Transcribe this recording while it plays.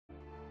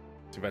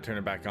See if I turn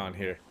it back on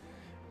here.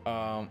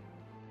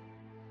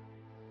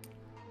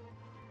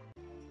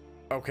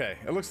 Okay,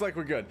 it looks like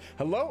we're good.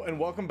 Hello and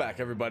welcome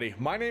back, everybody.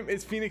 My name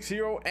is Phoenix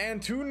Hero,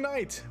 and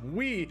tonight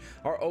we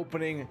are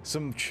opening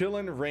some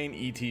Chillin' Reign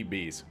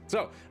ETBs.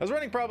 So, I was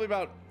running probably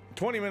about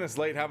 20 minutes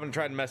late, having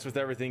tried to mess with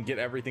everything, get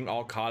everything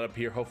all caught up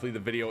here. Hopefully the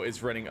video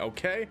is running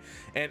okay,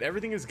 and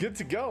everything is good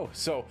to go.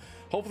 So,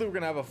 hopefully we're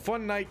gonna have a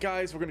fun night,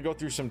 guys. We're gonna go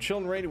through some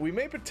Chillin' Reign. We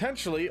may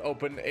potentially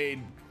open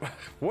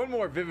one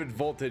more Vivid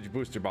Voltage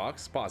booster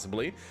box,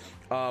 possibly.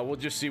 We'll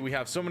just see. We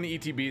have so many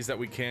ETBs that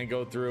we can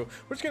go through.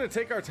 We're just gonna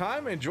take our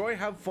time, enjoy,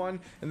 have fun,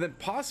 and then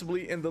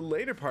possibly in the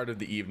later part of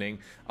the evening,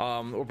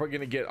 we're probably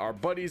gonna get our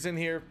buddies in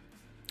here.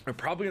 We're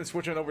probably going to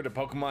switch on over to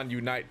Pokemon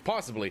Unite,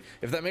 possibly.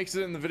 If that makes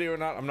it in the video or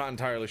not, I'm not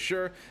entirely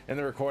sure in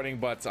the recording,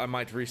 but I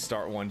might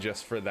restart one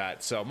just for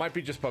that. So, might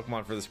be just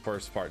Pokemon for this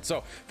first part.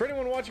 So, for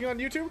anyone watching on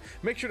YouTube,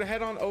 make sure to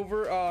head on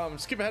over,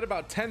 skip ahead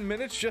about 10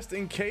 minutes just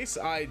in case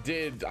I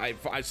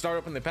start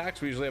opening the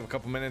packs. We usually have a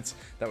couple minutes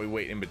that we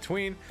wait in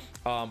between.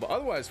 But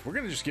otherwise, we're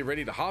going to just get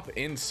ready to hop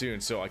in soon.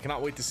 So, I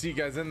cannot wait to see you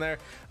guys in there.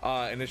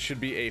 And it should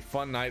be a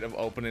fun night of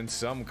opening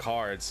some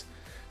cards.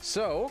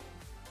 So,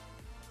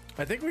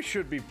 I think we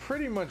should be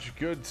pretty much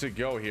good to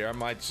go here. I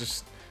might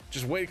just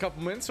wait a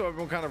couple minutes so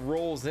everyone kind of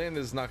rolls in.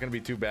 It's not going to be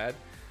too bad.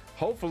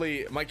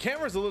 Hopefully, my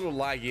camera's a little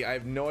laggy. I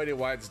have no idea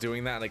why it's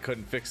doing that, and I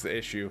couldn't fix the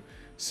issue.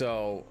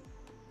 So,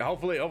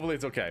 hopefully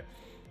it's okay.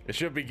 It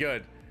should be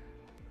good.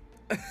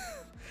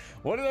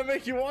 What did I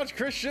make you watch,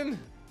 Christian?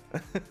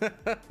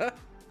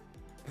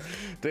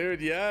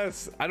 Dude,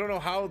 yes. I don't know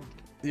how.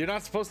 You're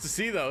not supposed to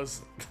see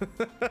those.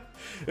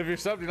 If you're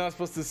subbed, you're not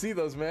supposed to see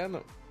those,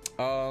 man.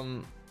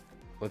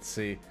 Let's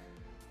see.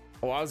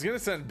 Well, I was gonna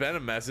send Ben a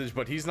message,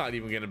 but he's not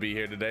even gonna be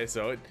here today,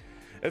 so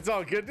it's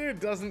all good, dude.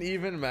 Doesn't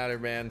even matter,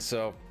 man.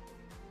 So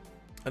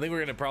I think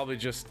we're gonna probably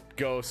just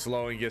go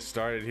slow and get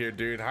started here,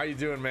 dude. How you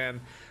doing,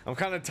 man? I'm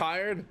kind of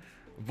tired,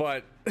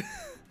 but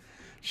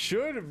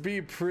should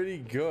be pretty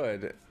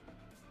good.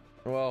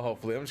 Well,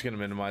 hopefully. I'm just gonna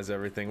minimize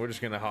everything. We're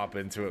just gonna hop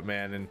into it,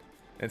 man,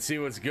 and see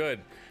what's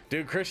good,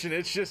 dude. Christian,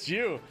 it's just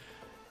you.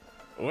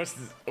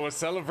 We're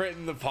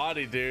celebrating the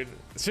party, dude.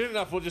 Soon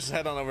enough, we'll just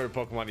head on over to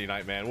Pokemon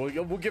Unite, man.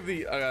 We'll give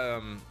it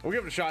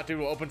a shot, dude.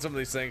 We'll open some of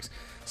these things,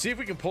 see if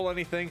we can pull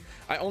anything.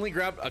 I only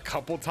grabbed a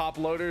couple top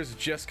loaders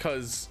just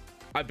because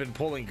I've been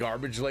pulling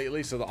garbage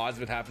lately, so the odds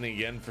of it happening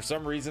again for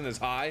some reason is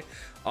high.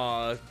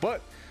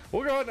 But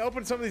we'll go ahead and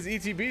open some of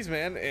these ETBs,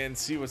 man, and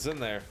see what's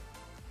in there.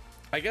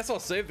 I guess I'll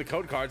save the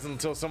code cards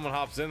until someone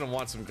hops in and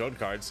wants some code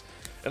cards.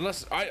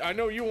 Unless I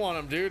know you want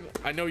them, dude.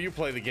 I know you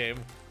play the game.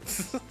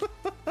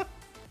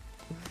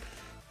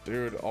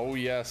 Dude, oh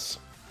yes.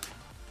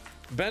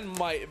 Ben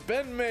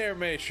may or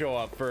may show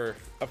up for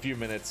a few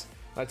minutes.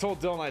 I told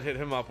Dylan I'd hit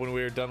him up when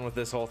we were done with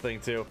this whole thing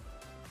too.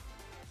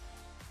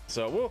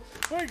 So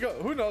we'll go.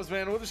 Who knows,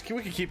 man? We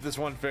can keep this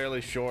one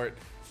fairly short.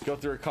 Go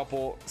through a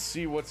couple,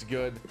 see what's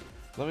good.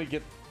 Let me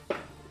get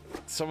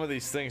some of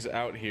these things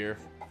out here,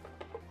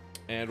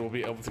 and we'll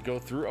be able to go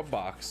through a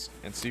box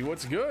and see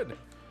what's good.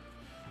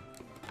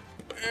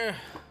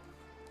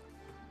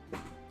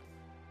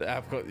 The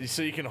app code,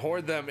 so you can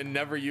hoard them and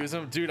never use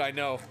them, dude. I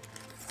know.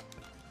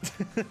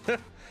 There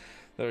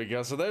we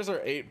go. So there's our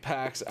 8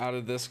 packs out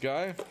of this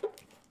guy.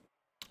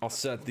 I'll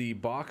set the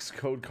box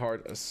code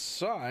card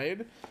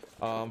aside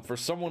for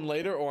someone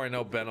later, or I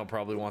know Ben will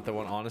probably want that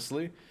one,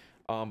 honestly.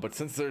 But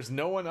since there's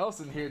no one else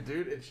in here,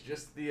 dude, it's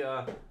just the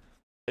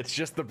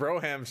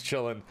brohams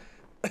chilling.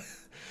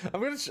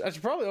 I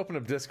should probably open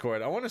up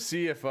Discord. I want to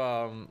see if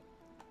I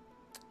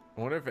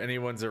wonder if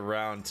anyone's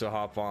around to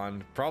hop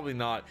on. Probably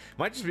not.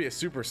 Might just be a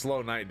super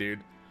slow night, dude.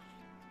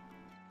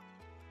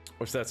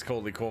 Which that's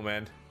totally cool,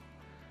 man.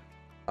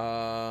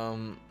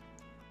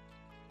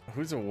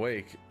 Who's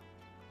awake?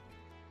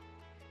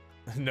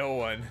 No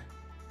one.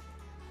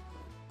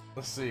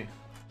 Let's see.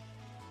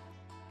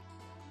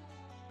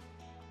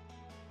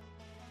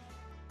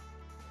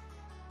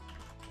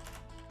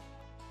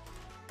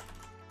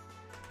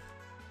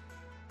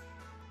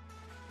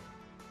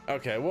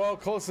 Okay, well,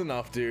 close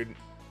enough, dude.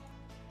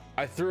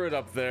 I threw it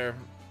up there.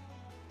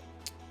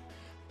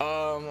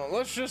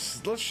 Let's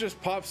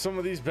just pop some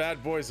of these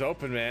bad boys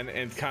open, man,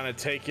 and kind of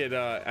take it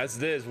as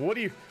it is. What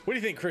do you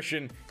think,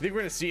 Christian? You think we're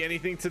gonna see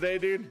anything today,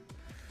 dude?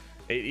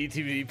 8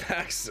 ETB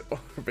packs or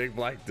big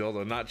black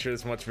dildo. Not sure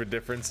there's much of a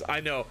difference. I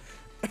know.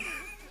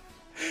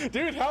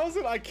 Dude, how is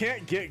it I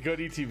can't get good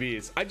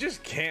ETBs? I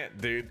just can't,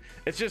 dude.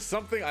 It's just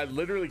something I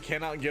literally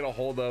cannot get a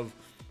hold of.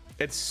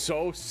 It's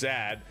so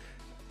sad.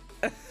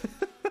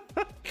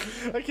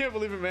 I can't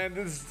believe it, man.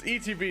 This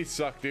ETB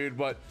suck, dude,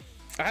 but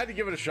I had to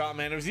give it a shot,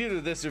 man. It was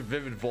either this or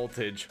Vivid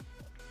Voltage.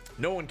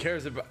 No one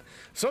cares about.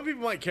 Some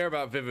people might care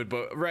about Vivid,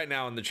 but right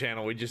now on the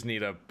channel, we just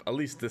need at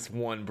least this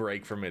one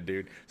break from it,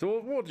 dude.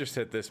 So we'll just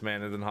hit this,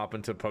 man, and then hop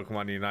into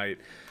Pokemon Unite.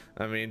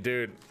 I mean,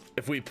 dude,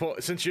 if we pull,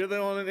 since you're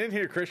the one in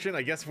here, Christian,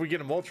 I guess if we get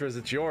them ultras,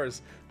 it's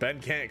yours. Ben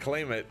can't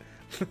claim it.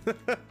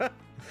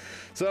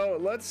 So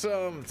let's,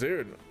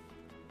 dude.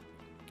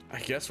 I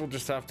guess we'll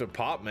just have to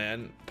pop,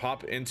 man.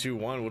 Pop into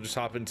one. We'll just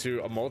hop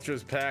into a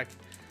Moltres pack.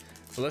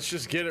 let's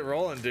just get it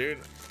rolling, dude.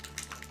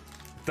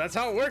 That's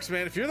how it works,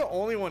 man. If you're the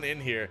only one in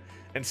here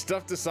and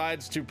stuff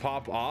decides to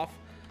pop off,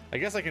 I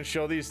guess I can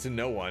show these to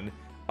no one,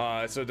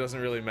 so it doesn't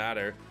really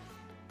matter.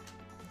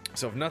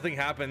 So if nothing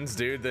happens,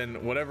 dude,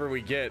 then whatever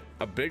we get,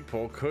 a big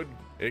pull could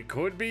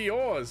be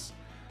yours.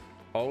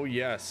 Oh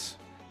yes.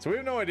 So we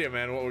have no idea,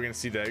 man, what we're gonna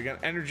see today. We got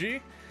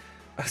energy,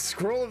 a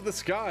scroll of the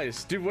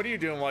skies. Dude, what are you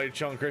doing while you're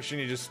chilling, Christian?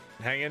 You just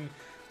hanging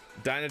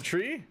down a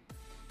tree?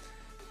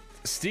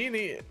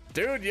 Steenie,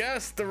 dude,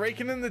 yes, the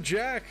raking in the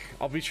jack.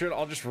 I'll be sure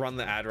I'll just run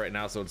the ad right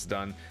now so it's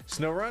done.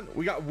 Snow run.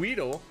 We got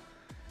Weedle,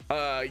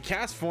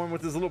 cast form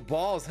with his little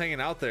balls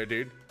hanging out there,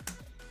 dude.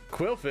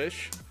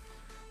 Quillfish.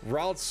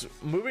 Ralts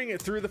moving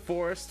it through the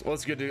forest. Well,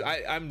 it's good, dude.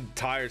 I'm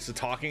tired, so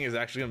talking is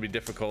actually gonna be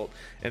difficult.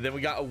 And then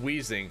we got a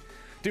Wheezing.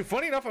 Dude,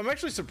 funny enough, I'm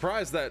actually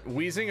surprised that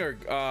Wheezing or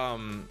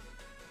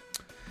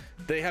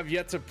they have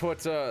yet to put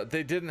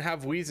they didn't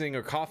have Wheezing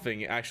or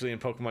Coughing actually in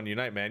Pokemon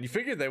Unite, man. You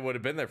figured they would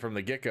have been there from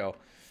the get-go.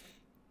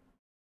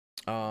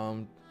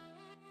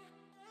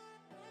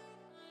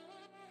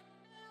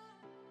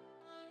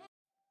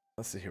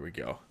 Let's see, here we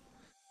go.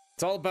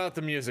 It's all about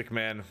the music,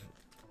 man.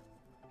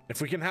 If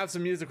we can have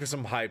some music with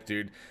some hype,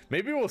 dude,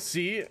 maybe we'll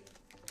see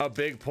a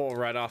big pull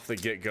right off the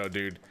get-go,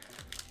 dude.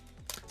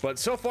 But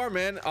so far,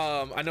 man,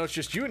 I know it's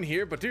just you in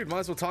here, but dude, might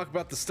as well talk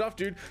about the stuff,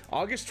 dude.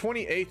 August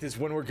 28th is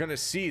when we're gonna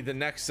see the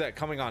next set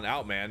coming on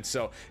out, man.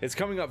 So it's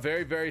coming up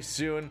very, very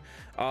soon.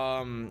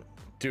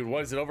 Dude,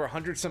 what is it, over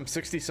 100 some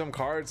 60 some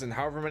cards and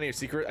however many are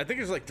secret? I think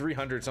it's like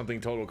 300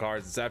 something total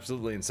cards. It's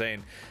absolutely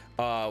insane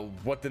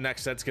what the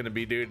next set's gonna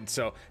be, dude. And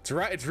so it's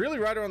really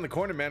right around the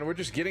corner, man. We're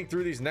just getting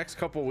through these next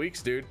couple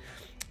weeks, dude,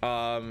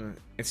 and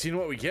seeing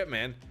what we get,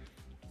 man.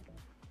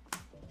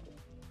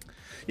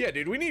 Yeah,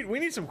 dude, we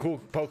need some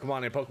cool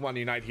Pokemon and Pokemon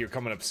Unite here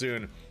coming up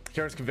soon.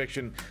 Karen's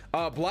Conviction.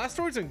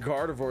 Blastoids and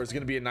Gardevoir is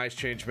going to be a nice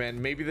change,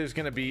 man. Maybe there's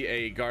going to be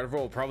a Gardevoir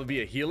will probably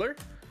be a healer.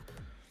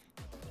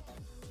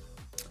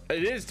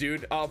 It is,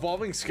 dude.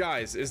 Evolving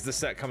Skies is the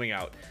set coming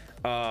out.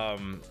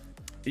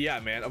 Yeah,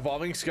 man,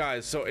 Evolving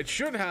Skies. So it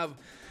should have,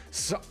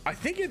 I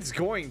think it's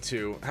going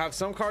to have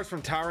some cards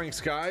from Towering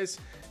Skies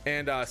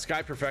and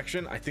Sky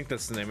Perfection. I think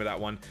that's the name of that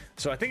one.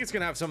 So I think it's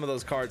going to have some of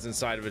those cards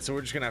inside of it. So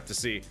we're just going to have to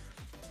see.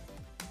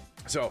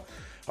 So,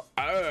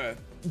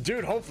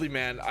 dude, hopefully,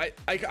 man,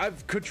 I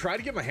could try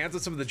to get my hands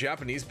on some of the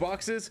Japanese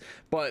boxes,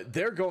 but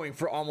they're going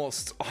for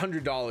almost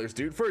 $100,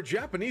 dude. For a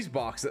Japanese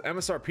box, the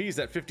MSRP is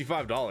at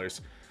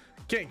 $55.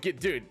 Can't get,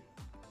 dude,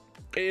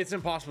 it's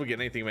impossible to get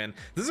anything, man.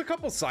 There's a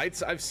couple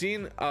sites I've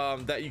seen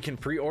that you can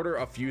pre-order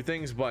a few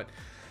things, but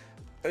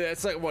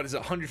it's like, what is it,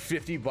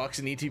 150 bucks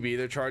in ETB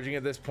they're charging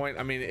at this point?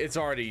 I mean, it's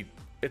already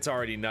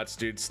nuts,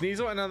 dude.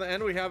 Sneasel, and on the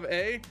end we have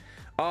a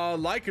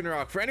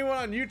Lycanroc. For anyone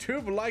on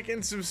YouTube, like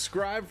and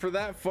subscribe for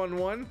that fun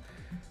one.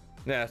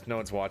 Yeah, no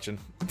one's watching.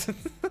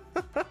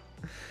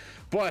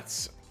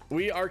 But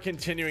we are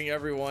continuing,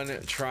 everyone,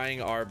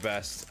 trying our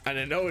best. And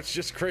I know it's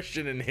just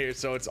Christian in here,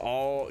 so it's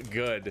all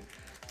good.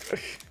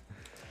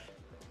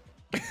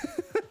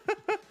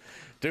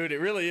 Dude, it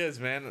really is,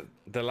 man.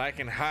 The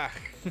Lycanroc.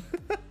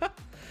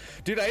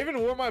 Dude, I even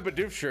wore my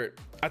Bidoof shirt.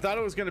 I thought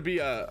it was gonna be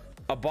a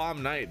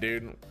bomb night,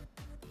 dude.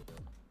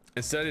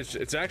 Instead,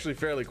 it's actually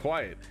fairly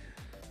quiet.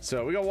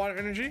 So we got Water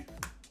Energy,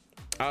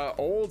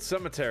 Old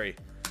Cemetery.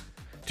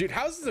 Dude,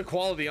 how's the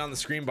quality on the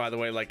screen, by the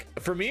way? Like,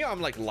 for me,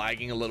 I'm like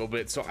lagging a little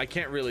bit, so I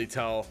can't really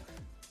tell.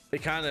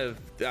 It kind of,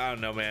 I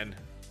don't know, man.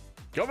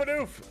 Go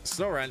Bidoof,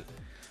 Snorunt,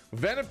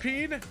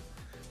 Venipede.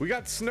 We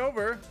got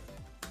Snover.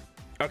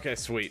 Okay,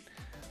 sweet.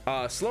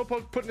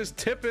 Slowpoke putting his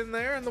tip in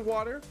there in the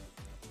water.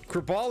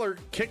 Kraballer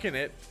kicking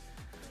it.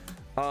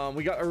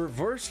 We got a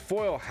reverse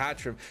foil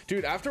Hatchrim.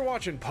 Dude, after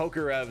watching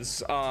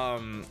Pokerev's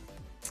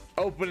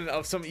opening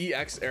of some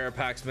EX era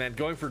packs, man,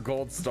 going for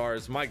gold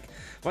stars, my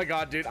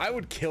god, dude, I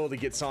would kill to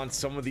get on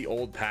some of the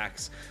old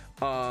packs.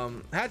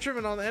 Hatchrim,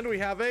 and on the end we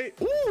have a,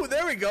 ooh,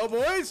 there we go,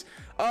 boys.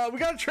 We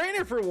got a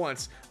trainer for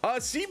once.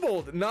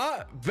 Seabold,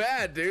 not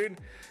bad, dude,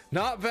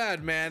 not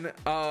bad, man.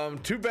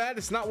 Too bad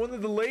it's not one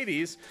of the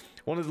ladies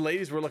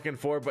we're looking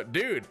for, but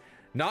dude,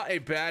 not a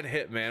bad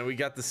hit, man. We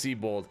got the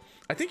Seabold.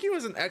 I think he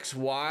was an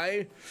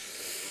XY.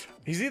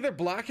 He's either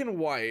black and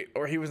white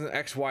or he was an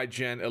XY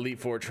Gen Elite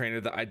Four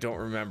trainer that I don't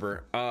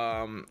remember.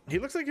 He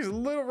looks like he's a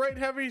little right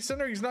heavy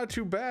center. He's not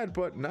too bad,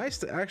 but nice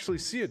to actually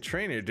see a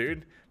trainer,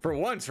 dude, for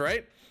once,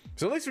 right?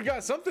 So at least we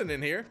got something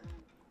in here.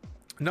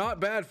 Not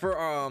bad for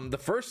the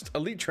first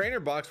Elite Trainer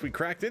box we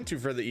cracked into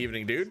for the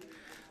evening, dude.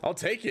 I'll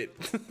take it.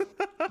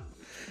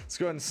 Let's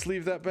go ahead and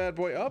sleeve that bad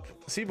boy up.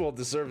 Seabold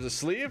deserves a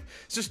sleeve.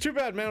 It's just too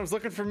bad, man. I was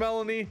looking for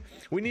Melanie.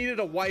 We needed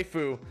a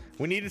waifu.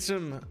 We needed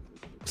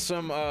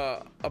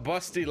a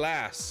busty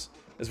lass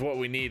is what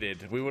we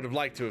needed. We would have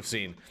liked to have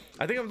seen.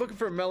 I think I'm looking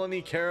for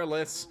Melanie,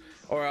 Careless,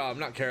 or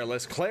not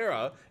Careless,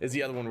 Clara is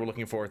the other one we're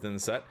looking for within the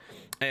set.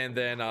 And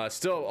then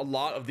still a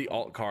lot of the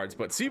alt cards,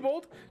 but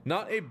Seabold,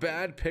 not a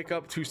bad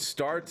pickup to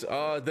start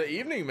the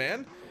evening,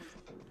 man.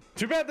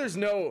 Too bad there's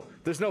no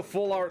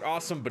full art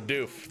awesome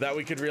Bidoof that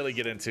we could really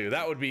get into.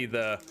 That would be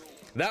the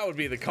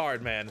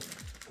card, man.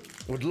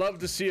 Would love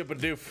to see a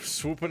Bidoof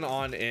swooping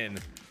on in.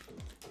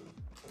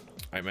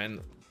 right,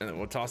 man. And then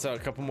we'll toss out a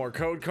couple more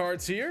code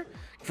cards here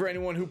for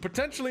anyone who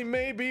potentially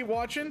may be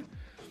watching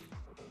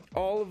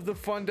all of the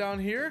fun down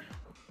here.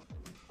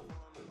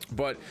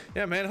 But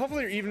yeah, man,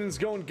 hopefully your evening's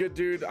going good,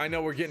 dude. I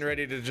know we're getting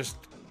ready to just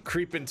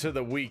creep into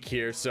the week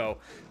here, so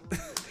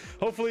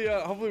hopefully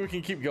we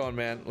can keep going,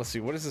 man. Let's see,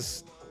 what is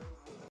this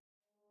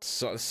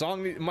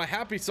song? My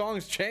happy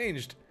song's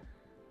changed.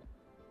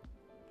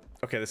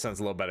 Okay, this sounds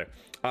a little better.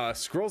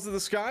 Scrolls of the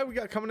Sky we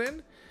got coming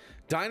in.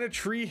 Dyna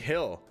Tree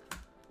Hill.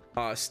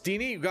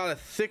 Steenie, you got a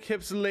thick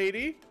hips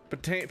lady,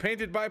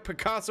 painted by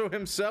Picasso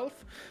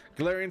himself.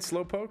 Galarian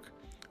Slowpoke.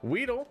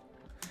 Weedle.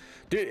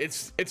 Dude,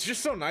 it's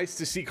just so nice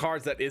to see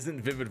cards that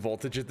isn't Vivid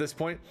Voltage at this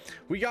point.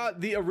 We got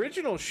the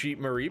original Sheep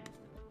Mareep.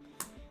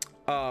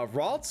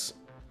 Ralts.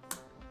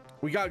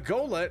 We got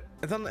Golett.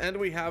 And on the end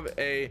we have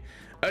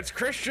it's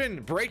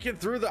Christian breaking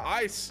through the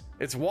ice.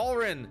 It's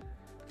Walrein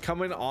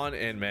coming on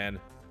in, man.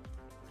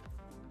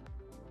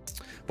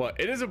 But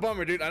it is a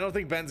bummer, dude. I don't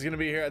think Ben's gonna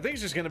be here. I think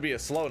it's just gonna be a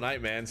slow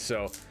night, man.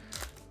 So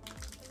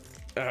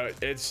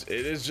it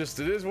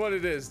is what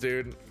it is,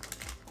 dude.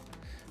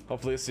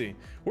 Hopefully, let's see.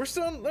 We're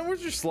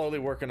just slowly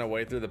working our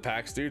way through the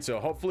packs, dude. So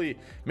hopefully,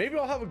 maybe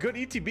I'll have a good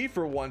ETB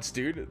for once,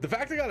 dude. The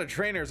fact I got a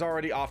trainer is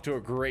already off to a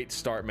great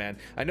start, man.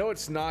 I know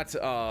it's not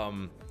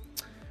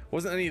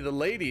wasn't any of the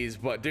ladies,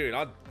 but dude,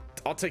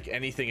 I'll take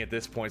anything at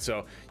this point.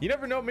 So you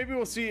never know, maybe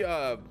we'll see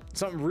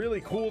something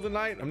really cool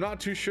tonight. I'm not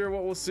too sure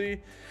what we'll see.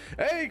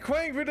 Hey,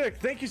 Quang Vidic,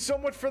 thank you so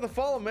much for the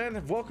follow,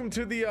 man. Welcome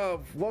to the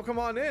welcome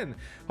on in.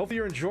 Hopefully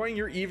you're enjoying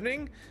your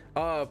evening.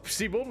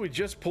 Seabold, we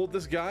just pulled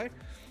this guy,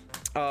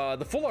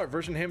 the full art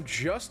version of him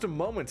just a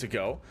moment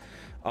ago.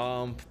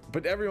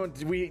 But everyone,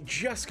 we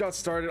just got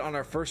started on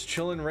our first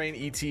Chillin' Reign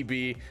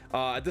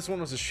ETB. This one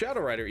was a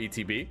Shadow Rider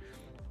ETB,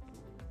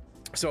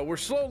 so we're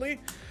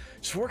slowly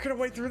just working our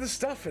way through this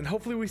stuff, and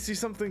hopefully we see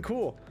something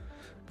cool.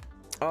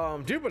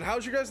 Dude, but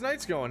how's your guys'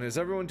 nights going? Is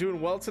everyone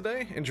doing well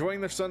today? Enjoying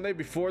their Sunday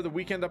before the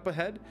weekend up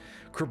ahead?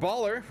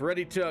 Kraballer,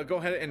 ready to go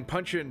ahead and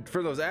punch in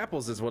for those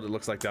apples is what it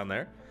looks like down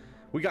there.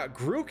 We got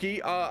Grookey,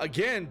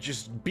 again,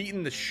 just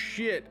beating the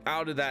shit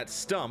out of that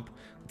stump.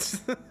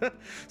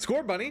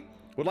 Score Bunny,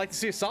 would like to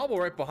see a Sobble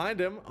right behind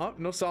him. Oh,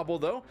 no Sobble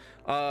though.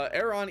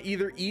 Aeron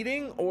either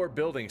eating or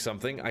building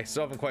something. I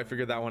still haven't quite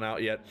figured that one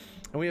out yet.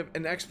 And we have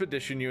an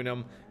Expedition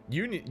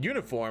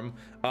uniform.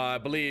 I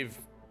believe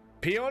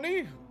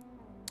Peony?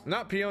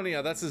 Not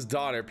Peonia, that's his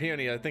daughter.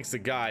 Peony, I think's the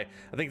guy.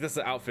 I think that's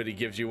the outfit he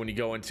gives you when you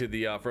go into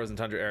the Frozen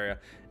Tundra area.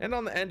 And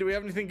on the end, do we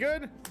have anything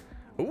good?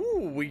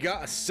 Ooh, we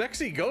got a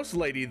sexy ghost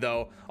lady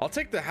though. I'll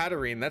take the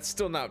Hatterene. That's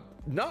still not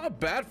a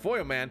bad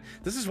foil, man.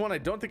 This is one I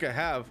don't think I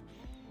have.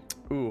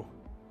 Ooh.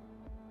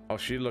 Oh,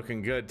 she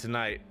looking good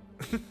tonight.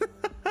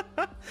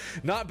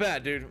 Not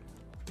bad, dude.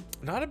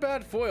 Not a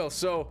bad foil.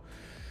 So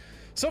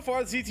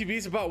far this ETB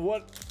is about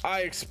what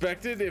I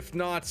expected, if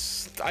not,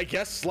 I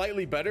guess,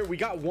 slightly better. We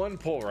got one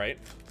pull, right?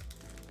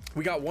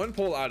 We got one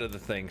pull out of the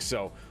thing,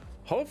 so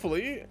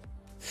hopefully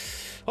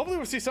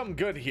we'll see something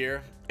good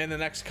here in the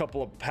next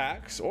couple of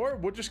packs, or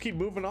we'll just keep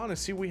moving on and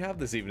see what we have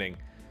this evening.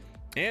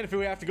 And if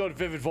we have to go to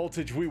Vivid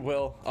Voltage, we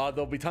will.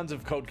 There'll be tons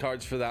of code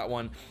cards for that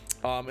one.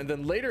 And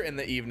then later in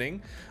the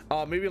evening,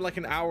 maybe like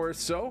an hour or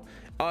so,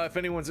 if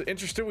anyone's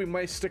interested, we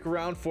might stick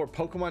around for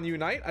Pokemon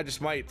Unite. I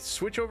just might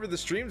switch over the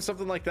stream,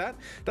 something like that.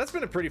 That's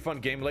been a pretty fun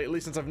game lately,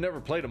 since I've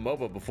never played a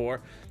MOBA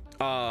before.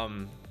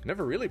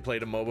 Never really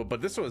played a MOBA,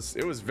 but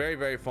it was very,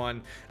 very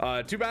fun.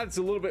 Too bad it's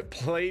a little bit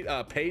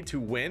paid to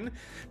win.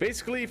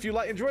 Basically, if you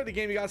enjoy the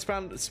game, you gotta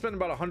spend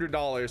about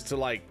 $100 to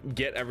like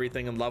get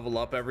everything and level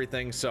up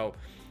everything. So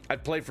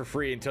I'd play for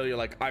free until you're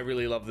like, I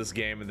really love this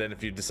game, and then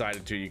if you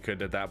decided to, you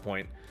could at that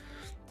point.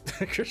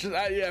 Christian,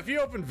 yeah, if you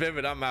open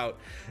Vivid, I'm out.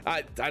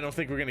 I don't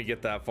think we're gonna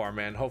get that far,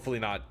 man. Hopefully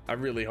not. I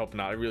really hope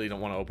not. I really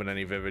don't want to open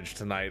any Vivid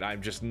tonight.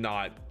 I'm just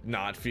not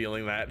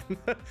feeling that.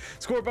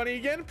 Score Bunny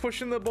again,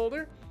 pushing the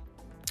boulder.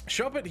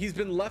 Shuppet, he's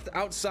been left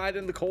outside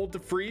in the cold to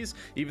freeze,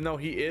 even though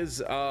he is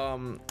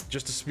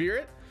just a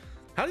spirit.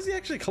 How does he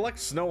actually collect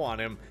snow on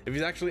him if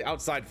he's actually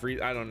outside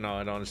freeze? I don't know.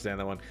 I don't understand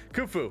that one.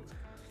 Kufu.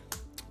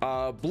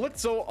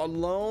 Blitzel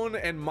alone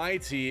and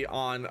mighty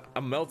on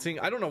a melting.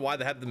 I don't know why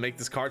they had to make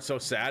this card so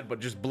sad, but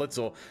just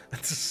Blitzel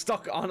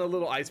stuck on a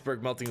little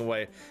iceberg melting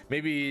away.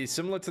 Maybe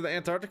similar to the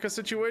Antarctica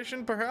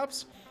situation,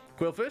 perhaps.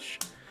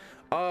 Quillfish.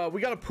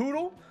 We got a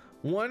Poodle,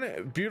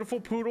 one beautiful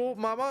Poodle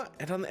mama,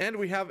 and on the end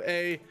we have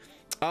a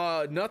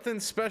nothing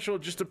special,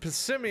 just a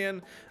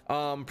Passimian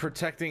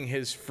protecting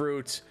his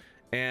fruit,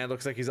 and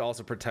looks like he's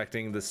also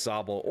protecting the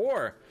Sobble,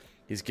 or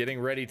he's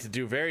getting ready to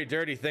do very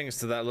dirty things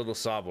to that little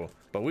Sobble,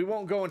 but we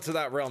won't go into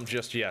that realm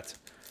just yet.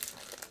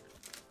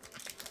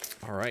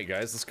 All right,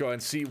 guys, let's go ahead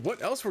and see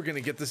what else we're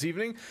gonna get this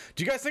evening.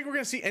 Do you guys think we're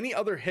gonna see any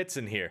other hits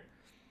in here?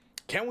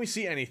 Can we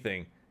see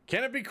anything?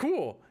 Can it be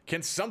cool?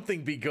 Can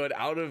something be good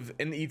out of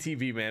an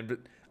ETB, man? But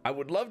I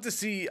would love to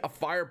see a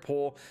fire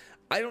pole.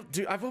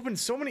 I've opened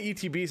so many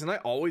ETBs and I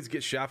always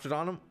get shafted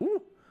on them.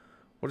 Ooh,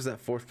 what is that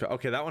fourth?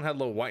 Okay, that one had a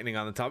little whitening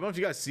on the top. I don't know if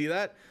you guys see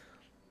that.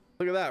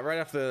 Look at that right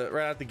off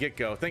the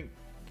get-go.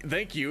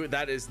 Thank you.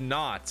 That is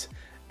not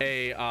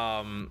a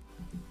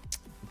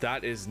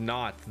that is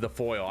not the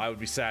foil. I would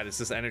be sad. It's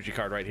this energy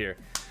card right here.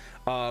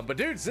 But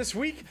dudes, this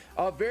week,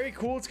 very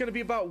cool. It's gonna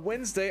be about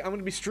Wednesday. I'm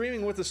gonna be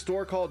streaming with a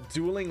store called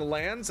Dueling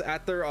Lands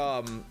at their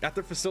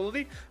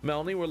facility.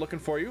 Melanie, we're looking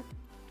for you.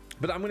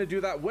 But I'm gonna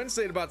do that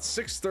Wednesday at about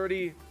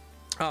 6:30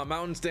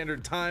 Mountain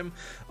Standard Time,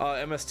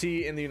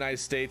 MST in the United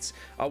States,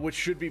 which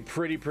should be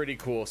pretty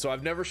cool. So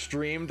I've never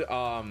streamed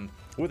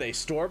with a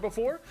store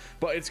before,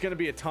 but it's going to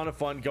be a ton of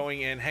fun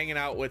going in, hanging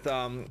out with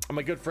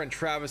my good friend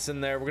Travis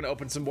in there. We're going to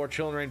open some more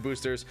Chillin' Reign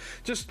boosters,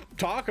 just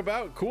talk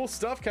about cool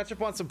stuff, catch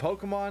up on some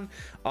Pokemon.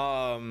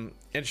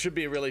 It should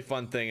be a really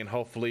fun thing, and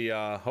hopefully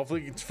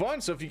it's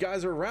fun. So if you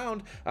guys are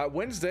around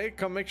Wednesday,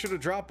 come make sure to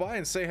drop by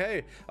and say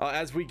hey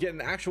as we get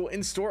an actual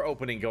in-store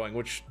opening going,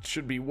 which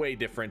should be way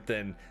different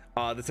than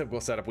the typical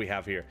setup we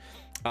have here.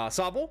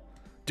 Sobble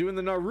doing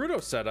the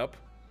Naruto setup.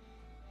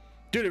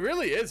 Dude, it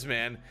really is,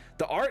 man.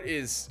 The art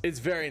is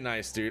very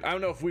nice, dude. I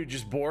don't know if we're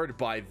just bored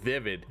by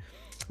Vivid,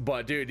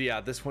 but dude,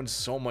 yeah, this one's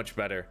so much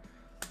better.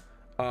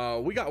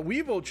 We got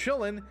Weeble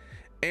chilling,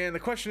 and the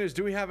question is,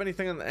 do we have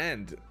anything on the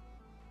end?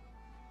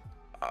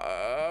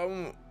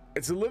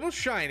 It's a little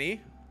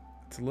shiny.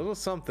 It's a little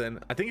something.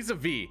 I think it's a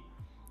V.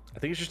 I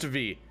think it's just a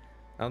V.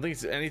 I don't think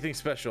it's anything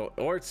special.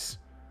 Or it's...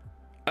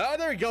 Oh,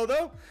 there we go,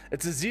 though.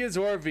 It's a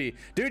Zyazora V.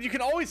 Dude, you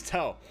can always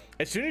tell.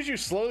 As soon as you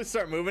slowly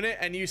start moving it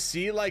and you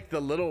see, like, the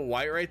little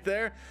white right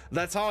there,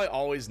 that's how I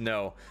always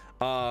know.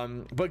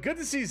 But good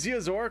to see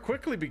Zyazora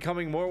quickly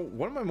becoming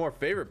one of my more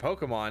favorite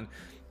Pokemon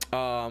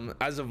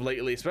as of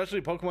lately.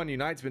 Especially Pokemon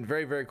Unite's been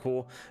very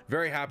cool.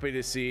 Very happy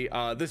to see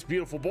this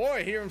beautiful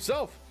boy here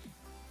himself.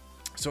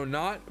 So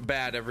not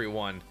bad,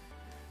 everyone.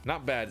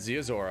 Not bad,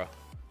 Zyazora.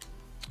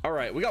 All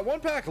right, we got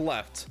one pack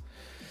left.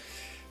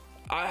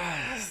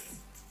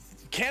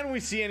 Can we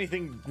see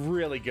anything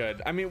really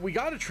good? I mean, we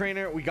got a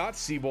trainer, we got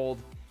Seabold,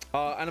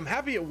 and I'm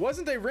happy it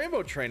wasn't a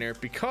rainbow trainer,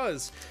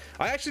 because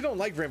I actually don't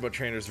like rainbow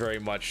trainers very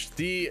much.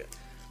 The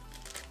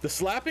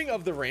slapping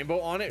of the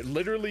rainbow on it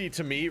literally,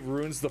 to me,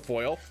 ruins the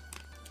foil.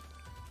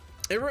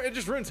 It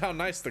just ruins how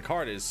nice the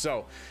card is.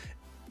 So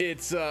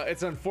it's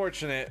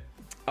unfortunate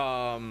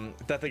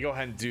that they go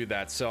ahead and do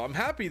that. So I'm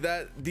happy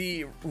that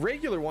the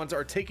regular ones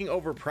are taking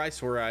over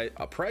price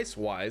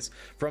wise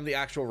from the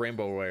actual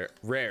rainbow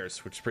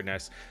rares, which is pretty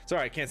nice.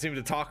 Sorry, I can't seem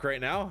to talk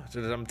right now.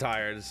 I'm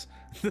tired.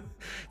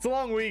 It's a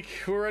long week.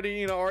 We're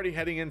already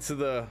heading into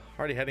the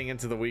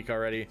week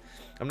already.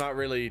 I'm not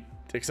really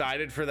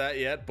excited for that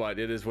yet, but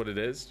it is what it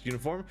is.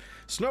 Uniform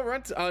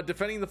Snorunt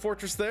defending the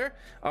fortress there,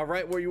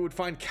 right where you would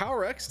find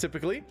Cowrex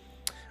typically.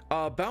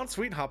 Bounce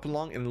Sweet hopping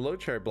along in the low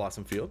cherry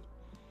blossom field.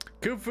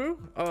 Kufu,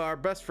 our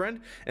best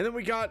friend. And then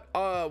we got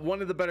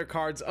one of the better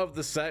cards of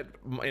the set,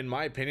 in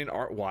my opinion,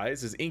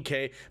 art-wise, is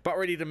Inkay, about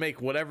ready to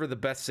make whatever the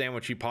best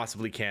sandwich he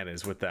possibly can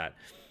is with that.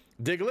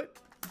 Diglett.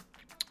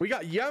 We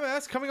got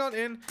Yamask coming on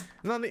in,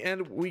 and on the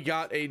end, we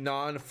got a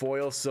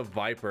non-foil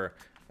Seviper.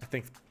 I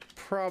think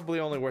probably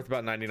only worth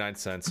about 99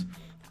 cents.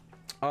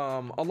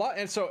 A lot,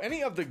 and so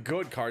any of the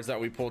good cards that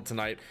we pulled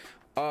tonight,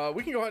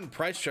 we can go ahead and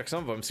price check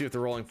some of them, see what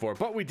they're rolling for.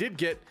 But we did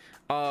get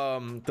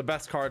the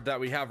best card that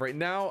we have right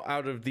now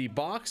out of the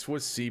box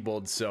was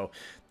Seabold. So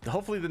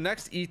hopefully the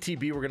next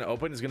ETB we're going to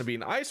open is going to be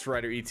an Ice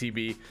Rider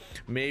ETB.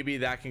 Maybe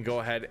that can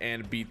go ahead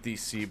and beat the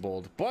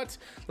Seabold. But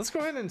let's go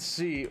ahead and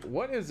see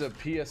what is a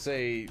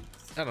PSA.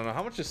 I don't know,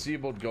 how much is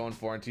Seabold going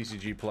for on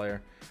TCG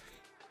Player?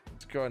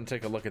 Let's go ahead and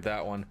take a look at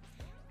that one.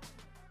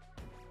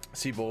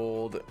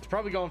 Seabold, it's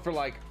probably going for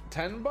like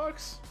 10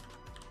 bucks.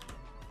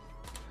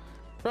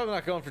 Probably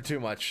not going for too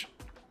much.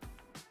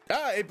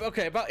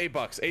 Okay, about 8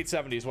 bucks.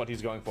 8.70 is what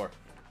he's going for.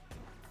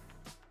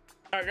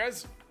 All right,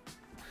 guys.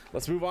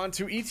 Let's move on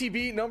to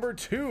ETB number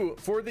 2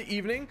 for the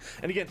evening.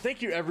 And again,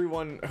 thank you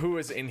everyone who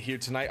is in here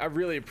tonight. I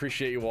really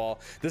appreciate you all.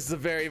 This is a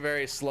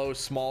very slow,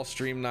 small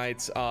stream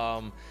night.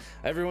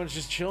 Everyone's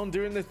just chilling,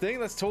 doing their thing.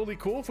 That's totally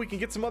cool. If we can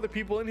get some other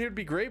people in here, it'd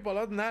be great. But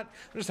other than that,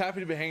 I'm just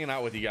happy to be hanging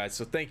out with you guys.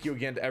 So thank you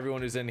again to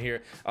everyone who's in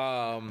here.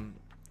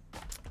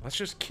 Let's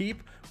just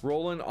keep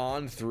rolling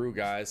on through,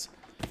 guys.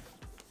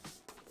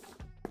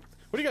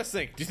 What do you guys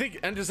think? Do you think,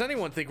 and does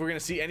anyone think we're gonna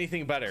see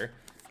anything better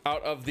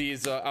out of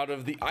these, out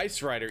of the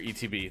Ice Rider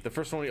ETB? The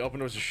first one we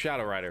opened was a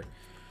Shadow Rider,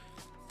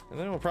 and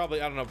then we'll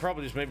probably, I don't know,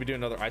 probably just maybe do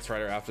another Ice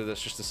Rider after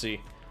this just to see.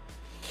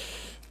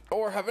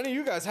 Or have any of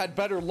you guys had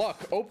better luck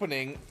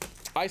opening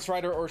Ice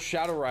Rider or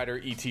Shadow Rider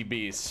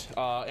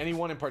ETBs?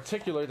 Anyone in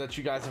particular that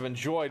you guys have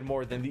enjoyed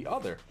more than the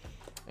other?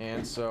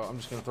 And so I'm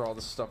just gonna throw all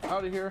this stuff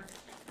out of here.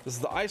 This is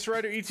the Ice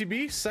Rider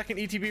ETB, second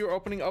ETB we're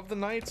opening of the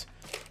night.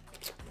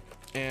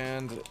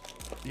 And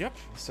yep,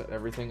 set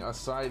everything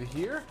aside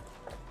here.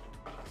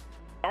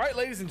 All right,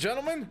 ladies and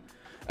gentlemen.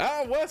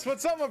 Wes,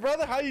 what's up, my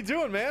brother? How you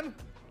doing, man?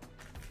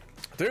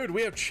 Dude,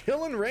 we have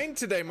Chillin' Reign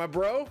today, my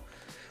bro.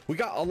 We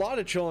got a lot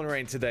of Chillin'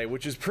 Reign today,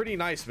 which is pretty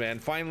nice, man.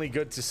 Finally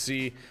good to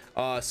see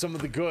some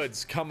of the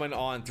goods coming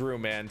on through,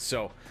 man.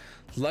 So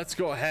let's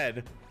go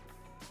ahead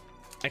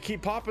and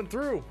keep popping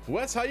through.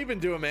 Wes, how you been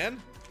doing,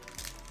 man?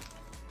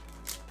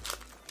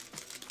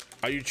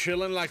 Are you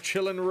chilling like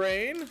Chillin'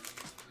 Reign?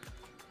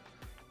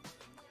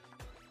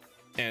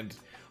 And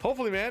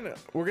hopefully, man,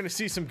 we're gonna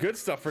see some good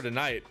stuff for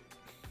tonight.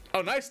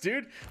 Oh, nice,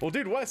 dude. Well,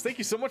 dude, Wes, thank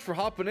you so much for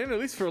hopping in, at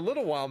least for a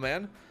little while,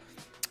 man.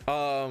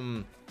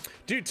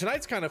 Dude,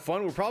 tonight's kind of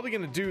fun. We're probably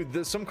gonna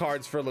do some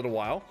cards for a little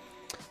while,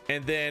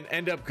 and then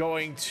end up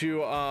going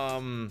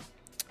to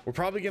we're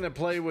probably gonna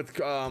play with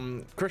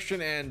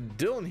Christian and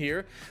Dylan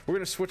here. We're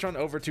gonna switch on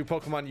over to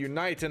Pokemon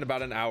Unite in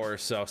about an hour or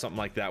so, something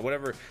like that.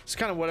 Whatever, just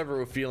kind of whatever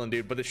we're feeling,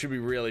 dude. But it should be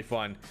really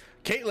fun.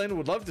 Caitlin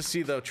would love to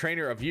see the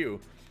trainer of you.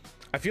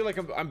 I feel like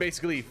I'm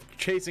basically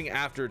chasing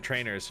after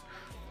trainers.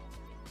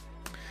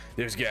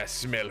 Those guys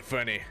smell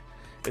funny.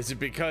 Is it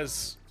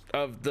because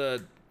of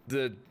the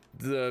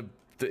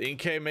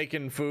Inkay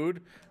making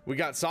food? We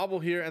got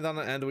Sobble here, and on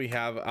the end we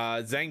have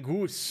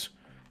Zangoose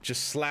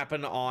just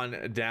slapping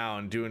on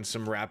down, doing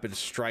some rapid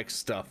strike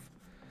stuff.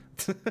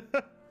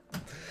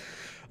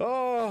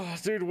 Oh,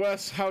 dude,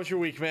 Wes, how's your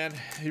week, man?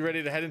 You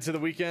ready to head into the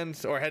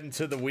weekend, or head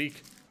into the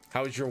week?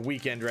 How's your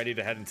weekend ready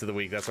to head into the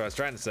week? That's what I was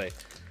trying to say.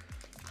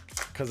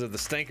 Because of the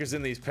stinkers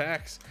in these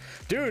packs.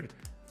 Dude,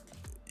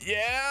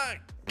 yeah,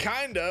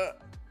 kinda.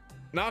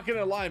 Not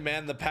gonna lie,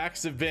 man, the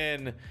packs have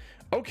been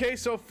okay.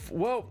 So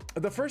well,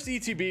 the first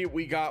ETB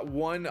we got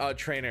one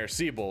trainer,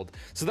 Seabold,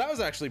 so that was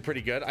actually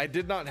pretty good. I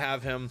did not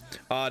have him.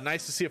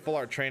 Nice to see a full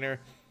art trainer.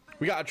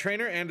 We got a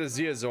trainer and a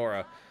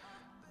Ziazora,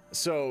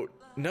 so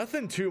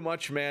nothing too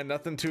much, man,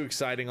 nothing too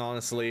exciting,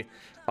 honestly,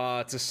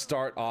 to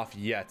start off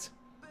yet,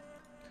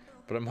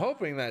 but I'm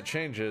hoping that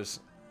changes.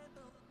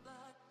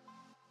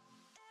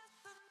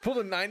 Pulled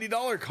a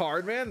 $90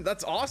 card, man.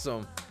 That's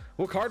awesome.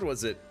 What card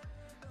was it?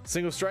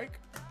 Single strike?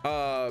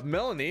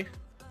 Melanie.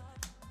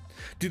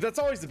 Dude, that's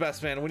always the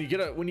best, man. When you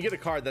get a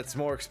card that's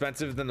more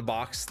expensive than the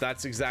box,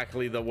 that's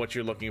exactly what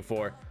you're looking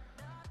for.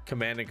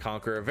 Command and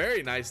Conquer.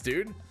 Very nice,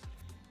 dude.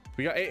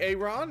 We got AA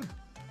Ron.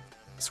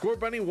 Score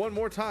Bunny one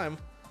more time.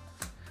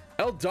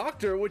 El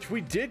Doctor, which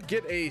we did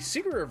get a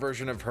secret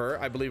version of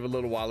her, I believe, a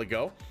little while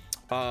ago.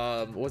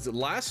 Was it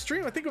last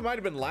stream? I think it might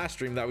have been last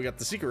stream that we got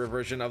the secret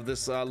version of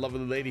this lovely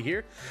lady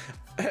here.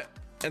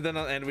 And then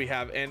on the end we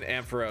have an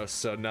Ampharos,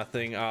 so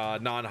nothing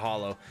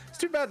non-holo. It's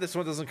too bad this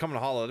one doesn't come in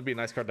holo. It'd be a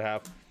nice card to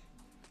have.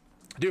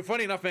 Dude,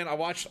 funny enough, man,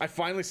 I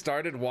finally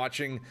started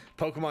watching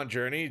Pokemon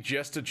Journey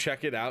just to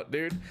check it out,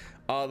 dude.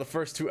 The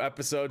first 2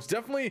 episodes,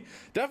 definitely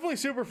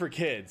super for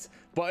kids,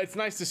 but it's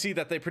nice to see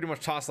that they pretty much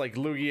toss like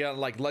Lugia and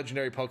like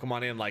legendary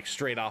Pokemon in like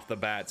straight off the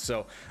bat.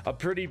 So a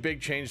pretty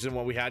big change than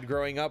what we had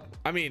growing up.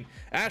 I mean,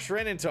 Ash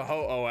ran into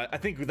Ho-Oh, I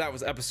think that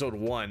was episode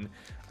 1,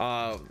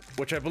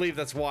 which I believe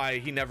that's why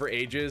he never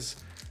ages.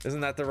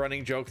 Isn't that the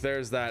running joke there,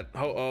 is that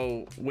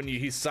Ho-Oh, when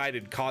he's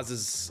sighted,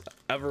 causes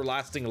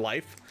everlasting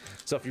life?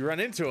 So if you run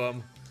into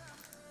him,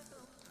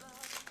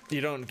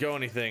 you don't go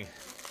anything.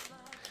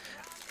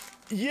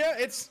 Yeah,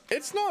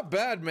 it's not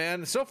bad,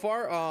 man. So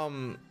far,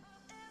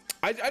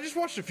 I just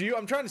watched a few.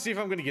 I'm trying to see if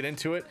I'm gonna get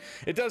into it.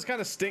 It does kind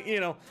of stink,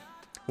 you know.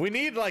 We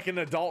need like an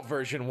adult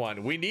version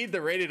one. We need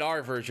the rated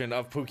R version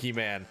of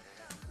Pokemon.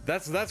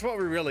 That's what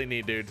we really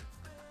need, dude.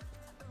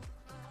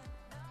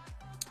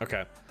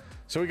 Okay,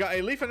 so we got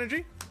a Leaf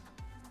Energy,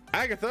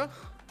 Agatha,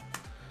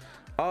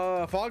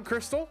 Fog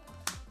Crystal,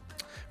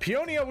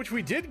 Peonia, which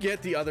we did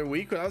get the other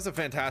week. That was a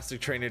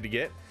fantastic trainer to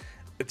get.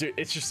 Dude,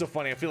 it's just so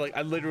funny. I feel like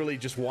I literally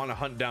just want to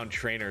hunt down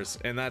trainers,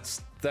 and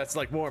that's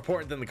like more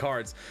important than the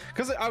cards,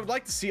 because I would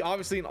like to see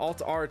obviously an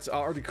alt art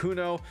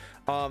Articuno.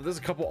 There's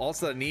a couple alts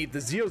that I need. The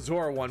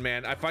Ziozora one,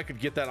 man, if I could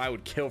get that, I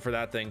would kill for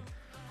that thing,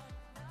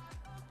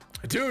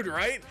 dude.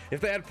 Right,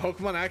 if they had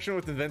Pokemon action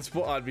with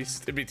Invincible,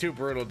 it'd be too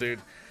brutal,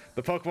 dude.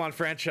 The Pokemon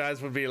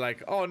franchise would be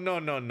like, oh no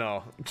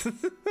no,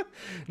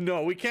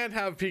 we can't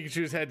have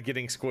Pikachu's head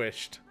getting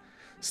squished.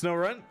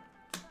 Snorunt,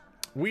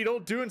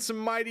 Weedle doing some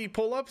mighty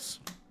pull-ups,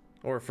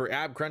 or for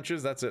ab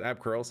crunches, that's it, ab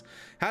curls.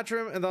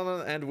 Hatchrim, and then on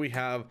the end we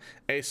have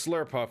a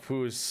Slurpuff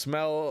whose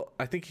smell,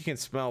 I think he can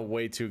smell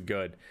way too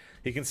good.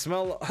 He can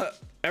smell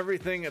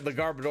everything the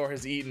Garbodor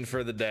has eaten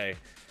for the day,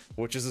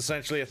 which is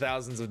essentially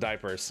thousands of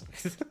diapers.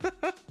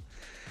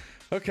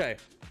 Okay.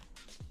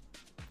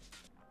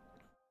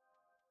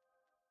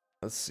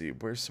 Let's see,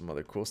 where's some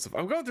other cool stuff?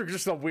 I'm going through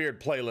just a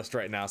weird playlist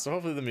right now, so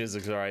hopefully the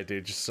music's all right,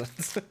 dude.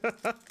 Just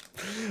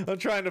I'm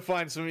trying to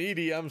find some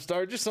EDM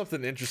stuff, just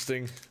something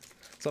interesting,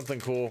 something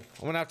cool.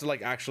 I'm gonna have to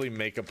like actually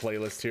make a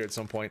playlist here at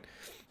some point.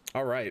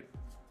 All right.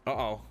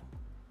 Uh-oh.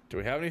 Do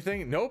we have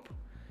anything? Nope.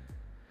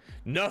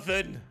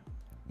 Nothing.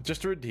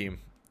 Just a redeem.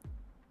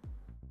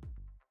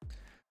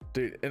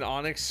 Dude, an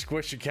Onyx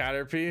squish a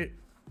Caterpie.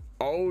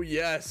 Oh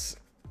yes.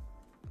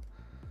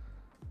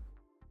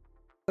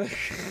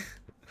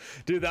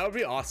 Dude, that would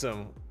be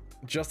awesome.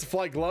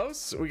 Justify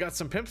gloves. We got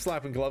some pimp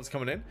slapping gloves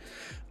coming in.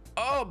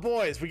 Oh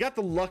boys, we got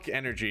the luck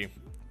energy.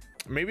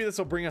 Maybe this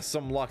will bring us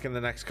some luck in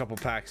the next couple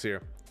packs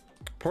here.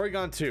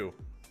 Porygon 2,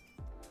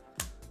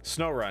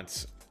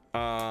 Snorunt.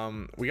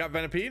 We got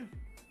Venipede,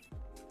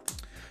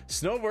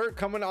 Snowbird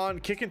coming on,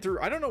 kicking through.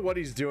 I don't know what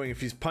he's doing,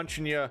 if he's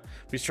punching you,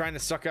 if he's trying to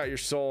suck out your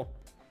soul.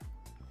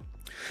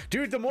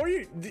 Dude, the more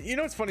you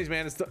know what's funny,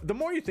 man, is the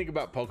more you think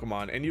about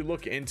Pokemon and you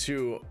look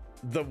into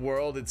the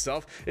world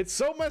itself, it's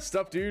so messed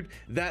up, dude,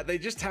 that they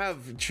just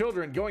have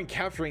children going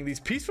capturing these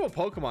peaceful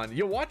Pokemon.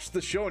 You'll watch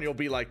the show and you'll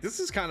be like, this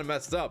is kind of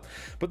messed up,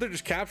 but they're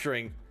just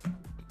capturing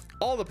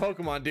all the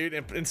Pokemon, dude,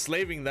 and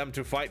enslaving them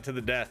to fight to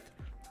the death.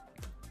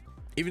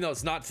 Even though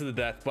it's not to the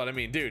death, but I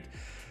mean, dude,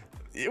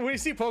 when you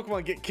see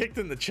Pokemon get kicked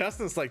in the chest,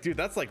 and it's like, dude,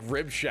 that's like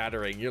rib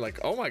shattering. You're like,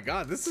 oh my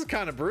god, this is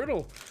kind of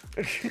brutal.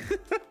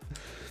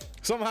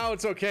 Somehow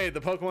it's okay, the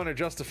Pokemon are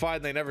justified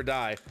and they never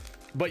die,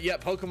 but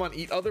yet Pokemon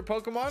eat other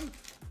Pokemon,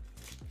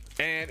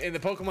 and in the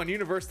Pokemon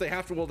universe they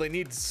have to, well, they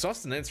need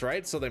sustenance,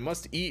 right? So they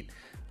must eat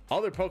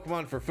other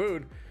Pokemon for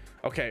food.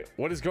 Okay,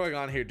 what is going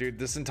on here, dude?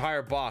 This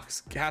entire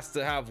box has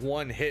to have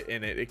one hit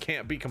in it. It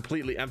can't be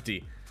completely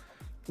empty.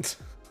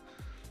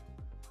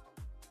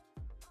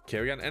 Okay,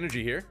 we got an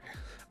energy here.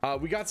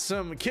 We got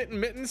some kitten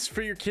mittens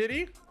for your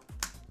kitty.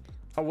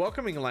 A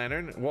welcoming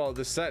lantern. Well,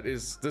 this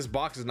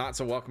box is not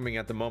so welcoming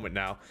at the moment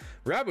now.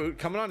 Raboot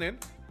coming on in.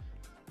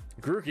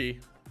 Grookey.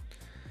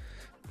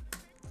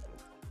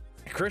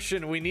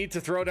 Christian, we need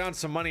to throw down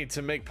some money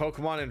to make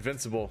Pokemon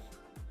invincible.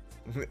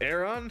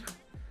 Aeron.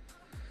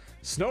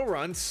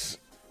 Snowrunt.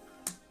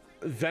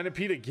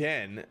 Venipede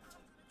again.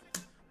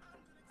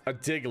 A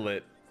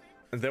Diglett.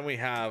 And then we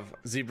have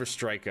Zebra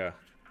Strika.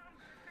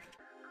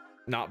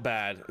 Not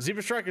bad.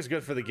 Zebra Strike is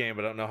good for the game,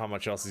 but I don't know how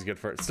much else he's good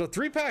for it. So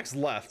 3 packs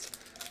left.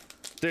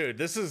 Dude,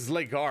 this is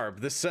Legarb.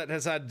 This set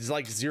has had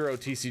like 0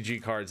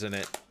 TCG cards in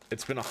it.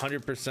 It's been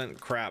 100%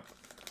 crap.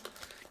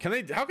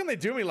 How can they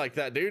do me like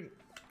that, dude?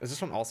 Is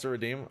this one also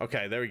redeem?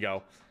 Okay, there we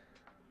go.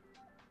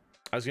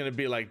 I was gonna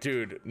be like,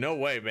 dude, no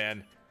way,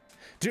 man.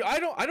 Dude, I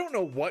don't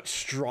know what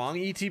strong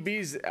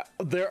ETBs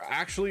there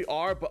actually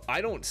are, but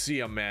I don't see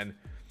them, man.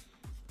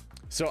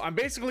 So I'm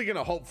basically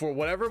gonna hope for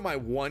whatever my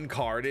one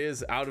card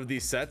is out of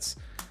these sets.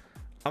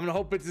 I'm gonna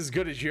hope it's as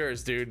good as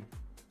yours, dude.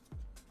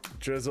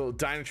 Drizzle,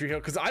 Dynatree Hill,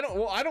 because I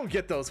don't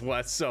get those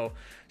West, so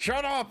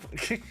shut up.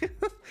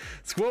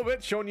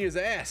 Squilbit showing you his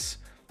ass.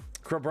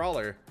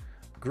 Crabrawler,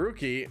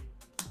 Grookey.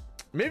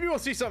 Maybe we'll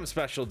see something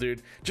special,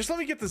 dude. Just let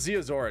me get the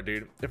Zeozora,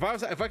 dude. If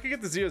I could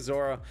get the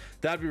Zeozora,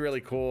 that'd be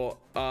really cool.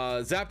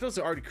 Zapdos,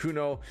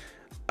 Articuno,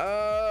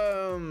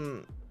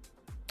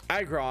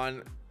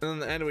 Aggron, and on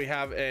the end we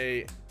have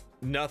a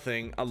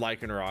nothing, a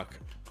Lycanroc.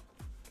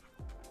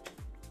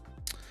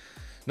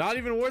 Not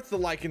even worth the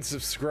like and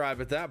subscribe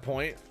at that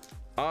point.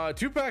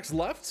 2 packs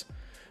left.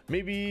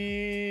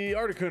 Maybe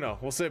Articuno.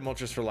 We'll save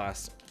Moltres for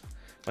last.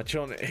 My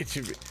Chillin'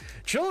 HB.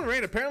 Chillin'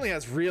 Rain apparently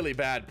has really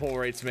bad pull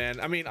rates, man.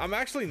 I mean, I'm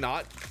actually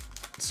not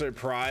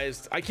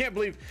surprised. I can't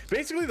believe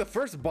basically the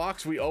first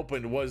box we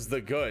opened was the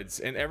goods,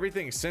 and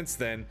everything since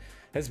then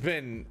has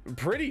been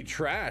pretty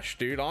trash,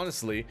 dude.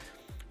 Honestly,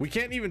 we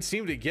can't even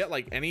seem to get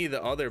like any of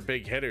the other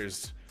big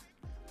hitters.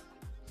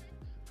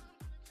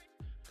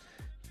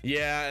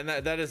 Yeah, and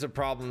that is a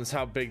problem, is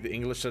how big the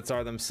English sets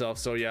are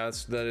themselves. So yeah,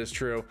 that is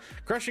true.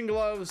 Crushing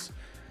Gloves.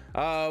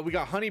 We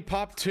got Honey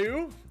Pop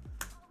 2.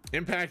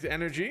 Impact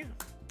Energy.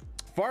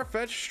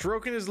 Farfetch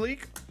stroking his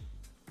leak.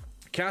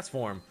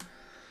 Castform.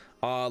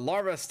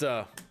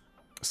 Larvesta.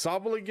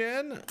 Sobble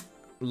again.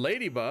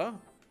 Ladybug.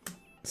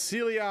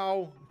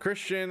 Celiao.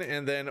 Christian.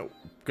 And then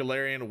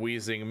Galarian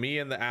Wheezing. Me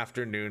in the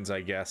afternoons,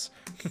 I guess.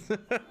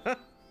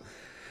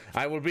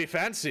 I would be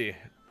fancy.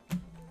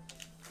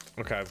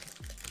 Okay.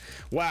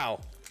 Wow.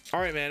 All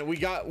right, man. We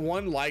got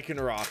one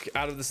Lycanroc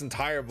out of this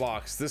entire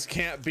box. This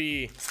can't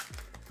be...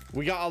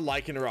 We got a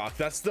Lycanroc.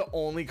 That's the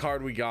only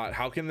card we got.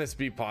 How can this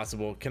be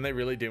possible? Can they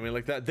really do me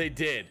like that? They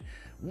did.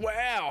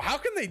 Wow. How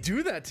can they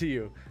do that to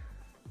you?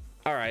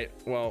 All right.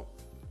 Well,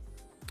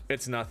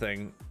 it's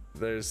nothing.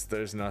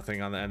 There's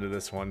nothing on the end of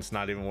this one. It's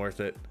not even worth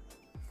it.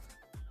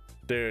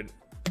 Dude.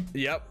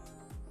 Yep.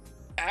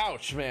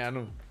 Ouch,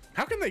 man.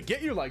 How can they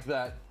get you like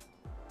that?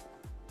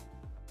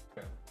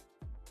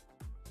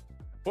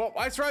 Well,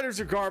 Ice Riders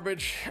are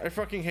garbage. I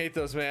fucking hate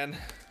those, man.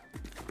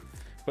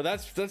 But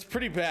that's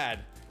pretty bad.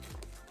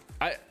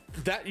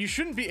 That you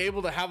shouldn't be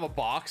able to have a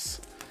box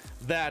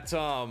that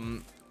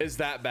is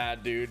that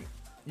bad, dude.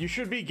 You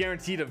should be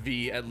guaranteed a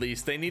V at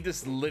least. They need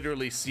to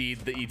literally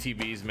seed the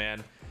ETBs,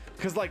 man.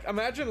 Because like,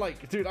 imagine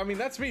like, dude, I mean,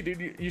 that's me,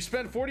 dude. You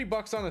spend 40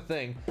 bucks on a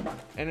thing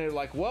and you're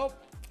like, well,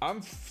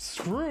 I'm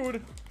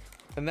screwed.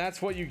 And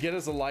that's what you get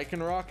as a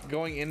Lycanroc,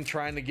 going in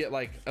trying to get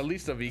like at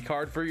least a V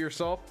card for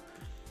yourself.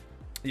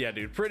 Yeah,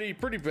 dude, pretty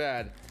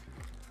bad.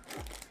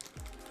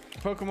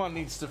 Pokemon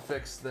needs to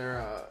fix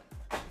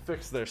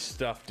their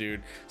stuff,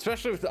 dude,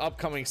 especially with the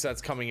upcoming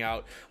sets coming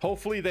out.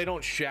 Hopefully they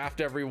don't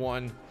shaft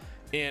everyone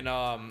in.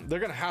 They're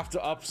gonna have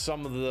to up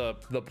some of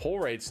the pull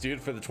rates,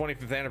 dude, for the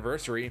 25th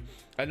anniversary.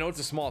 I know it's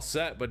a small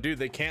set, but dude,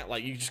 they can't,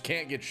 like, you just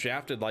can't get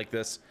shafted like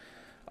this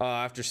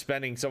after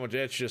spending so much.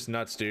 It's just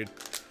nuts, dude.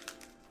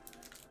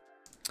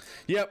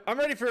 Yep, I'm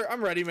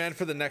ready, man,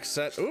 for the next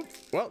set. Oop,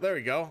 well, there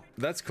we go.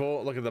 That's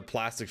cool. Look at the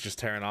plastics just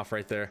tearing off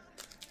right there.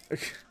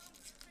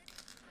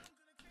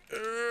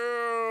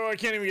 I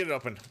can't even get it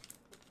open.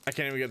 I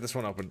can't even get this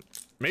one open.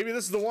 Maybe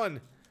this is the one.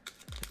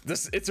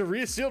 It's a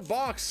resealed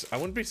box. I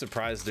wouldn't be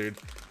surprised, dude.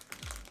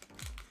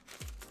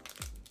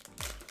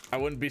 I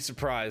wouldn't be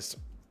surprised.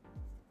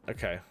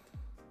 Okay.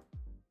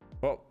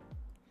 Well,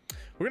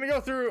 we're gonna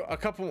go through a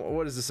couple.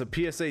 What is this?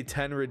 A PSA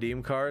 10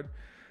 redeem card?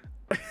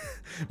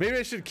 Maybe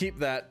I should keep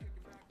that.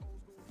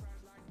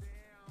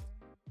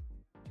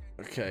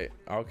 Okay.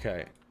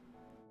 Okay.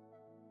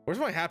 Where's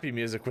my happy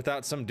music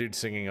without some dude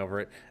singing over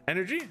it?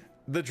 Energy,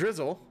 the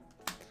drizzle,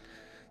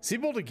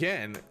 Seabolt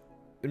again,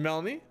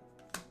 Melanie.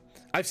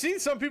 I've seen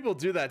some people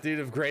do that, dude,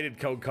 of graded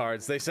code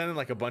cards. They send in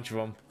like a bunch of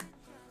them.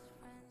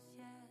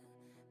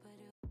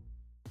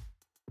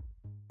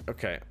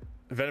 Okay,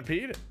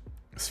 Venipede,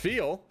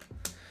 Spheal,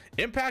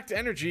 Impact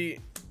Energy,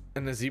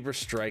 and the Zebra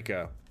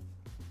Striker.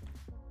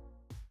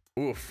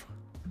 Oof.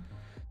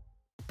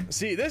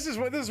 See, this is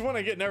when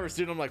I get nervous,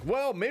 dude. I'm like,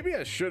 well, maybe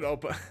I should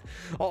open.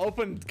 I'll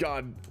open.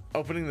 God,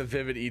 opening the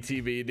Vivid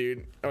ETB,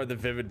 dude, or the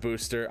Vivid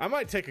booster. I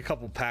might take a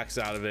couple packs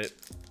out of it,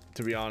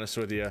 to be honest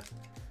with you.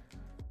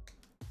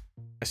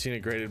 I seen a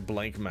graded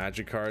blank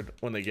Magic card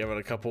when they give it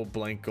a couple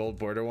blank gold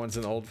border ones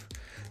in old.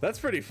 That's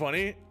pretty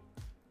funny.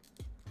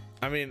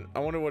 I mean, I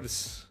wonder what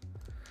is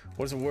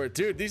the word,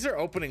 dude. These are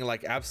opening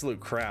like absolute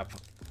crap.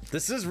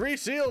 This is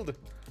resealed.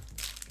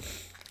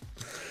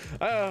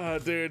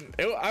 Dude,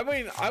 I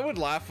mean, I would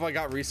laugh if I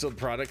got resealed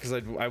product because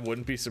I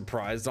wouldn't be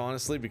surprised,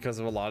 honestly, because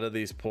of a lot of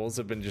these pulls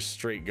have been just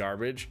straight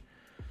garbage.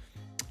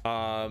 So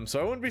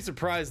I wouldn't be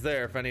surprised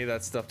there if any of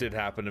that stuff did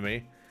happen to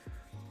me.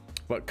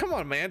 But come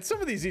on, man,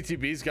 some of these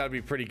ETBs got to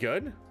be pretty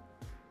good.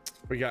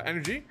 We got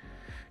Energy,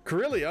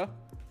 Corellia,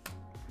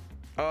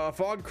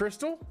 Fog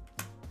Crystal.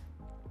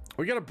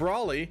 We got a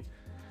Brawly.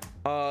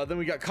 Then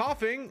we got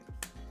Coughing,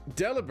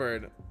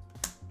 Delibird,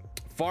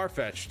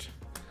 Farfetch'd,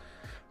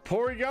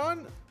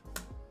 Porygon,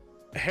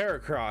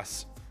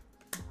 Heracross.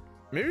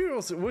 Maybe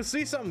we'll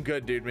see something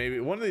good, dude. Maybe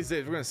one of these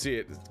days we're gonna see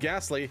it.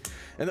 Ghastly,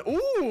 and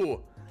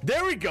ooh,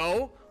 there we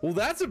go. Well,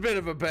 that's a bit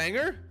of a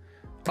banger.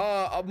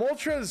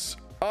 Moltres,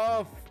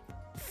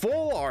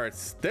 full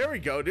arts. There we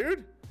go,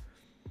 dude.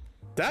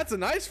 That's a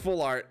nice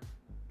full art.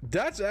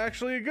 That's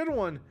actually a good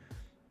one.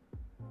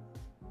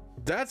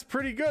 That's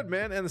pretty good,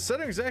 man. And the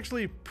setting's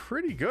actually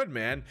pretty good,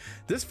 man.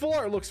 This full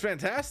art looks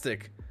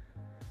fantastic.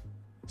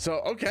 So,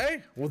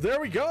 okay. Well,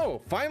 there we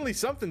go. Finally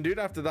something, dude.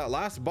 After that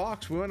last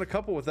box, we went a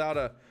couple without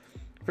a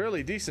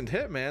fairly decent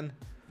hit, man.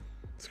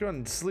 Let's go ahead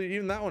and sleeve.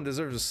 Even that one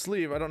deserves a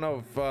sleeve. I don't know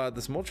if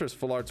this Moltres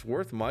full art's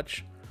worth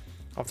much.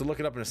 I'll have to look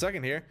it up in a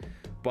second here.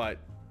 But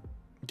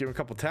give him a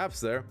couple taps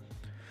there.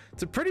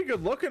 It's a pretty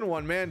good looking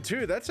one, man,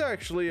 too. That's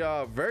actually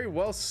very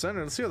well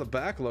centered. Let's see how the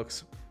back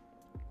looks.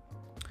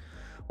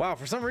 Wow,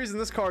 for some reason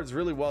this card's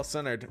really well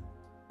centered.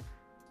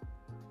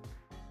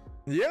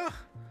 Yeah,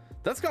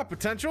 that's got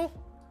potential.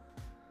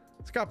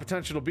 It's got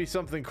potential to be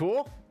something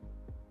cool.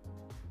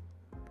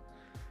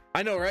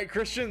 I know, right,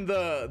 Christian?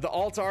 The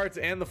alt art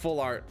and the full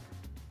art.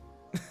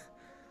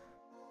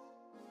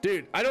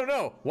 Dude, I don't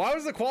know. Why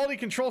was the quality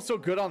control so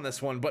good on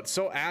this one, but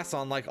so ass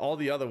on like all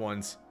the other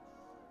ones?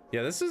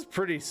 Yeah, this is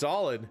pretty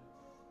solid.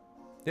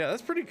 Yeah,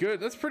 that's pretty good.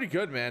 That's pretty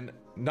good, man.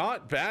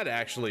 Not bad,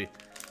 actually.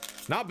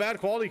 Not bad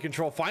quality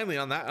control finally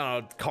on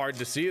that card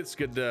to see. It's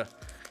good to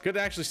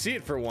actually see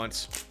it for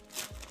once.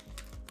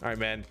 All right,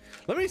 man.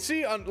 Let me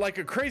see on like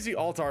a crazy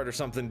alt art or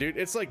something, dude.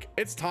 It's like,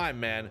 it's time,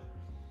 man.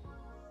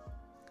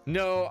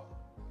 No,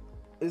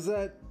 is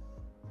that?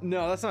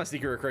 No, that's not a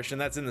secret rare, Christian.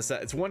 That's in the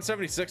set. It's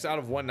 176 out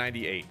of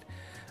 198.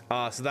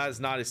 So that is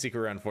not a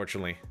secret rare,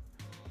 unfortunately.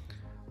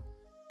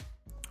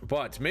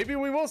 But maybe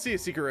we will see a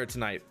secret rare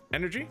tonight.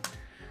 Energy.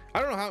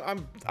 I don't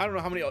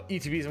know how many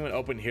ETBs I'm gonna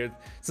open here.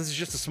 Since it's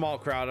just a small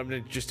crowd, I'm gonna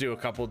just do a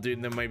couple, dude,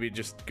 and then maybe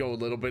just go a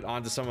little bit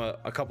onto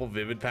a couple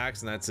Vivid packs,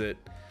 and that's it.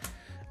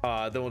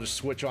 Then we'll just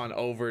switch on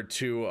over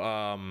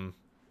to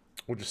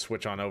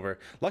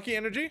Lucky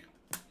Energy,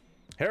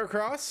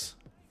 Heracross,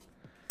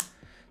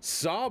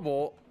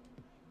 Sobble.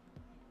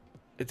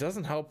 It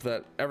doesn't help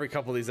that every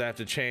couple of these I have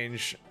to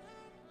change.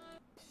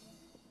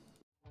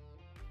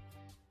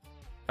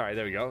 All right,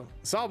 there we go.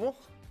 Sobble,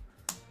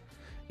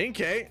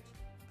 Inkay.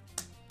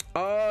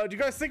 Do you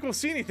guys think we'll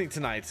see anything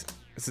tonight?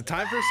 Is it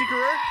time for a secret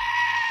rare?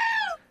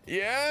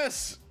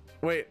 Yes.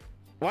 Wait,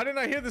 why didn't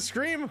I hear the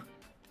scream?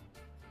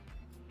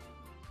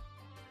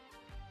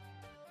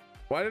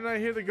 Why didn't I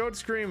hear the goat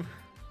scream?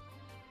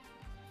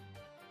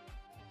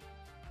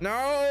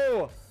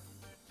 No.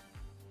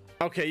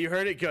 Okay, you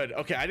heard it. Good.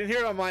 Okay, I didn't hear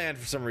it on my end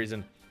for some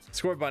reason.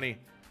 Score Bunny,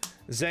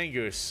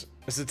 Zangoose.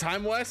 Is it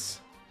time, Wes?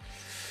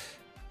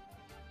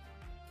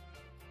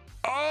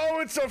 Oh,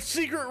 it's a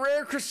secret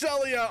rare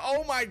Cresselia.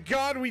 Oh my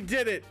god, we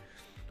did it.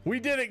 We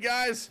did it,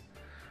 guys.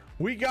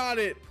 We got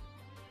it.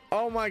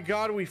 Oh my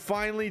god, we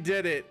finally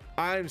did it.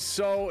 I'm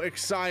so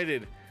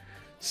excited.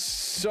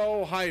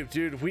 So hyped,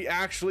 dude. We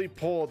actually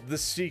pulled the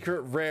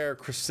secret rare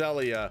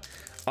Cresselia.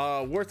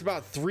 Worth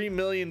about $3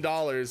 million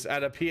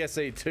at a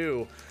PSA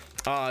 2.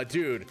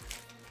 Dude,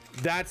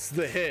 that's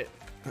the hit.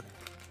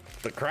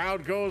 The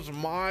crowd goes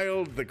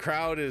mild. The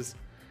crowd is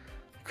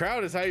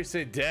how you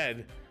say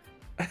dead.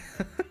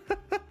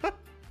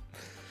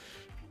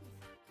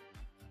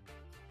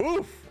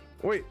 Oof.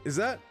 Wait, is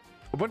that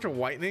a bunch of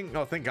whitening?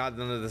 Oh, thank god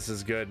none of this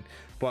is good.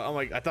 But I'm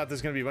like, I thought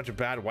there's gonna be a bunch of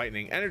bad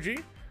whitening. Energy,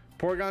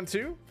 Porygon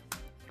 2,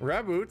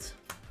 Raboot,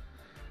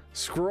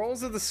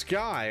 Scrolls of the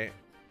Sky,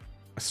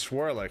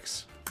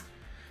 Swirlix,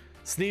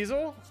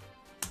 Sneasel,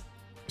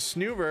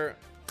 Snoover,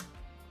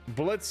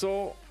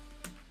 Blitzel,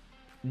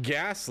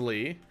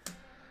 Ghastly,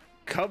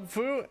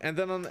 Cubfu, and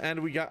then on the end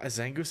we got a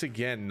Zangoose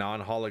again,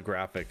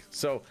 non-holographic.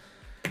 So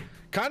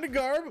kind of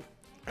garb,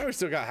 and we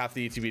still got half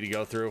the ETB to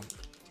go through.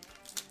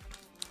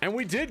 And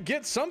we did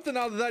get something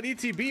out of that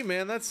ETB,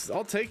 man.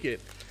 I'll take it.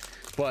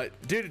 But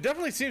dude, it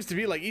definitely seems to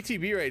be like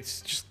ETB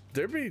rates, just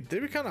they'd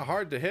be kind of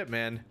hard to hit,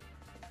 man.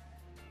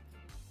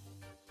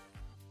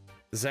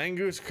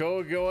 Zangoose go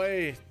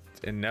away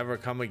and never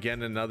come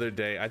again another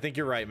day. I think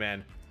you're right,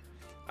 man.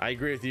 I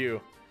agree with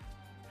you.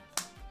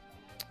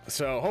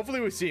 So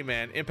hopefully we see,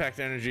 man. Impact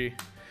Energy.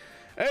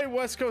 Hey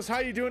West Coast, how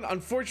you doing?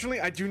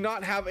 Unfortunately, I do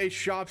not have a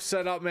shop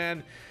set up,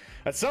 man.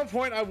 At some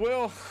point I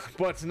will,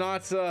 but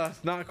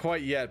not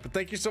quite yet. But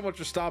thank you so much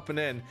for stopping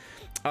in.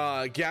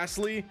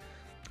 Ghastly,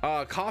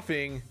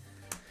 Coughing.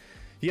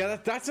 Yeah,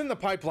 that's in the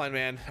pipeline,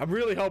 man. I'm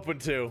really hoping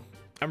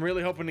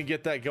to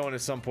get that going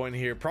at some point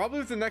here. Probably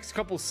with the next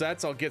couple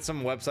sets, I'll get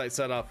some website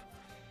set up.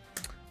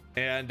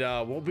 And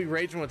we'll be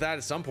raging with that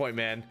at some point,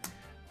 man.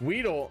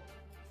 Weedle.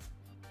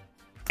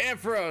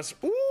 Ampharos.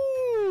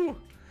 Ooh!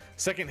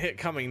 Second hit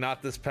coming,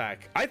 not this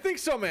pack. I think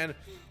so, man.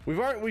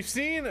 We've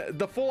seen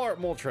the full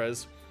art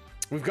Moltres.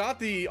 We've got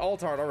the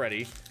alt art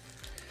already.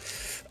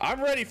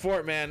 I'm ready for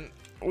it, man.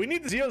 We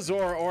need the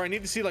Zeozora, or I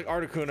need to see like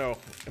Articuno.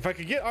 If I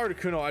could get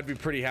Articuno, I'd be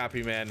pretty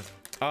happy, man.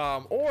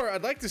 Or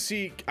I'd like to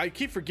see, I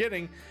keep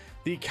forgetting,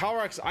 the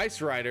Calyrex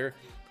Ice Rider.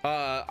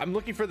 I'm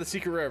looking for the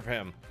secret rare of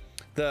him.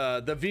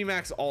 The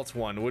VMAX alt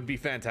one would be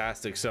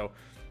fantastic. So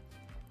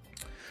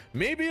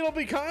maybe it'll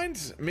be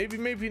kind,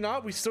 maybe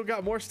not. We still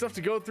got more stuff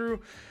to go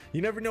through.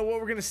 You never know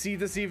what we're gonna see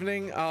this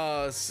evening.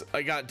 I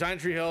got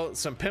Dynatree Hill,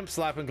 some Pimp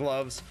Slapping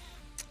Gloves,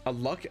 a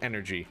Luck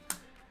Energy.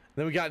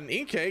 Then we got an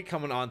Inkay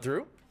coming on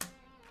through.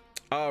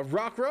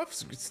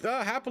 Rockruffs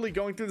happily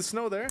going through the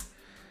snow there.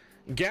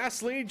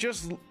 Ghastly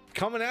just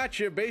coming at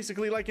you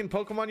basically like in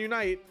Pokemon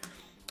Unite.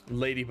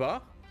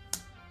 Ladybug.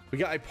 We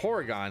got a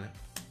Porygon,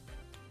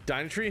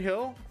 Dynatree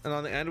Hill, and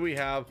on the end we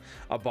have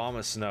a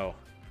Abomasnow.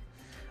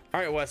 All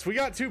right, Wes, we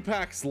got 2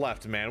 packs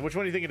left, man. Which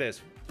one do you think it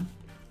is?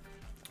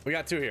 We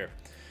got 2 here.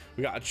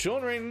 We got a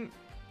Chillingreign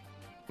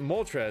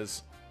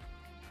Moltres,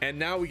 and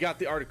now we got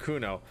the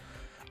Articuno.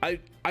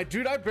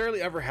 Dude, I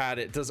barely ever had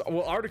it.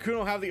 Will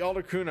Articuno have the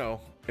Articuno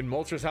and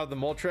Moltres have the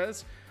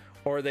Moltres,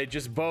 or are they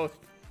just both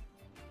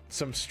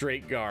some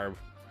straight garb?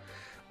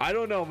 I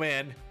don't know,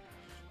 man.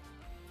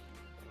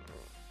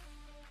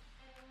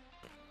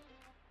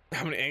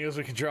 How many angles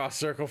we can draw a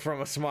circle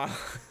from a smile?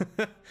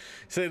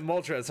 Say the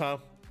Moltres, huh?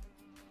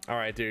 All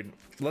right, dude,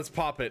 let's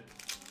pop it.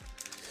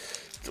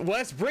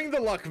 Wes, bring the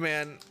luck,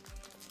 man.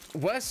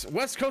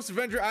 West Coast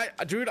Avenger,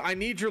 dude, I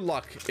need your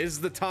luck. Is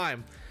the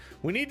time.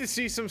 We need to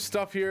see some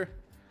stuff here,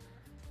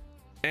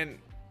 and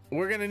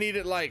we're gonna need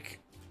it like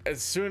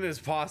as soon as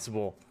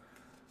possible.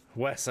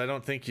 Wes, I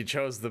don't think you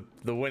chose the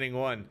winning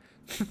one.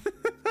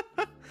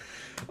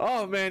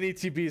 Oh man,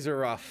 ETBs are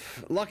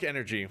rough. Luck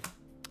Energy.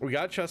 We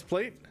got Chest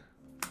Plate.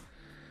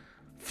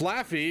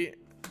 Flaffy,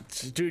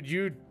 dude,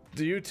 you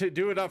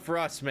do it up for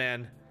us,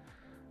 man.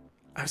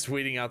 I was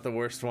weeding out the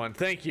worst one.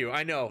 Thank you.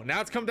 I know.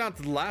 Now it's come down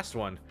to the last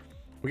one.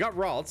 We got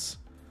Ralts,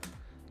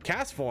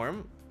 Cast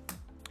Form,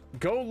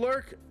 Go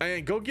Lurk,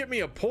 and go get me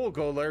a pull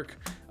Go Lurk.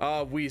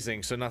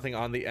 Wheezing, so nothing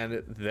on the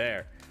end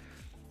there.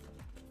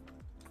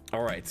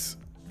 All right.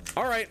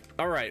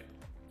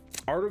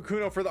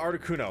 Articuno for the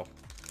Articuno.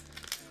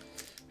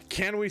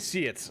 Can we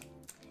see it?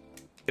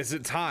 Is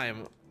it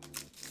time?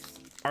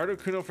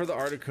 Articuno for the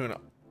Articuno.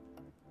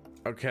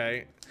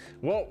 Okay.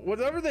 Well,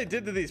 whatever they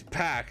did to these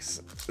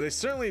packs, they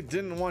certainly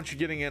didn't want you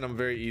getting in them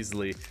very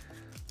easily.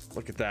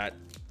 Look at that.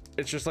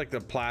 It's just like the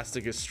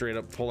plastic is straight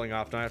up pulling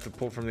off. Now I have to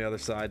pull from the other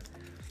side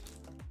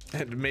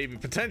and maybe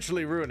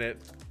potentially ruin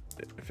it.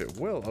 If it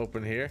will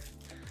open here.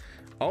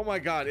 Oh my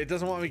god, it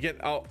doesn't want me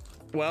getting... Oh,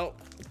 well,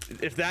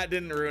 if that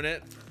didn't ruin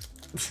it.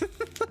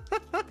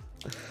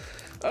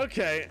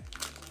 Okay.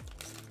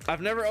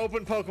 I've never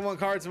opened Pokemon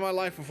cards in my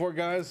life before,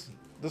 guys.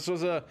 This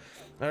was a...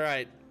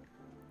 Alright.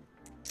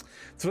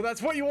 So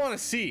that's what you want to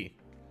see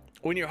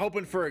when you're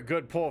hoping for a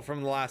good pull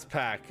from the last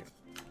pack.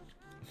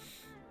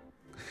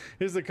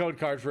 Here's the code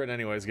card for it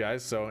anyways,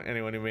 guys. So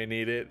anyone who may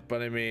need it.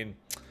 But I mean,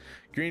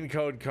 green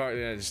code card,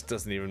 it just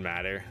doesn't even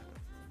matter.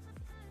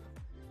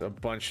 A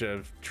bunch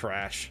of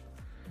trash.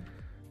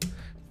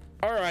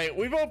 Alright,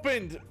 we've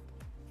opened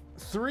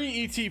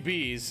 3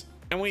 ETBs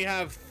and we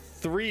have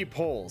 3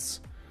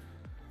 pulls.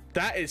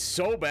 That is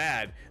so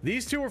bad.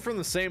 These 2 were from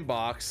the same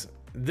box.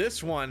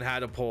 This one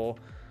had a pull.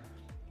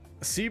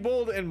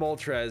 Seabold and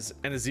Moltres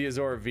and a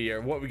Zeozora V are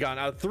what we got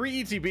out of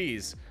 3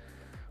 ETBs.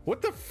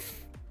 What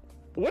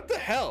the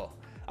hell?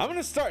 I'm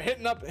gonna start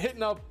hitting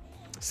up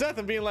Seth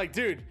and being like,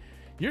 dude,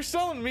 you're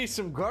selling me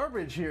some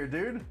garbage here,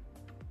 dude.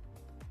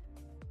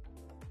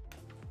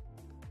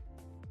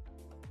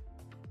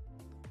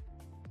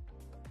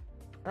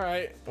 All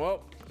right,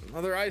 well,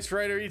 another Ice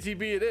Rider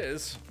ETB it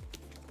is.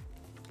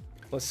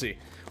 Let's see.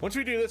 Once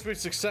we do this, we've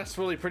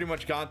successfully pretty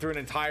much gone through an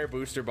entire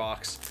booster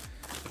box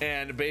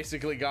and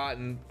basically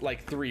gotten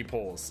like 3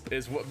 pulls.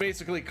 Is what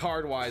basically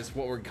card wise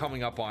what we're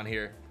coming up on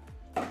here.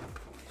 All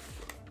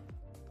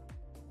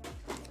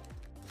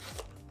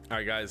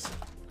right, guys,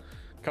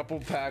 couple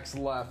packs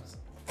left,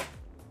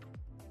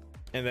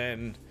 and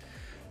then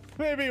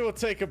maybe we'll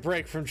take a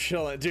break from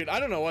chilling. Dude, I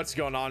don't know what's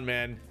going on,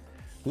 man.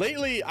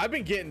 Lately, I've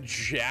been getting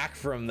jack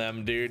from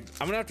them, dude.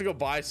 I'm gonna have to go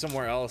buy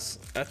somewhere else.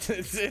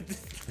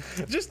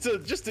 just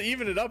to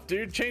even it up,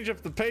 dude. Change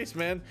up the pace,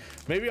 man.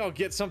 Maybe I'll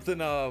get something,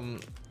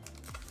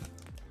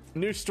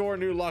 new store,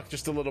 new luck,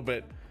 just a little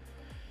bit.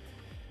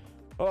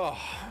 Oh.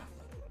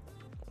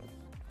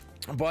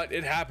 But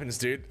it happens,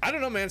 dude. I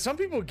don't know, man. Some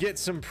people get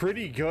some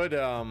pretty good,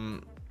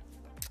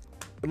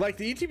 like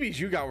the ETBs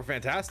you got were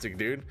fantastic,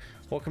 dude.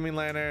 Welcoming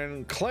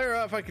Lantern,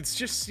 Clara, if I could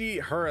just see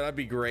her, that'd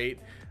be great.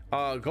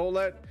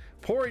 Golett,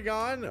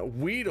 Porygon,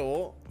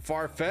 Weedle,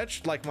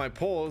 Farfetch'd, like my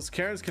pulls,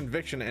 Karen's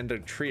Conviction, and a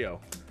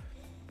trio.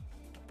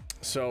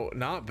 So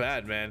not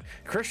bad, man.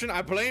 Christian,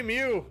 I blame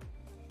you.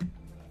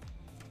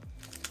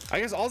 I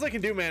guess all I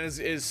can do, man,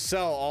 is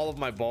sell all of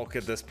my bulk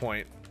at this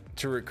point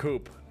to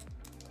recoup.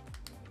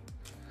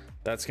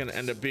 That's gonna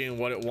end up being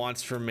what it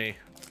wants from me.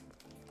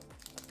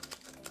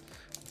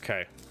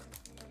 Okay.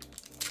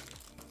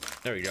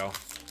 There we go.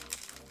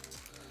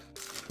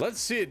 Let's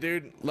see it,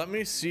 dude. Let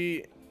me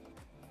see.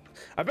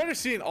 I better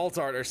see an alt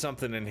art or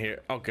something in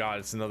here. Oh god,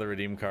 it's another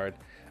redeem card.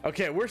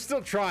 Okay, we're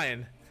still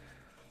trying.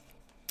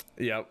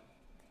 Yep.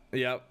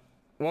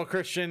 Well,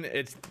 Christian,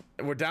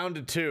 we're down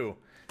to 2.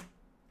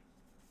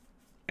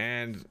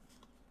 And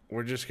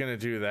we're just gonna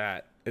do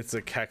that. It's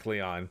a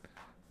Kecleon.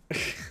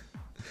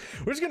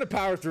 We're just gonna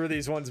power through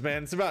these ones,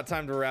 man. It's about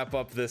time to wrap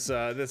up this.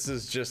 This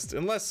is just,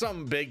 unless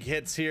something big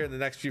hits here in the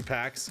next few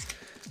packs,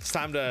 it's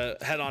time to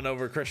head on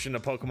over, Christian, to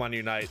Pokemon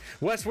Unite.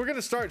 Wes, we're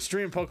gonna start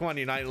streaming Pokemon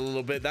Unite in a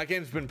little bit. That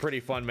game's been pretty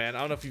fun, man. I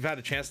don't know if you've had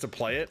a chance to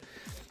play it,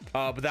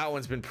 but that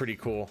one's been pretty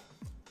cool.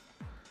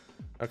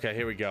 Okay,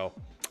 here we go.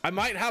 I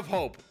might have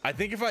hope. I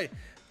think if I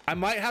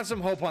might have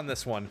some hope on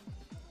this one.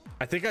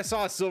 I think I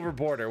saw a silver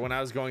border when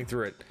I was going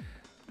through it,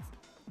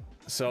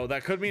 so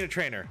that could mean a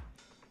trainer.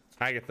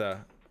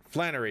 Agatha,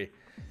 Flannery.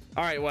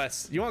 All right,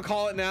 Wes, you want to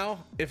call it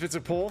now? If it's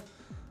a pull,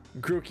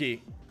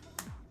 Grookey,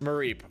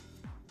 Mareep,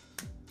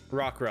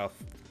 Rockruff.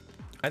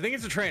 I think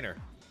it's a trainer.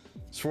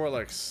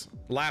 Swirlix,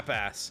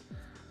 Lapass,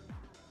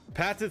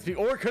 Path to the Peak,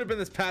 or it could have been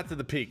this Path to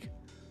the Peak.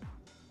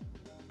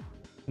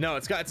 No,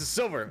 it's a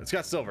silver. It's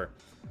got silver.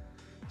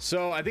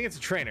 So I think it's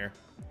a trainer.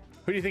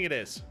 Who do you think it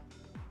is?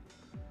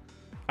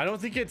 I don't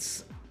think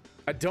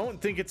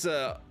it's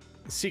a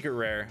secret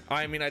rare.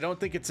 I mean, I don't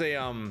think it's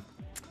a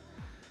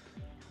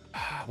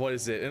what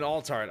is it? An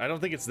alt art. I don't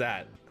think it's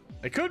that.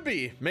 It could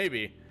be,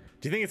 maybe.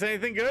 Do you think it's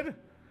anything good?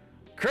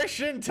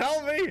 Christian,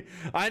 tell me.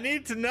 I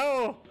need to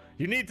know.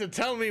 You need to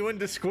tell me when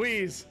to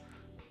squeeze.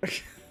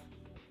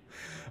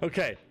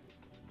 Okay.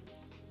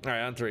 All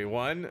right, on 3.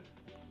 1,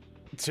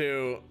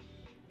 2,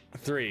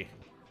 3.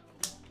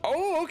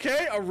 Oh,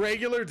 okay. A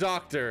regular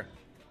doctor.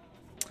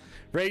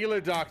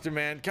 Regular doctor,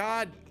 man.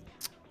 God.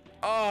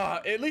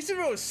 At least if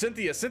it was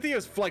Cynthia.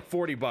 Cynthia's like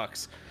 40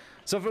 bucks.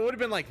 So if it would have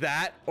been like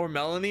that or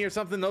Melanie or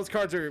something, those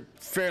cards are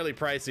fairly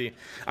pricey.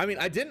 I mean,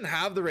 I didn't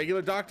have the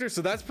regular doctor,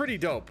 so that's pretty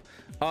dope.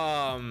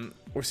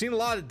 We're seeing a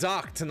lot of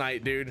Doc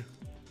tonight, dude.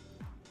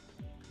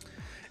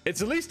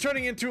 It's at least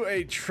turning into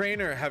a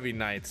trainer heavy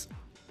night.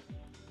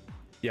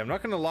 Yeah, I'm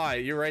not gonna lie.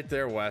 You're right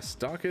there, Wes.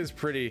 Doc is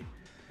pretty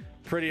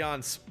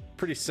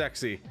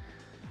sexy.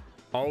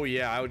 Oh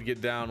yeah, I would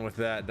get down with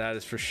that. That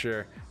is for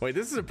sure. Wait,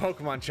 this is a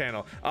Pokemon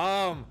channel.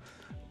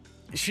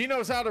 She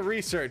knows how to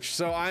research,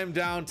 so I'm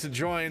down to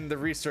join the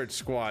research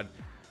squad.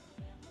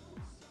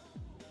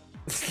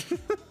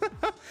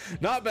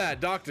 Not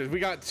bad, doctors. We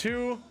got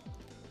two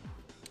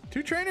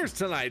trainers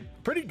tonight.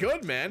 Pretty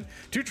good, man.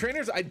 2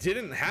 trainers I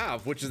didn't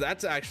have,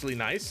 that's actually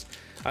nice.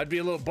 I'd be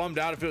a little bummed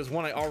out if it was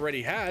one I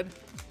already had.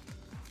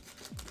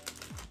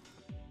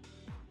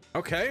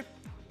 Okay.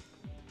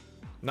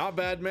 Not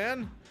bad,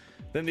 man.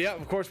 Then, yeah,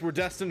 of course, we're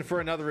destined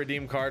for another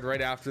redeem card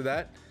right after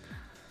that.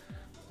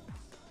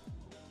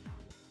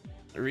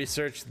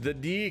 Research the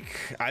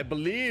Deke, I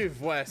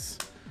believe, Wes.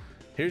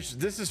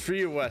 This is for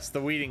you, Wes, the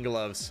weeding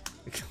gloves.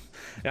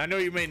 I know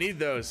you may need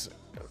those.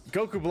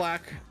 Goku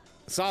Black,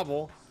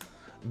 Sobble,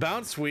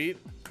 Bounce Sweet,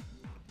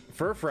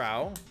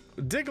 Furfrou,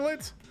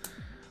 Diglett,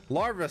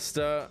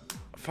 Larvesta,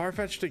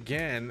 Farfetch'd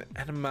again,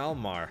 and a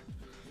Malmar.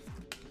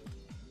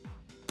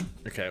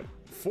 Okay,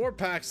 4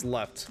 packs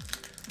left.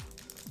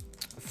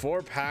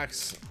 4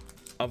 packs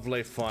of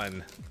Le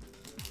Fun.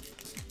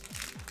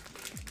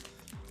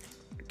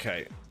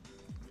 Okay.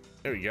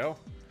 There we go.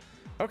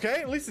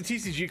 Okay, at least the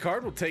TCG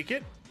card, we'll take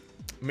it.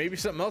 Maybe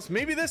something else.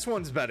 Maybe this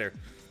one's better.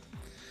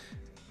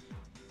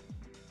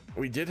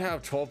 We did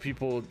have 12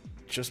 people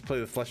just play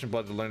the Flesh and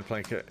Blood to learn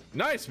playing.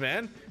 Nice,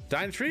 man.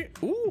 Dynasty.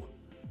 Ooh.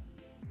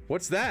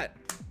 What's that?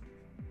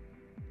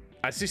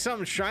 I see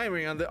something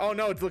shining on the... Oh,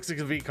 no, it looks like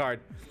a V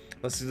card.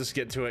 Let's just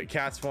get to it.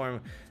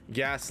 Castform,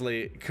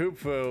 Ghastly,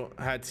 Koopu,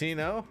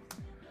 Hatino.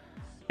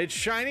 It's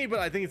shiny, but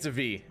I think it's a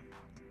V.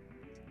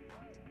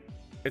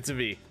 It's a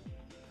V.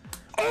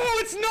 Oh,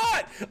 it's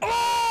not!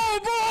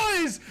 Oh,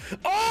 boys!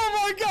 Oh,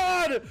 my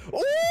God!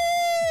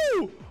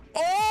 Ooh!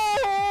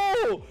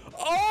 Oh!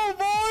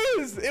 Oh,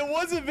 boys! It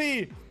was a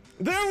V.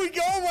 There we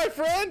go, my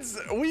friends.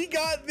 We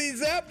got the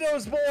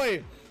Zapdos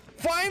boy.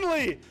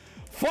 Finally!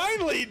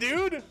 Finally,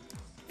 dude!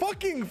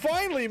 Fucking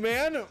finally,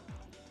 man!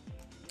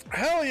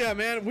 Hell yeah,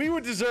 man! We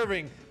were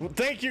deserving. Well,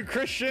 thank you,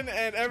 Christian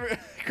and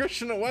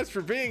Christian and West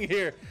for being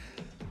here.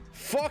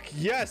 Fuck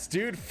yes,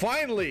 dude!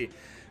 Finally,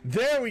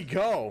 there we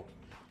go.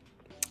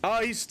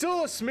 He's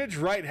still a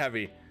smidge right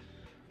heavy,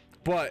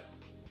 but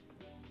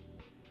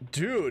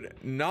dude,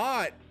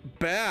 not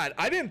bad.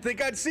 I didn't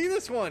think I'd see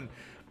this one.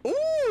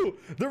 Ooh,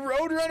 the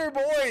Roadrunner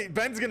boy.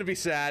 Ben's gonna be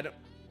sad.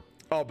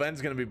 Oh,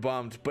 Ben's gonna be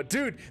bummed. But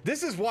dude,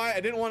 this is why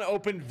I didn't want to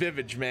open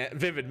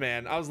Vivid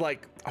Man. I was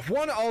like, I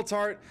want to alt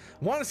art,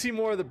 want to see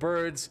more of the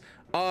birds.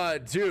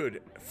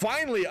 Dude,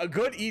 finally a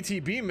good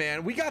ETB,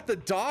 man. We got the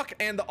doc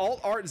and the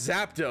alt art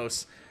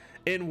Zapdos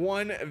in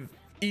one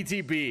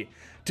ETB.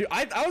 Dude,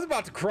 I was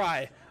about to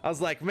cry. I was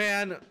like,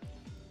 man,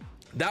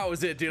 that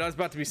was it, dude. I was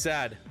about to be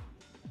sad.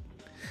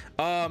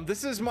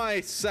 This is my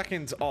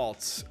second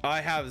alt.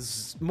 I have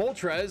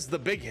Moltres, the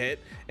big hit,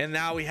 and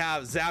now we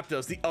have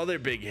Zapdos, the other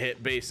big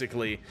hit,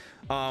 basically.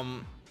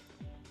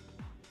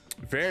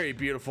 Very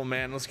beautiful,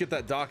 man. Let's get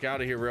that doc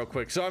out of here real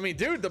quick. So, I mean,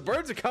 dude, the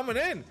birds are coming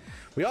in.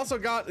 We also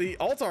got the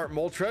alt art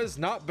Moltres,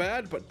 not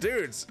bad, but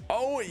dudes,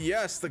 oh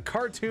yes, the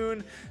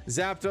cartoon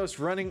Zapdos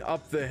running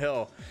up the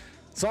hill.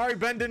 Sorry,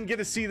 Ben didn't get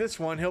to see this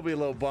one. He'll be a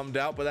little bummed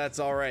out, but that's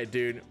all right,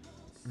 dude.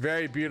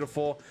 Very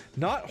beautiful.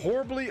 Not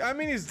horribly. I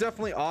mean, he's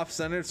definitely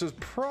off-centered, so it's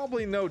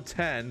probably no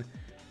 10.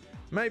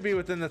 Might be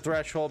within the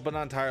threshold, but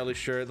not entirely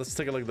sure. Let's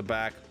take a look at the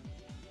back.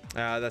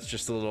 That's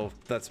just a little...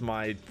 That's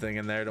my thing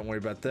in there. Don't worry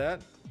about that.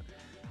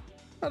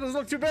 That doesn't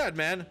look too bad,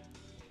 man.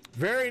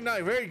 Very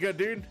nice. Very good,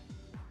 dude.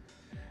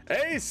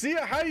 Hey,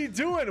 Sia, how you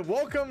doing?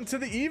 Welcome to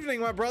the evening,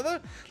 my brother.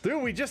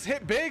 Dude, we just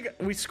hit big.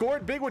 We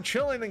scored big with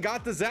Chillin' and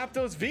got the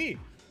Zapdos V.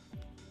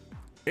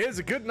 It is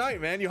a good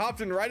night, man. You hopped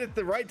in right at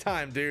the right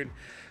time, dude.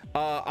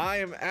 I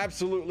am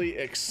absolutely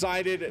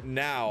excited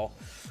now.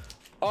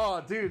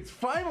 Oh, dude,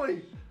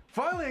 finally,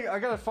 I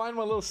gotta find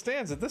my little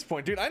stands at this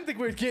point, dude. I didn't think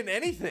we were getting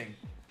anything.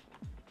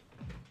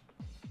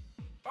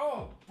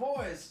 Oh,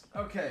 boys.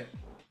 Okay.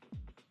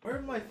 Where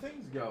did my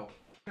things go?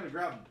 I'm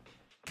gonna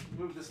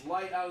move this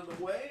light out of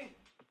the way.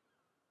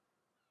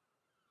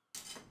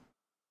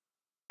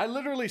 I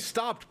literally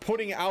stopped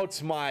putting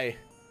out my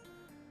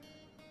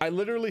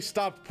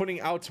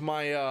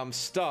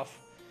stuff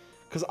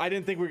because I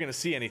didn't think we were gonna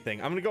see anything.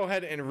 I'm gonna go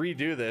ahead and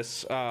redo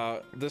this.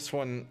 This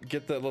one,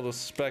 get that little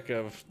speck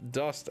of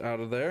dust out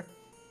of there.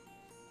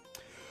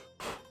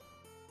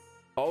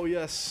 Oh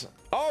yes.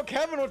 Oh,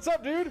 Kevin, what's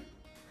up, dude?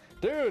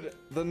 Dude,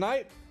 the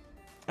night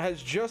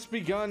has just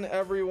begun,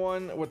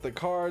 everyone, with the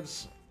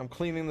cards. I'm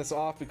cleaning this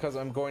off because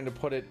I'm going to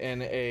put it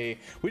in a...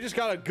 We just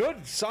got a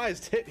good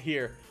sized hit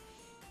here.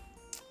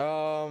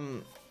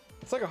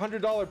 It's like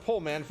 $100 pull,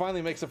 man.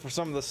 Finally makes up for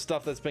some of the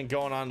stuff that's been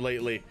going on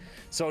lately.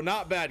 So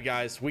not bad,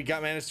 guys. We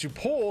managed to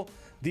pull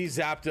these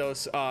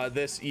Zapdos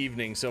this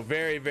evening. So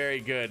very,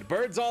 very good.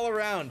 Birds all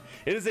around.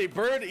 It is a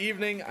bird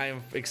evening. I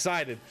am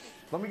excited.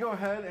 Let me go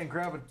ahead and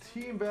grab a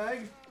team bag.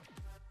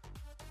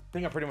 I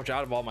think I'm pretty much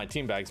out of all my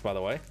team bags, by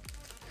the way.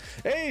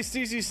 Hey,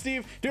 CC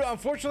Steve. Dude,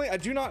 unfortunately, I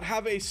do not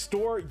have a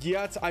store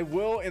yet. I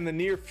will in the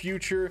near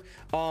future,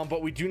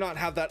 but we do not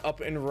have that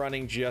up and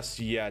running just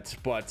yet.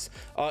 But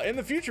in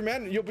the future,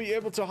 man, you'll be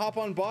able to hop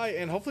on by,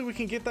 and hopefully we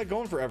can get that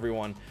going for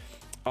everyone.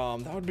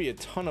 That would be a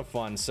ton of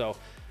fun. So I'm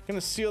going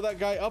to seal that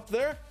guy up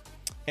there.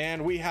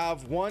 And we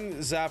have one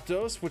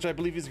Zapdos, which I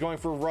believe is going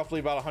for roughly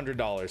about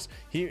 $100.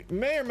 He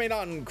may or may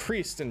not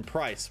increase in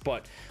price,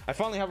 but I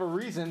finally have a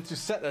reason to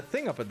set a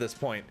thing up at this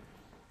point.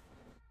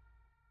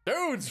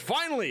 Dudes,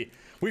 finally!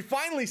 We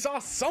finally saw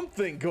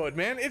something good,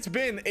 man. It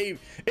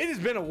has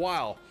been a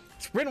while.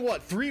 It's been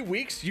what, 3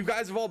 weeks? You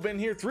guys have all been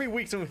here 3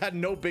 weeks and we've had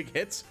no big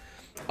hits.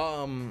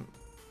 And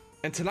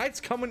tonight's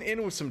coming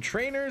in with some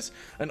trainers,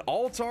 an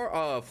altar,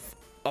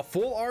 a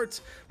full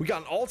art. We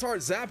got an altar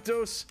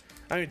Zapdos.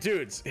 I mean,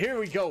 dudes, here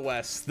we go,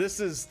 Wes. This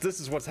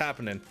is what's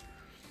happening.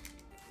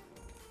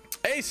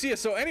 Hey, see ya.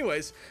 So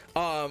anyways,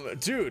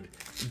 dude,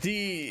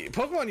 the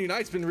Pokemon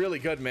Unite's been really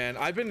good, man.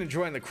 I've been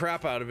enjoying the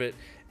crap out of it.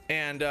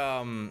 And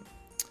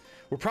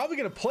we're probably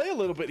gonna play a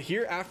little bit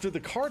here after the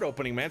card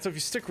opening, man. So if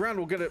you stick around,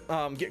 we'll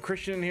get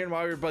Christian in here and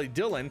my buddy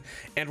Dylan,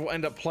 and we'll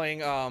end up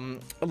playing a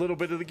little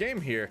bit of the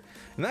game here,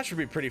 and that should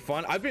be pretty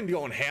fun. I've been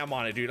going ham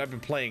on it, dude. I've been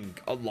playing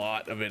a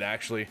lot of it,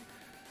 actually.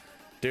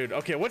 Dude,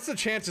 okay, what's the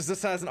chances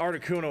this has an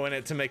Articuno in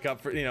it to make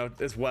up for, you know,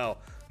 as well?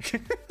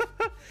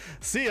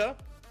 See ya.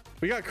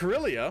 We got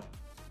Corellia.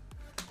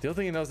 The only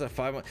thing he knows that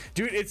 5 months.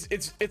 Dude,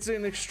 it's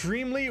an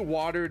extremely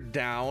watered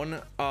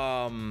down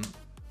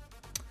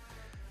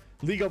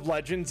League of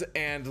Legends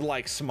and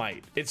like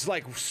Smite. It's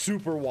like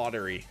super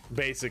watery,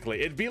 basically.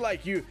 It'd be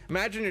like, you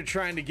imagine you're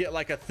trying to get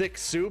like a thick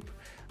soup,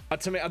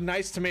 a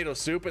nice tomato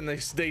soup, and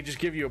they just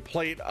give you a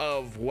plate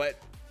of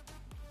wet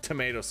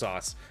tomato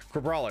sauce.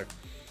 Crabrawler,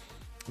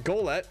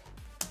 Golett,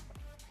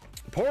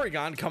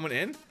 Porygon coming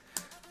in.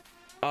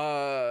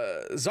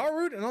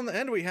 Zarude, and on the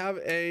end we have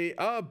a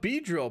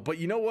Beedrill. But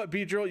you know what,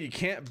 Beedrill? You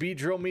can't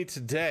Beedrill me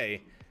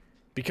today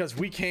because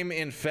we came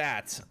in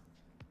fat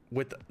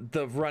with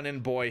the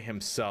run-in boy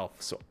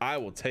himself. So I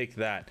will take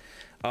that.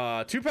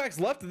 2 packs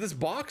left of this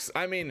box.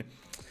 I mean,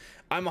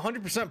 I'm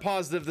 100%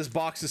 positive this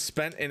box is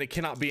spent and it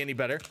cannot be any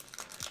better.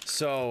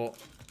 So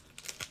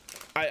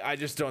I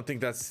just don't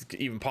think that's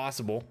even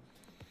possible.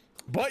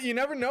 But you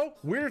never know.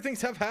 Weirder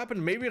things have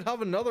happened. Maybe it'll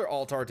have another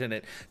alt art in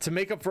it to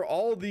make up for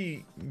all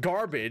the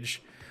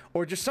garbage,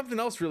 or just something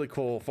else really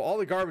cool for all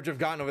the garbage I've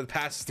gotten over the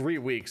past 3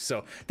 weeks.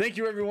 So thank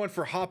you everyone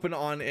for hopping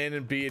on in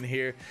and being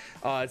here.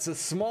 It's a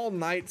small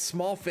night,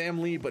 small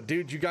family, but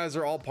dude, you guys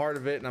are all part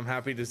of it, and I'm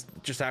happy to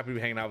happy to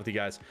be hanging out with you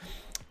guys.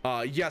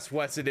 Yes,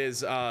 Wes, it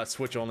is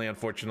Switch only,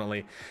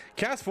 unfortunately.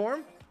 Cast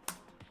form,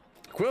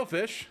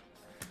 Quillfish.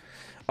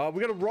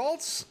 We got a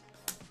Ralts,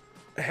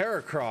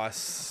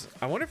 Heracross.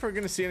 I wonder if we're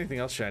gonna see anything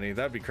else shiny.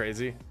 That'd be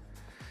crazy.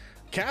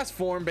 Cast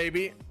form,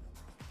 baby.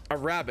 A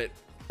rabbit,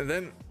 and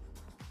then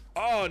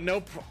oh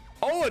nope.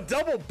 Oh, a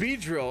double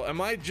Beedrill. Am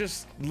I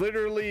just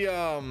literally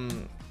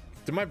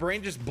did my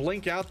brain just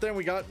blink out there and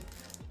we got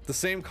the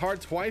same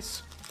card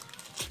twice?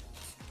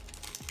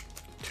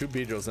 2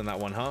 Beedrills in that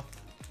one, huh?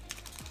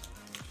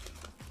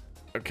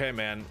 Okay,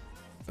 man.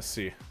 Let's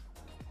see.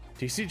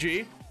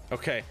 TCG.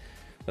 Okay,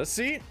 let's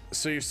see.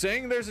 So you're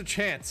saying there's a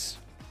chance.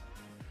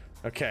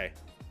 Okay,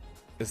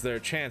 is there a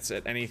chance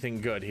at anything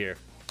good here?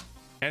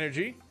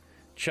 Energy,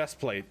 chest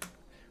plate.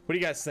 What do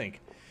you guys think?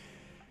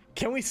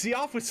 Can we see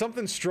off with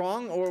something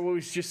strong, or will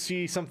we just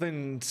see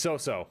something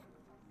so-so?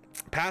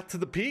 Path to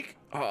the peak.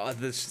 Oh,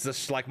 this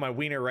is like my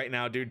wiener right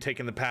now, dude,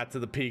 taking the path to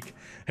the peak.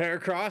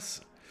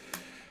 Heracross,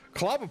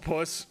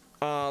 Clobbopus.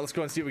 Let's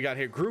go and see what we got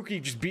here. Grookey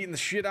just beating the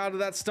shit out of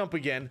that stump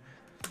again.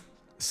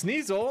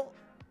 Sneasel,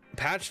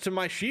 patch to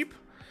my sheep.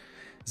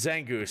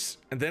 Zangoose,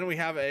 and then we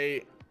have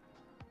a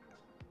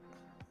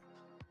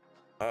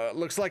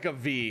looks like a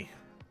V.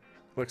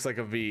 Looks like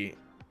a V.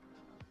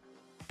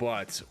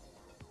 But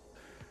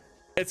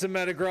it's a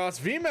Metagross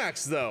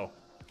VMAX though.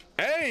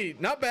 Hey,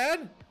 not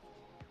bad.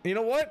 You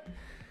know what?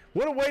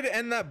 What a way to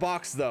end that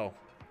box though.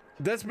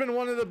 That's been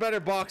one of the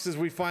better boxes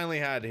we finally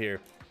had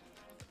here.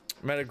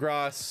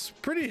 Metagross,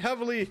 pretty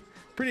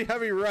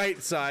heavy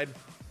right side.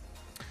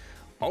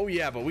 Oh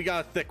yeah, but we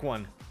got a thick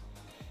one.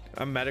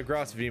 A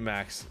Metagross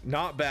VMAX.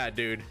 Not bad,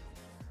 dude.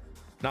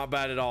 Not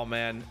bad at all,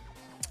 man.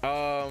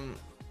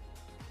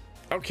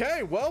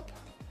 Okay, well,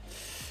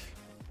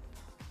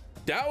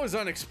 that was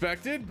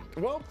unexpected.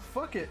 Well,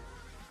 fuck it.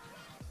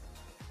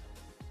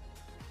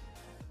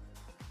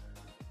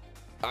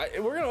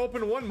 We're gonna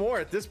open one more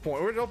at this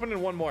point. We're gonna open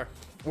in one more.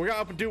 We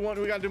gotta do one.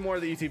 We gotta do more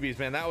of the ETBs,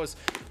 man.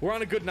 We're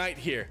on a good night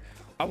here.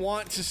 I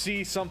want to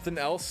see something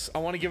else. I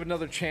want to give it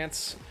another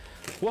chance.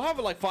 We'll have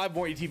like 5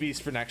 more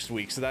ETBs for next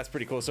week, so that's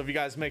pretty cool. So if you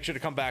guys make sure to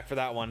come back for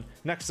that one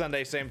next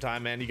Sunday, same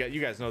time, man. You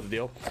guys know the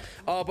deal.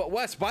 But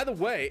Wes, by the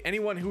way,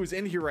 anyone who is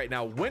in here right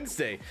now,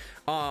 Wednesday,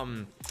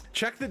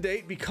 check the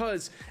date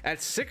because at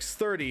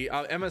 6:30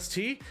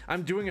 MST,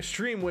 I'm doing a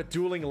stream with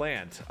Dueling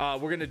Land.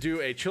 We're gonna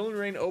do a Chillin'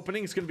 Reign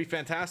opening. It's gonna be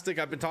fantastic.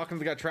 I've been talking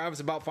to the guy Travis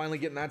about finally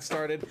getting that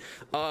started.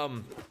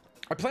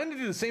 I plan to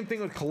do the same thing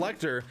with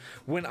Collector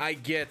when I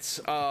get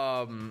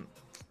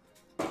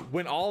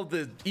when all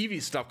the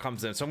Eevee stuff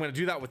comes in, so I'm gonna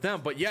do that with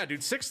them. But yeah,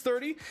 dude,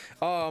 6:30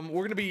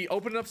 we're gonna be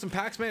opening up some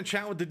packs, man,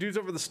 chatting with the dudes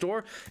over the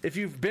store. If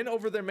you've been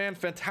over there, man,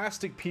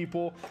 fantastic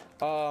people.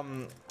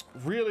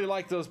 Really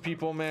like those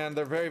people, man.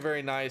 They're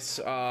very nice,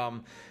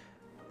 and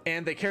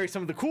they carry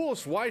some of the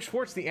coolest Y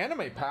Schwartz the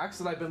anime packs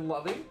that I've been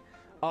loving.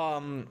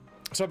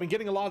 So I've been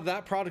getting a lot of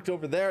that product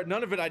over there.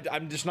 None of it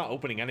I'm just not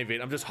opening any of it.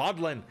 I'm just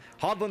hodling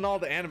all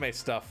the anime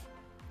stuff.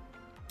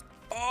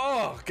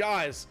 Oh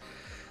guys,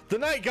 the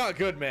night got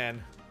good,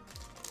 man.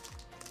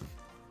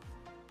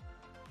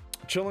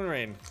 Chillin'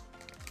 Reign.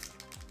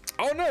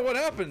 Oh no, what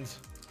happened?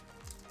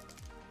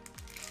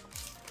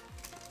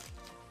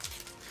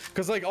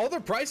 Because like all their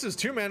prices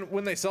too, man,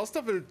 when they sell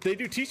stuff, they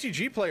do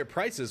TCG player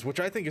prices, which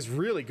I think is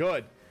really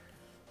good.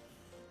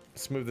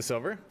 Let's move this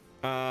over.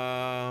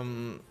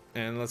 And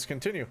let's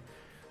continue.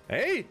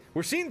 Hey,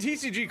 we're seeing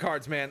TCG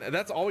cards, man.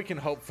 That's all we can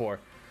hope for.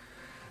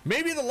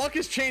 Maybe the luck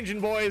is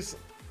changing, boys.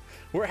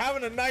 We're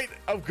having a night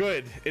of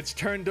good. It's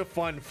turned to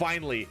fun,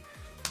 finally.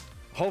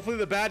 Hopefully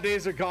the bad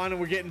days are gone and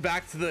we're getting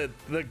back to the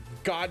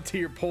god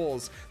tier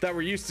pulls that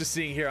we're used to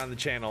seeing here on the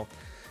channel.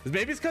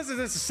 Maybe it's because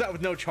this is set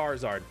with no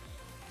Charizard.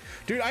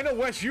 Dude, I know,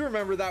 Wes, you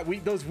remember that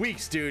week, those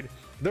weeks, dude.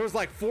 There was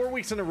like 4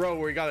 weeks in a row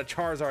where he got a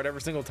Charizard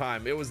every single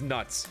time. It was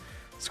nuts.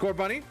 Score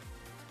Bunny.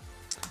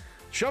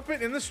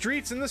 Shuppet in the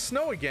streets in the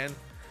snow again.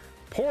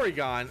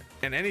 Porygon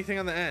and anything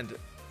on the end.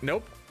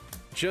 Nope.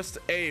 Just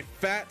a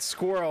fat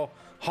squirrel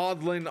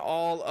hodling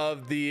all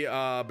of the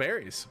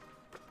berries.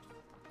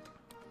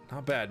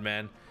 Not bad,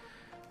 man.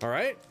 All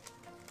right.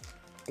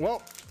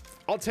 Well,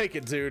 I'll take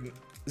it, dude.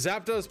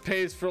 Zapdos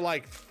pays for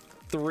like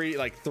three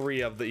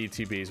of the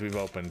ETBs we've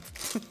opened.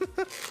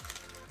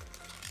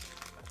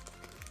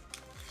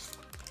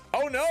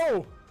 Oh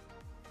no!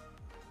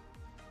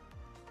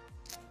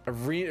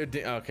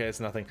 Okay, it's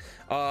nothing.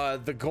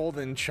 The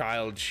golden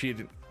child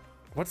cheated.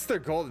 What's their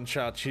golden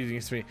child cheating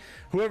against me?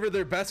 Whoever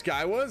their best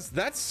guy was?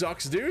 That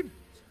sucks, dude.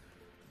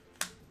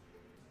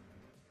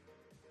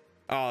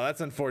 Oh,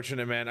 that's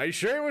unfortunate, man. Are you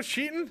sure he was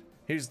cheating?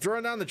 He was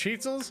throwing down the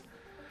cheatsels?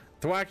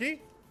 Thwacky,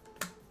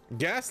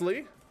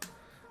 Ghastly,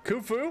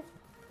 Kufu,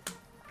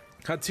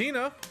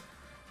 Hatina,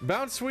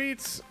 Bounce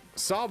Sweets,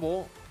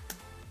 Sobble,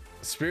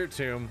 Spirit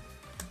Tomb,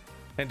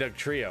 and Doug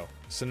Trio.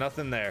 So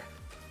nothing there.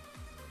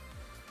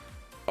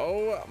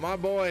 Oh, my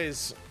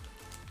boys.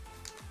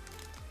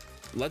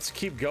 Let's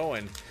keep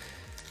going.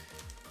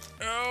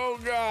 Oh,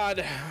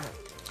 God.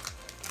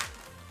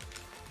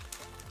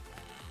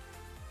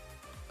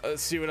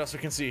 Let's see what else we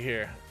can see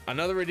here.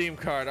 Another redeem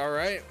card. All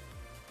right.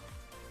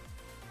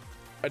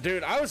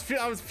 Dude, I was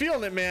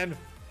feeling it, man.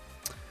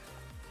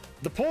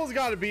 The pull's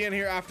got to be in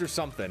here after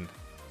something.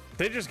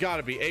 They just got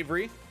to be.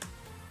 Avery.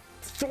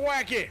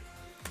 Thwacky.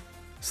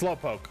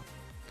 Slowpoke.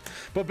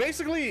 But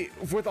basically,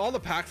 with all the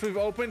packs we've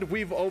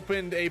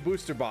opened a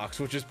booster box,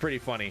 which is pretty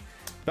funny.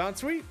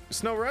 Bounce Sweet,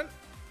 Snow Run,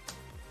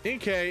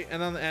 Inkay,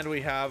 and on the end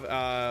we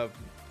have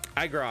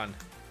Aggron.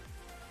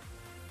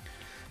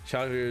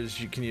 Challengers,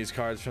 you can use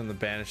cards from the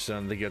banished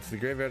zone. They go to the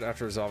graveyard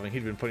after resolving.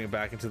 He'd been putting it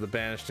back into the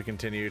banished to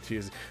continue to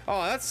use.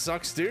 Oh, that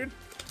sucks, dude.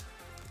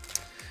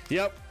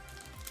 Yep.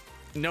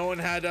 No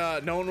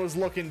one was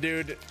looking,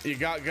 dude. You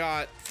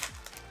got.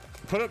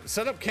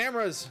 Set up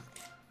cameras.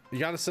 You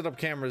gotta set up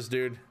cameras,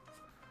 dude.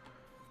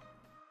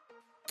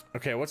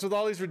 Okay, what's with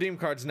all these redeem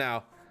cards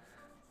now?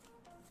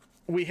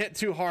 We hit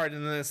too hard,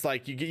 and then it's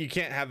like you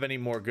can't have any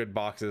more good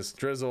boxes.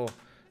 Drizzle,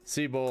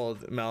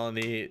 Seabold,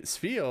 Melanie,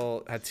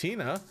 Spheal,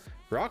 Hatina,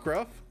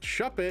 Rockruff,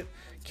 Shuppet,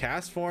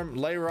 Castform,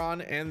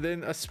 Leiron, and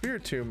then a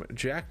Spirit Tomb.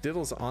 Jack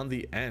Diddles on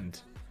the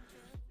end.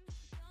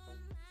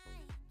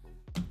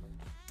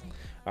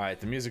 All right,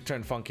 the music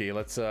turned funky.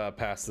 Let's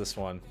pass this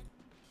one.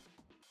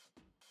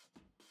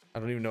 I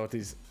don't even know what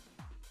these.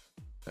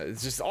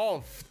 It's just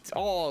all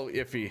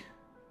iffy.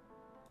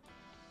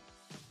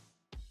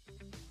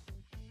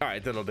 All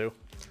right, that'll do.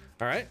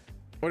 All right,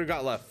 what do we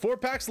got left? 4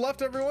 packs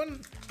left, everyone,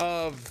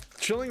 of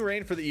Chilling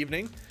Reign for the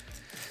evening.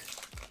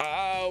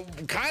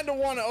 Kind of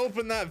want to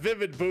open that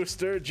Vivid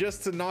booster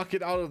just to knock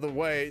it out of the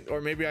way, or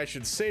maybe I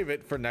should save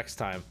it for next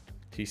time.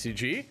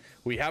 TCG,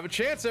 we have a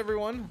chance,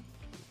 everyone.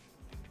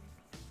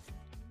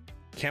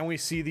 Can we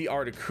see the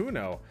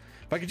Articuno?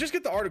 If I could just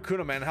get the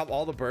Articuno, man, and have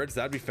all the birds,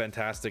 that'd be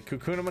fantastic.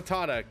 Kukuna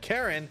Matata,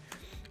 Karen,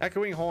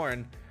 Echoing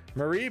Horn,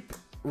 Mareep,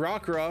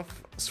 Rockruff,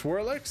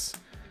 Swirlix,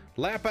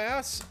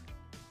 Lapass,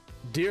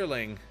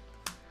 Deerling,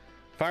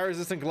 Fire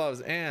Resistant Gloves,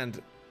 and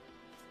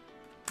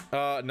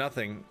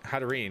nothing.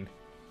 Hatterene.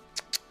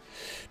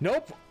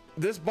 Nope.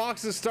 This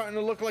box is starting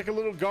to look like a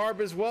little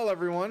garb as well,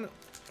 everyone.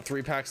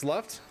 3 packs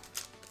left.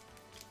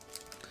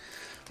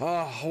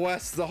 Oh,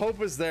 Wes, the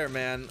hope is there,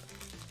 man.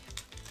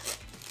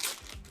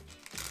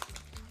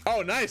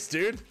 Oh, nice,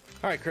 dude.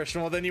 All right, Christian.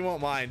 Well, then you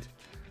won't mind.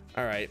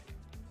 All right.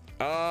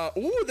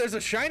 Ooh, there's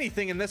a shiny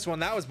thing in this one.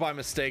 That was by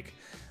mistake.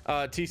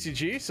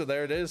 TCG, so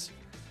there it is.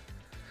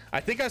 I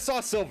think I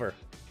saw silver.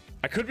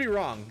 I could be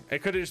wrong. It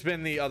could have just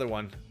been the other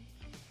one.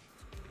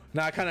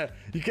 Now I kind of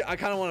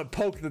want to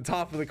poke the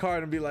top of the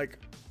card and be like,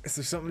 is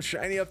there something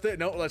shiny up there?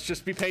 No, let's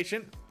just be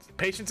patient.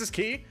 Patience is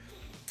key.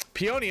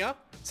 Peonia,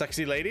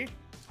 sexy lady.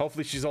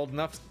 Hopefully she's old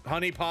enough.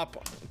 Honey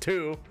Pop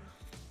 2.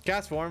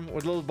 Castform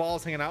with little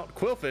balls hanging out.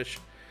 Quillfish.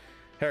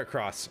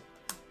 Heracross.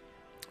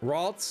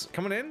 Ralts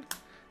coming in.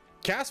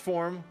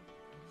 Castform.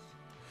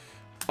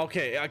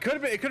 Okay, it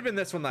could have been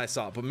this one that I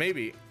saw, but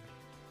maybe.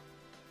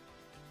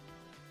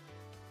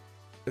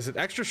 Is it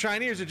extra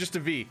shiny or is it just a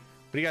V?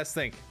 What do you guys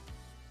think?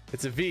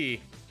 It's a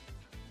V.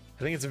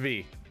 I think it's a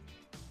V.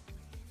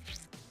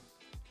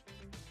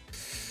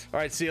 All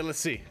right, see ya. Let's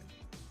see.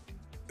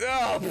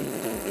 Oh,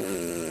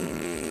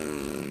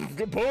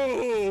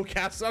 boo!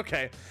 Cast.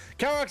 Okay,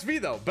 Calyrex V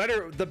though.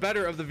 The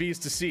better of the V's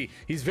to see.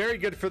 He's very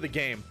good for the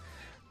game.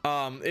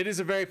 It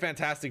is a very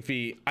fantastic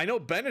V. I know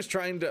Ben is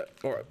trying to,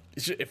 or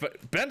if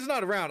Ben's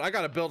not around, I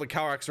gotta build a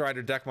Calyrex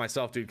Rider deck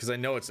myself, dude, because I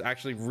know it's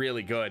actually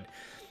really good.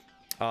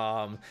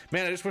 Man,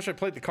 I just wish I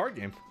played the card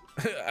game.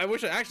 I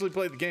wish I actually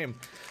played the game.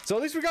 So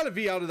at least we got a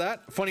V out of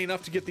that. Funny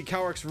enough to get the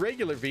Calyrex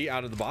regular V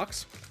out of the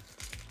box.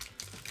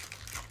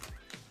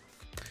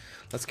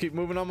 Let's keep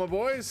moving on, my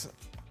boys.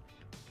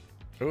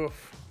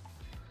 Oof.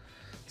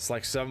 It's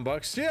like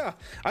 $7. Yeah,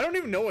 I don't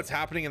even know what's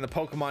happening in the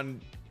Pokemon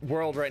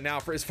world right now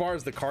for as far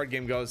as the card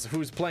game goes,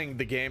 who's playing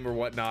the game or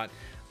whatnot.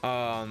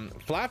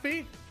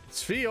 Flappy,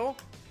 Spheal,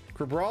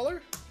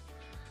 Crabrawler,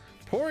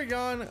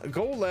 Porygon,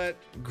 Golett,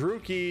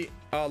 Grookey,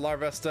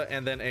 Larvesta,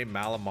 and then a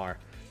Malamar.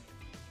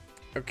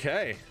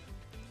 Okay.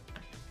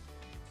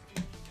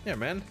 Yeah,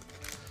 man.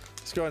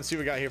 Let's go ahead and see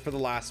what we got here for the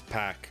last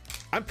pack.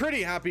 I'm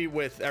pretty happy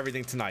with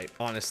everything tonight,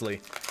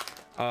 honestly.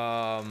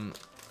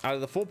 Out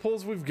of the full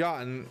pulls we've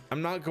gotten,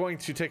 I'm not going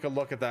to take a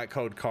look at that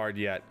code card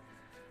yet.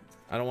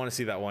 I don't want to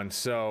see that one,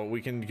 so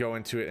we can go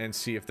into it and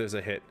see if there's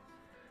a hit.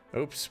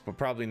 Oops, but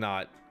probably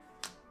not.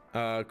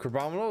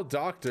 Crabominal,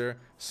 Doctor,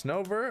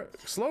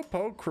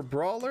 Slowpoke,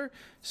 Crabrawler,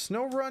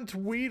 Snowrunt,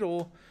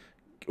 Weedle.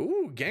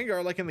 Ooh,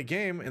 Gengar like in the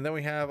game. And then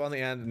we have on the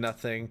end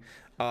nothing.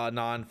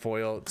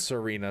 Non-foil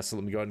Serena. So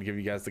let me go ahead and give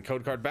you guys the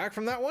code card back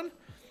from that one.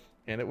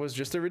 And it was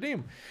just a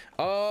redeem.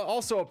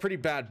 Also a pretty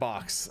bad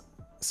box.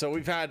 So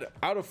we've had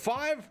out of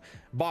 5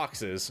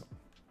 boxes,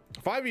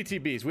 5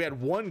 ETBs, we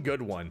had one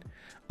good one.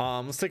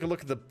 Let's take a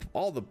look at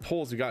all the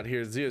pulls we got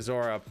here.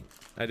 Zeozora,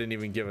 I didn't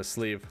even give a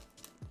sleeve.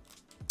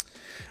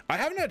 I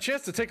haven't had a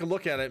chance to take a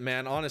look at it,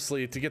 man,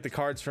 honestly, to get the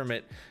cards from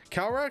it.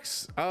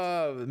 Calyrex,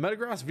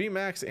 Metagross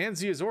VMAX, and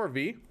Zeozora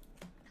V.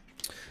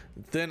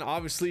 Then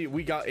obviously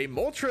we got a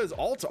Moltres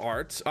alt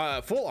art,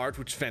 full art,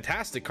 which is a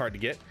fantastic card to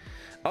get.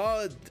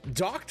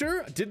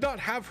 Doctor did not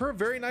have her.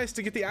 Very nice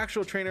to get the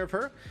actual trainer of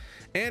her.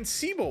 And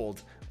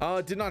Seabold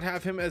did not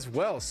have him as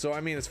well. So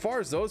I mean, as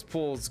far as those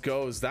pulls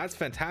goes, that's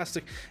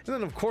fantastic. And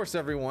then of course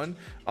everyone,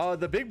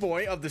 the big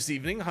boy of this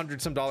evening,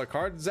 $100-some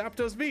card,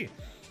 Zapdos V.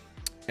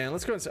 And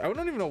let's go and see. I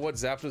don't even know what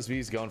Zapdos V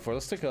is going for.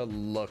 Let's take a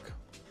look.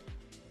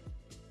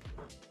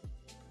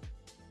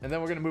 And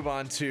then we're gonna move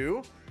on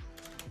to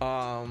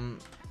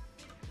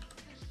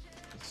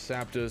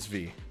Zapdos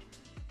V.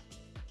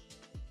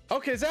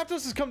 Okay,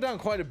 Zapdos has come down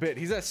quite a bit.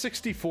 He's at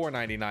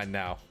 $64.99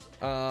 now.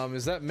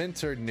 Is that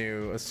mint or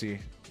new? Let's see.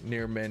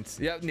 Near mint.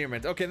 Yeah, near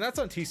mint. Okay, and that's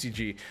on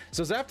TCG.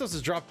 So Zapdos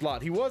has dropped a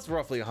lot. He was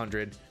roughly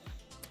 100.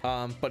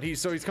 But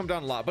he's come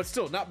down a lot. But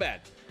still, not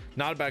bad.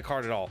 Not a bad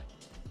card at all.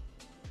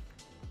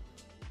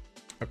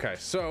 Okay,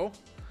 so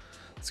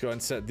let's go ahead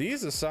and set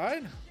these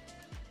aside.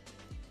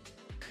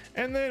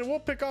 And then we'll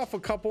pick off a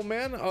couple,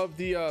 man, of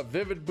the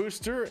Vivid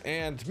Booster.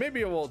 And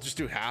maybe we'll just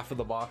do half of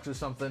the box or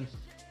something,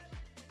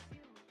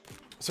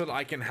 so that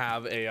I can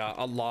have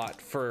a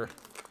lot for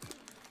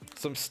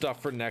some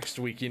stuff for next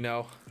week, you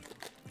know.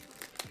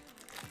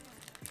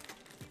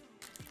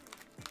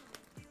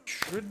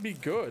 Should be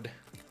good.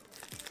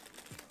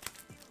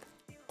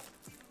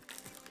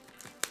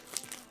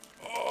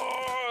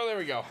 Oh, there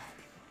we go.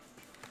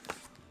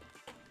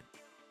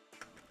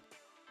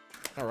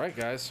 All right,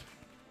 guys.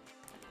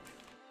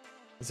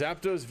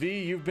 Zapdos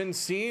V, you've been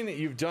seen.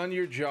 You've done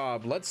your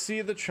job. Let's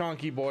see the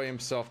chunky boy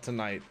himself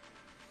tonight.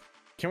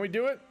 Can we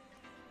do it?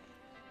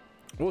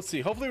 We'll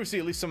see. Hopefully we see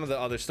at least some of the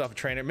other stuff.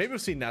 Trainer. Maybe we'll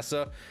see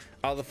Nessa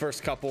out of the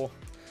first couple.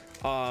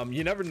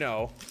 You never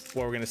know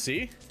what we're gonna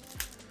see.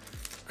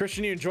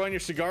 Christian, you enjoying your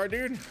cigar,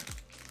 dude?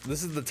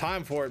 This is the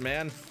time for it,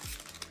 man.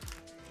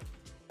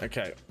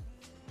 Okay.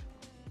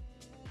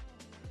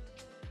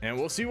 And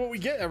we'll see what we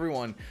get,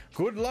 everyone.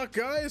 Good luck,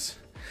 guys.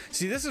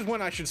 See, this is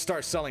when I should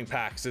start selling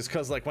packs. Is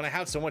because, like, when I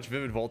have so much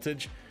Vivid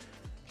Voltage,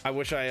 I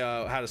wish I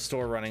had a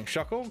store running.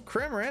 Shuckle,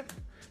 Cramorant,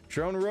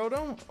 Drone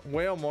Rotom,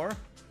 Whalemore,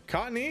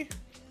 Cottony,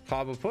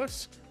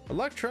 Clobbopus,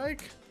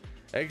 Electrike,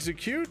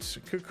 Execute,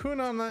 Cocoon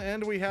on the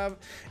end. We have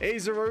a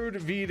Zarude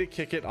V to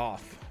kick it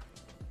off.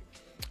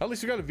 At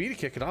least we got a V to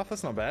kick it off.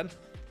 That's not bad.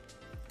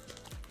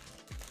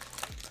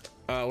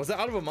 Was that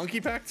out of a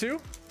monkey pack too?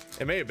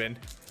 It may have been.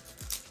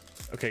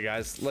 Okay,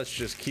 guys, let's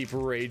just keep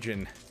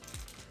raging.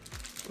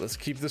 Let's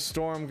keep the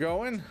storm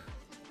going.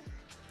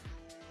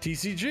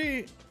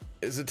 TCG,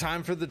 is it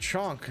time for the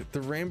Chonk, the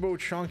Rainbow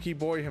Chonky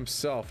boy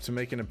himself, to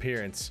make an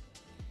appearance?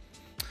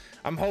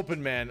 I'm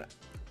hoping, man.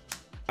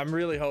 I'm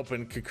really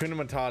hoping. Kakuna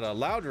Matata,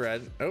 Loud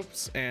Red,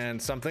 oops,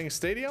 and something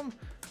Stadium.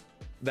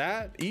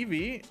 That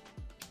Eevee,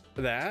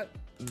 that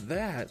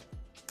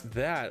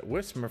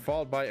Whismer,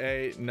 followed by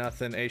a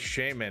nothing, a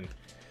Shaman.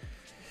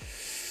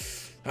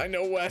 I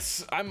know,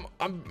 Wes. I'm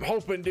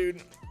hoping,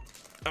 dude.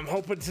 I'm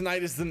hoping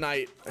tonight is the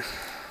night.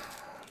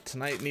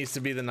 Tonight needs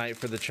to be the night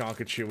for the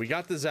Chonkachu. We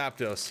got the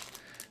Zapdos.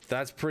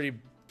 That's pretty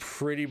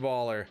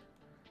baller.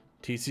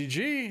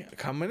 TCG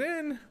coming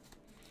in.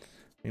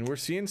 I mean, we're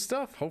seeing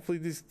stuff. Hopefully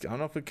these, I don't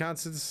know if it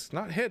counts as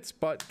not hits,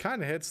 but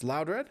kind of hits.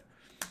 Loud Red,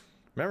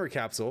 Memory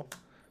Capsule,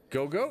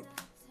 Go-Goat,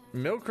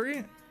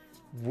 Milcery,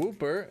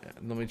 Wooper.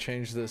 Let me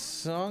change this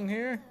song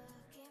here.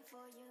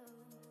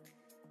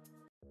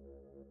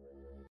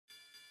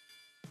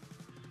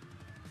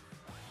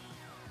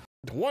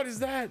 What is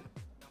that?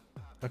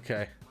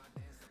 Okay.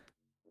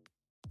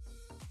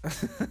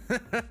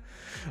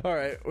 All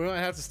right, we might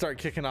have to start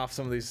kicking off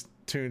some of these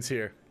tunes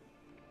here.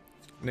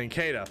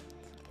 Nincada,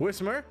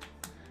 Whismer,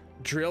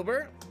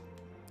 Drillbur,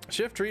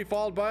 Shiftry,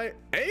 followed by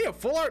a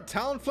full art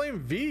Talonflame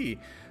V.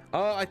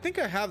 I think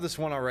I have this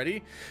one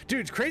already.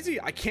 Dude, it's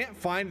crazy. I can't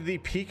find the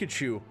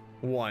Pikachu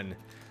one.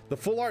 The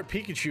full art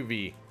Pikachu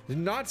V.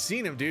 Not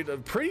seen him, dude. A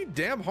pretty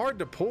damn hard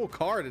to pull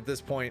card at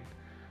this point.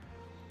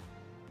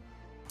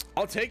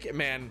 I'll take it,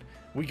 man.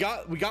 We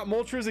got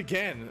Moltres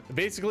again.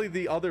 Basically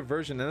the other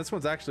version, and this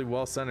one's actually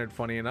well centered,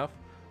 funny enough.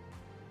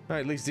 All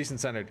right, at least decent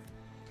centered.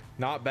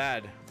 Not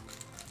bad.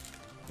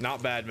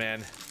 Not bad,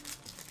 man.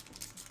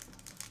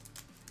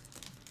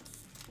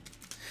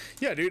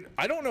 Yeah, dude,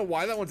 I don't know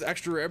why that one's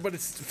extra rare, but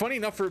it's funny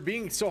enough for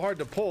being so hard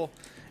to pull.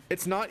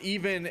 It's not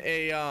even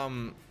a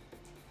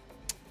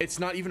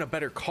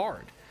better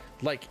card.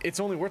 Like, it's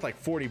only worth like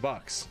 40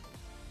 bucks.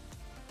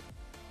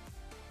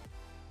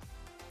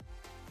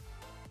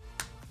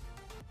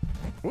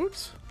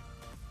 Whoops.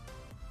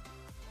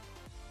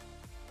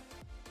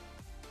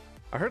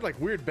 I heard like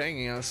weird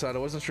banging outside. I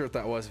wasn't sure what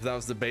that was. If that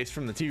was the bass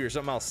from the TV or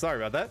something else. Sorry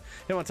about that.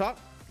 Him on top.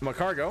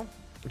 Macargo.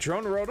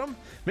 Drone Rotom.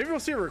 Maybe we'll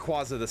see a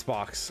Rayquaza this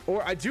box.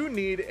 Or I do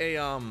need a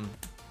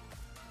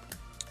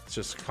it's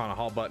just kind of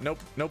haul, but nope,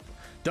 nope.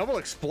 Double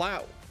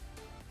Exploud.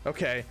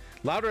 Okay,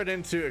 louder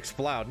into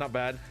Exploud. Not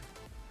bad.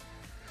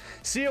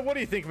 Sia, what do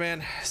you think,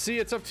 man?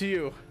 Sia, it's up to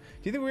you. Do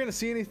you think we're gonna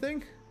see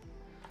anything?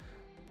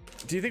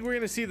 Do you think we're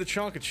gonna see the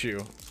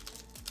Chonkachu?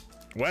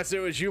 Wes, it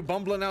was you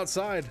bumbling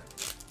outside.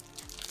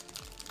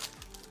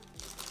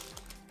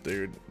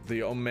 Dude,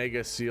 the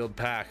Omega sealed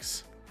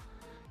packs.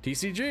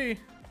 TCG.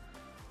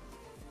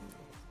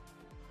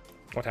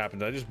 What happened?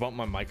 Did I just bump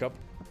my mic up?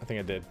 I think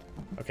I did.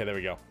 Okay, there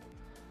we go.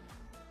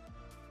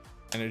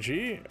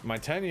 Energy,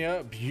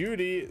 Mytenia,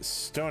 Beauty,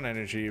 Stone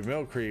Energy,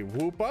 Milcery,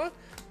 Woopa,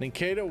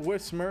 Nincada,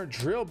 Whismer,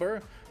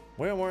 Drillbur.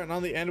 Wait, and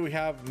on the end we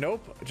have,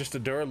 nope, just a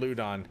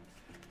Duraludon.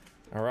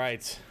 All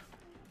right.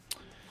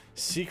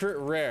 Secret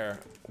Rare,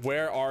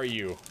 where are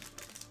you?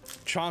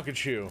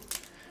 Chonkachu.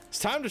 It's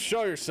time to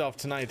show yourself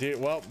tonight, dude.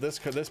 Well,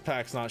 this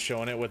pack's not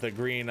showing it with a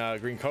green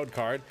code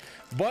card,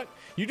 but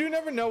you do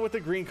never know with a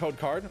green code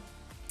card.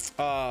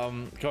 Go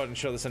ahead and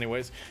show this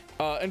anyways.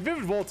 In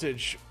Vivid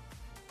Voltage,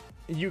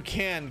 you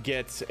can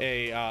get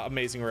a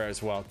amazing rare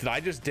as well. Did I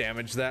just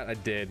damage that? I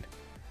did.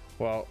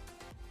 Well,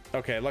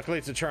 okay. Luckily,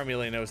 it's a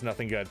Charmeleon. It was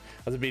nothing good.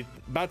 I was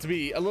about to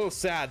be a little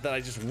sad that I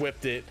just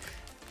whipped it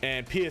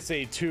and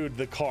PSA 2'd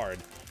the card.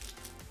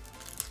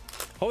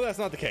 Hope that's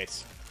not the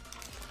case.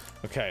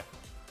 Okay,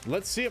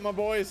 let's see it, my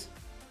boys.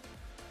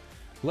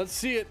 Let's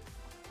see it.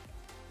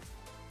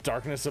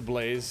 Darkness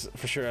Ablaze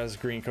for sure has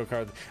green code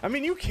card. I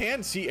mean, you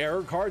can see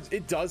error cards.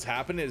 It does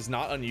happen. It is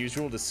not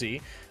unusual to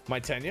see.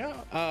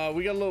 Mytenia.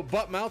 We got a little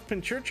Buttmouth,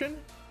 Pinchurchin,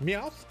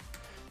 Meowth,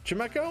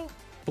 Chimecho,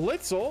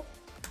 Blitzel,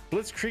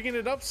 Blitzkrieging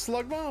it up,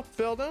 Slugma,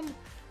 Beldum,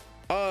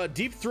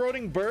 Deep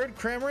Throating Bird,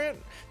 Cramorant,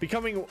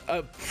 becoming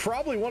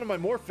probably one of my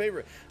more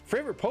favorite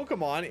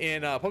Pokemon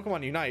in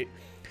Pokemon Unite.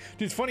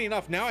 Dude, funny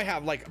enough, now I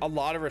have like a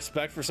lot of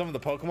respect for some of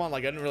the Pokemon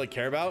like I didn't really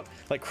care about,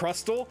 like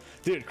Crustle.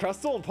 Dude,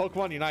 Crustle and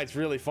Pokemon Unite's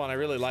really fun. I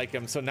really like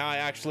him, so now I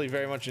actually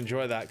very much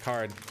enjoy that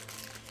card.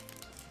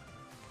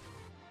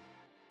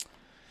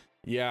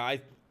 Yeah, I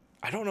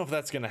don't know if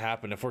that's gonna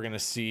happen, if we're gonna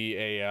see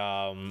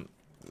a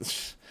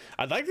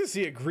I'd like to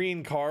see a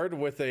green card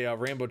with a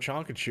Rainbow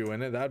Chonkachu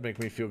in it. That'd make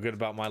me feel good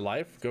about my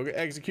life. Go get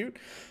Execute.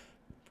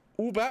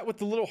 Ubat with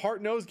the little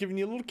heart nose giving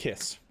you a little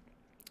kiss.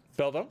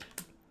 Beldum.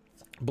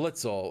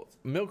 Blitzel,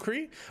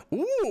 Milcery.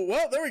 Ooh,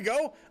 well, there we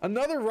go.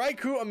 Another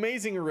Raikou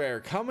amazing rare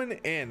coming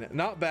in.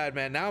 Not bad,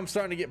 man. Now I'm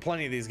starting to get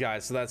plenty of these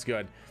guys, so that's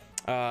good.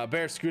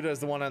 Bear Scooter is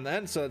the one on the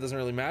end, so that doesn't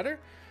really matter.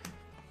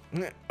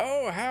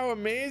 Oh, how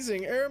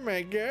amazing. Oh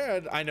my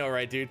god. I know,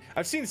 right, dude?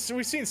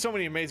 We've seen so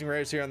many amazing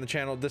rares here on the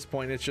channel. At this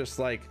point, it's just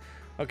like,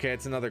 okay,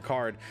 it's another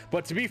card.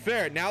 But to be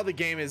fair, now the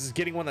game is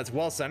getting one that's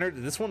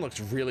well-centered. This one looks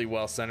really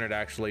well-centered,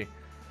 actually.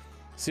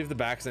 See if the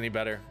back's any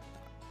better.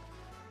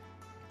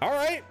 All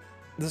right.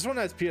 This one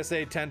has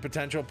PSA 10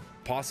 potential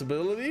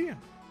possibility.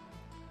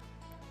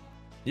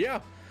 Yeah,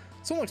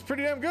 this one looks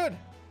pretty damn good.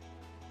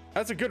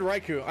 That's a good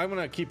Raikou. I'm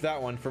gonna keep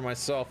that one for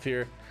myself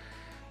here.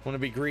 I want to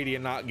be greedy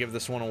and not give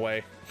this one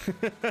away.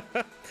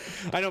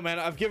 I know, man.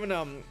 I've given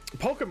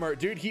Pokemon,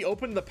 dude. He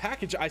opened the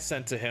package I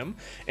sent to him,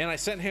 and I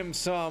sent him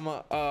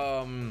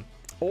some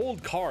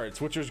old cards,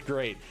 which was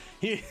great.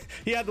 He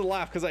had to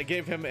laugh because I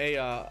gave him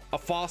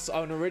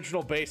an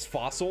original base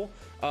fossil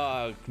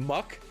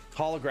muck.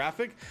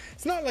 Holographic.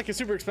 It's not like a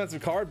super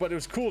expensive card, but it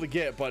was cool to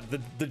get. But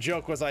the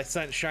joke was I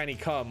sent Shiny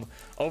Cum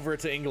over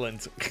to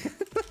England.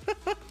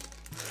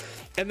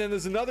 And then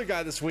there's another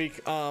guy this week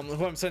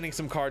who I'm sending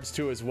some cards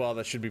to as well.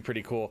 That should be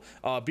pretty cool.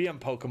 BM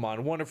Pokemon,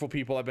 wonderful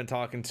people I've been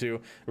talking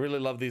to. Really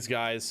love these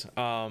guys.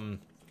 Yeah,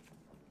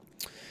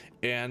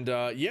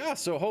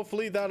 so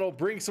hopefully that'll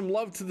bring some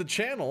love to the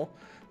channel.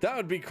 That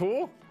would be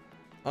cool.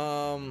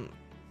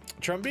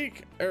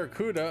 Trumbeak,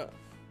 Aracuda.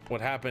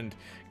 What happened?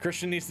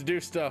 Christian needs to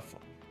do stuff.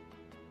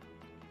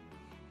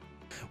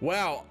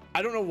 Wow,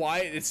 I don't know why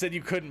it said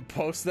you couldn't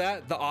post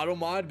that, the auto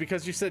mod,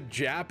 because you said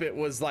Jap. It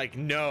was like,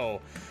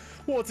 no.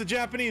 Well, it's a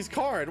Japanese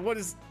card. What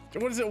does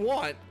it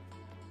want?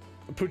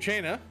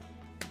 Puchena,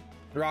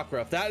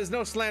 Rockruff. That is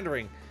no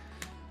slandering.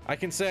 I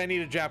can say I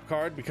need a Jap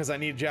card because I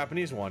need a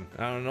Japanese one.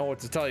 I don't know what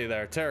to tell you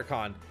there.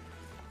 Terracon.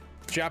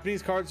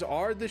 Japanese cards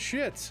are the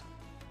shit.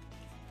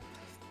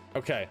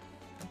 Okay.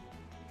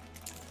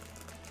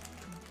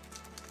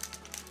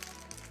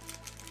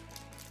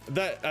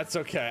 That's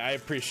okay. I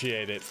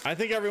appreciate it. I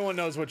think everyone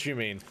knows what you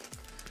mean.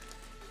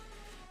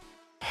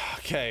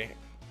 Okay.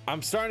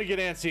 I'm starting to get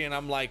antsy and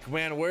I'm like,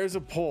 man, where's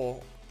a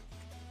pull?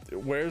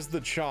 Where's the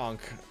chonk?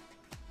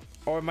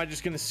 Or am I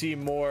just going to see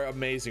more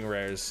amazing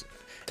rares?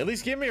 At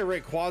least give me a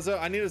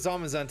Rayquaza. I need a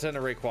Zamazenta and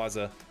a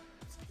Rayquaza.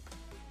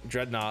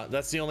 Dreadnought.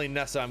 That's the only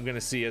Nessa I'm going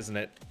to see, isn't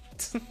it?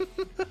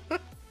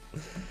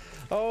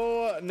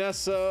 Oh,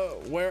 Nessa,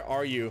 where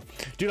are you?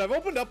 Dude, I've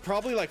opened up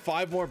probably like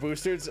 5 more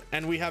boosters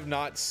and we have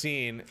not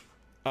seen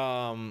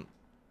a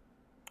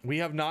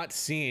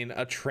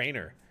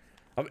trainer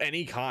of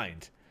any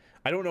kind.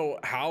 I don't know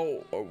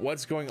how or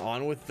what's going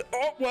on with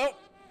oh well.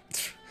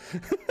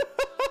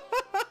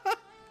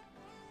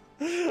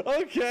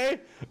 Okay,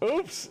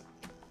 oops,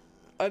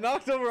 I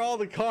knocked over all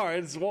the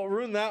cards. Won't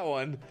ruin that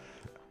one.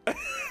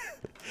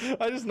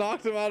 I just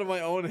knocked him out of my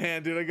own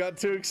hand, dude. I got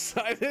too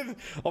excited.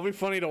 I'll be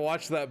funny to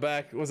watch that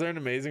back. Was there an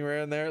amazing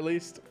rare in there at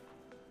least?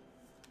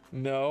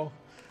 No.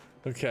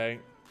 Okay.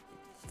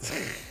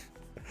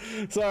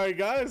 Sorry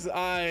guys,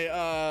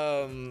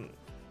 I'm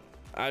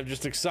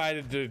just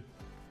excited to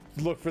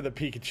look for the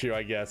Pikachu,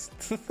 I guess.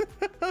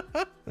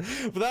 But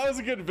that was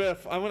a good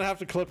biff. I'm gonna have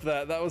to clip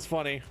that. That was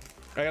funny.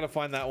 I gotta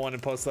find that one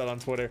and post that on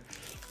Twitter.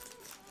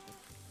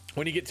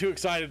 When you get too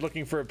excited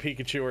looking for a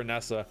Pikachu or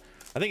Nessa.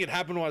 I think it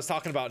happened when I was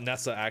talking about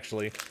Nessa,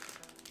 actually.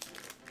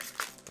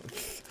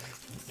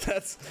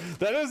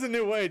 That is a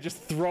new way.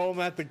 Just throw them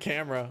at the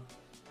camera.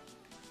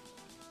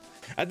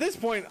 At this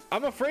point,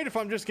 I'm afraid if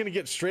I'm just gonna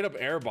get straight up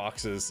air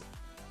boxes.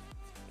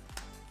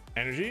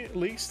 Energy,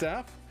 Leak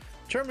Staff,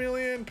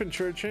 Charmeleon,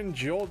 Pincurchin,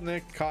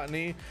 Joltnik,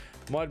 Cottony,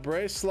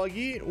 Mudbray,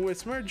 Sluggy,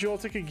 Whismer,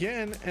 Joltik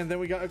again, and then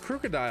we got a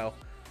Crocodile.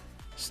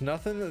 There's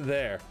nothing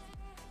there.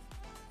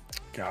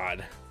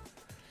 God.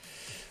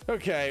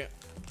 Okay.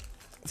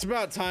 It's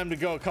about time to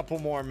go a couple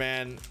more,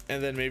 man,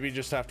 and then maybe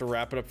just have to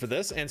wrap it up for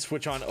this and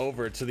switch on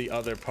over to the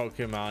other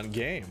Pokemon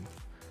game.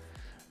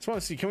 Just want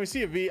to see, can we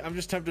see a V? I'm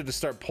just tempted to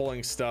start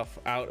pulling stuff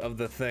out of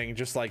the thing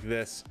just like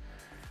this.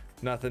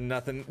 Nothing.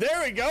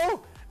 There we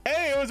go.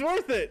 Hey, it was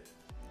worth it.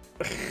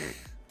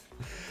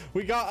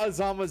 We got a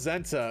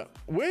Zamazenta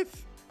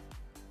with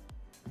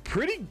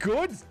pretty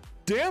good,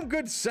 damn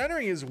good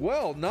centering as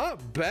well.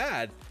 Not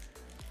bad.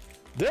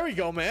 There we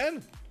go,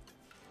 man.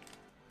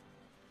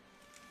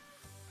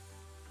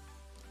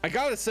 I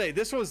gotta say,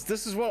 this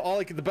is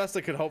what the best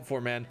I could hope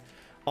for, man.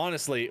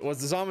 Honestly, was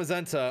the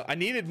Zamazenta. I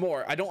needed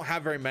more. I don't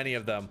have very many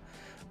of them.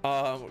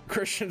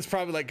 Christian's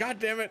probably like, God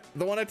damn it,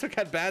 the one I took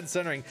had bad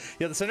centering.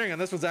 Yeah, the centering on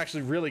this was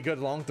actually really good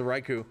along with the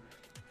Raikou.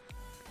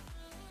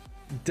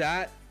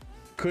 That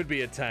could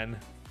be a 10.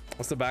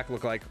 What's the back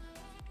look like?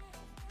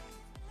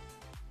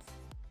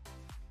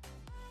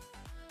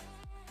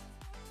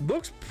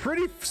 Looks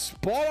pretty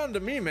spot on to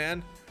me,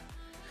 man.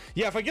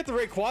 Yeah, if I get the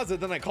Rayquaza,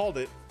 then I called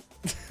it.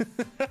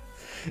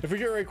 If we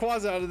get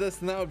Rayquaza out of this,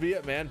 then that would be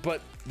it, man.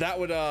 But that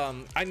would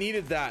I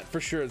needed that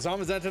for sure.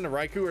 Zamazenta and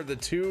Raikou are the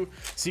two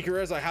secret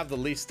rares I have the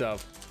least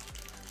of,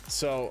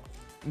 so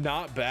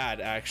not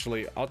bad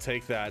actually. I'll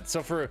take that.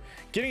 So for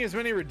getting as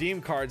many redeem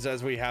cards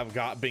as we have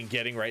been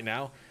getting right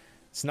now,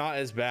 it's not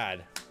as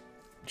bad.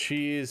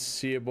 Cheese,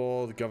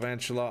 Seabold,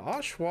 Galvantula,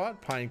 Oshawott,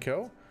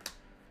 Pineco.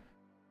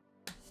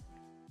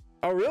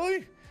 Oh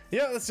really?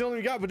 Yeah, that's the only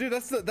we got. But dude,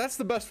 that's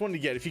the best one to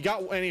get. If you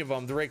got any of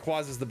them, the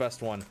Rayquaza is the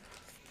best one.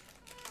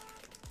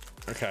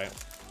 Okay.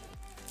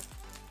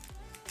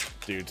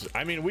 Dude,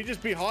 I mean, we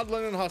just be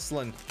hodling and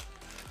hustling.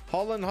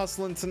 Hodling,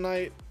 hustling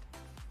tonight.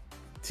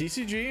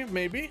 TCG,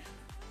 maybe?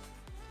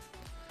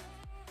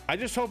 I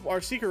just hope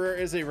our secret rare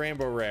is a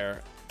rainbow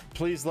rare.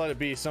 Please let it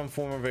be some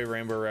form of a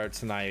rainbow rare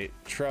tonight.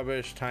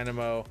 Trubbish,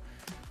 Dynamo.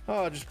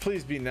 Oh, just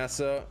please be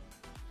Nessa.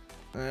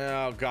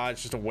 Oh, God,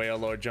 it's just a whale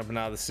lord jumping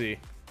out of the sea.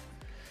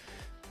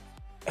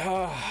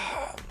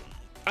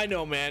 I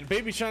know, man.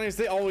 Baby shinies,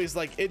 they always,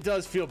 like, it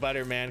does feel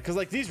better, man, because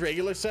like these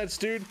regular sets,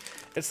 dude,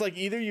 it's like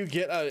either you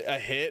get a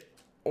hit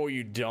or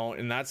you don't,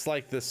 and that's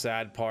like the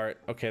sad part.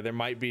 Okay, there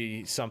might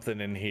be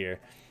something in here.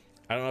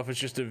 I don't know if it's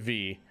just a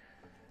V,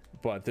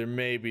 but there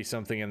may be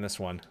something in this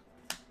one.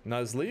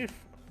 Nuzleaf,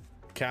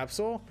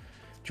 Capsule,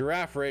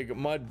 Giraffe Rig,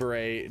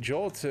 Mudbray,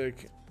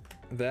 Joltik,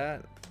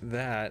 that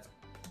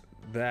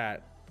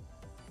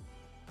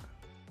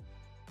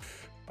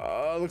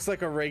looks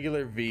like a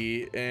regular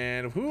V.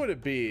 And who would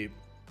it be?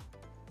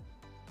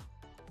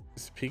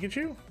 Is it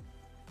Pikachu?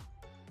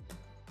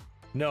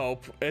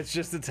 Nope, it's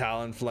just a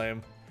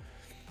Talonflame.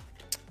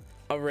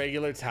 A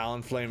regular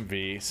Talonflame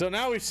V. So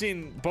now we've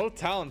seen both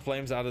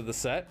Talonflames out of the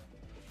set.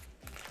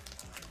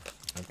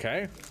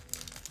 Okay,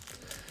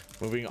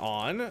 moving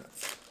on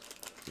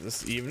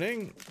this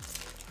evening.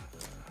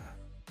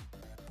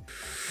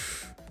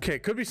 Okay,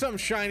 could be something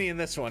shiny in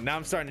this one. Now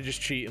I'm starting to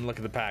just cheat and look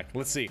at the pack.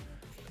 Let's see.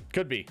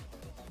 Could be.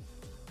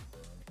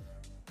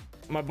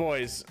 My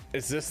boys,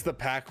 is this the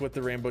pack with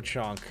the rainbow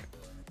chunk?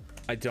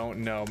 I don't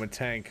know.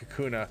 Matang,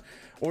 Kakuna,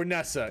 or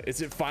Nessa.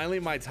 Is it finally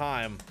my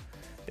time?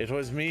 It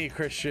was me,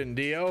 Christian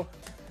Dio,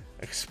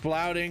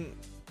 exploding.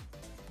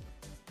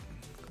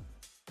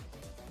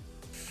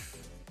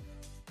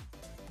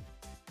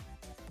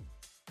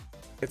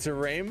 It's a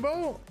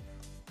rainbow?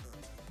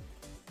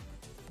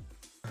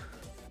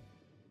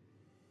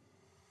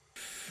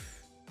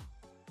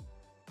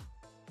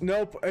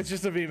 Nope, it's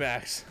just a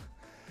VMAX.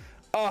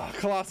 Oh,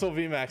 Colossal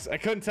VMAX. I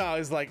couldn't tell. I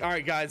was like, all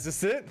right, guys,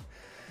 this is it?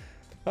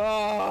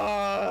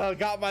 Oh,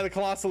 got by the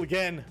Colossal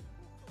again.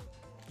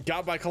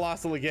 Got by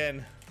Colossal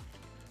again.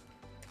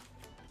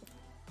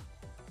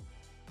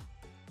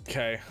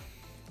 Okay.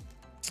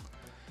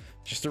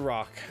 Just a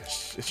rock.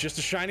 It's just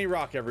a shiny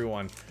rock,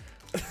 everyone.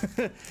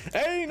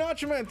 Hey,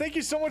 Nacho Man, thank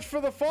you so much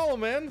for the follow,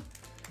 man.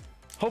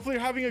 Hopefully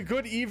you're having a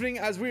good evening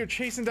as we are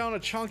chasing down a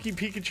chunky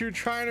Pikachu,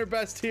 trying our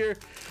best here.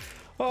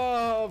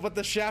 Oh, but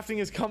the shafting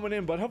is coming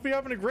in. But hope you're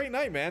having a great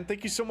night, man.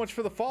 Thank you so much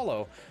for the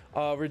follow.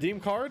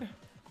 Redeem card.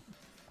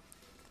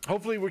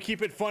 Hopefully we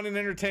keep it fun and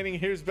entertaining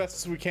here as best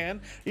as we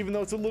can, even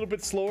though it's a little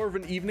bit slower of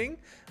an evening.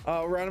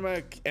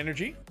 Random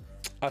energy,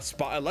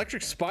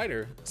 electric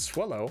spider,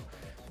 swallow,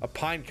 a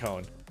pine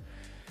cone.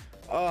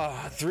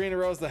 3 in a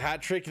row is the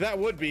hat trick. That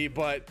would be,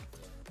 but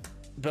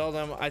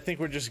Beldum, I think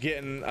we're just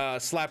getting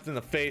slapped in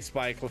the face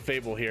by a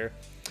Clefable here.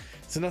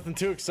 So nothing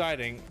too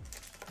exciting.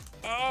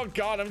 Oh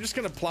god, I'm just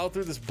gonna plow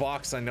through this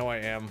box. I know I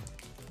am.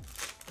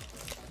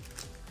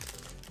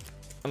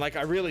 And like,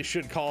 I really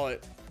should call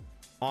it,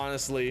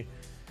 honestly.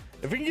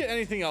 If we can get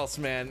anything else,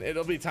 man,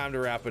 it'll be time to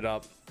wrap it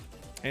up.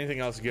 Anything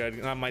else good?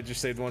 And I might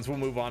just save the ones we'll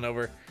move on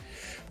over.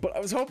 But I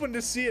was hoping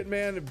to see it,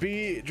 man.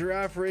 B,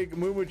 Giraffe Rig,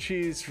 Moo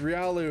Cheese,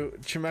 Riolu,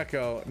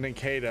 Chimecho,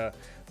 Ninkata,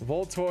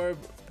 Voltorb,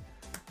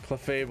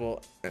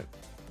 Clefable.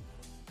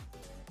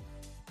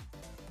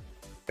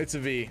 It's a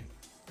V.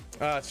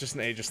 It's just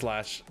an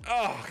Aegislash.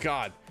 Oh,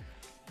 God.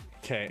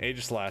 Okay,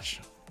 Aegislash.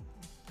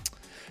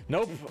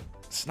 Nope.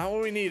 It's not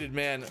what we needed,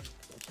 man.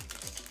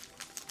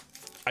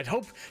 I'd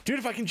hope, dude,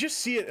 if I can just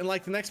see it in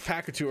like the next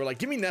pack or two, or like,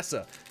 give me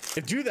Nessa.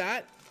 If do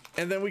that,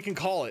 and then we can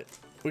call it.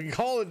 We can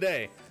call it a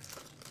day.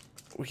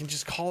 We can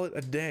just call it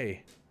a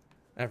day,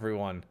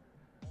 everyone.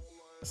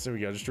 So there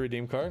we go, just a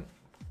redeem card.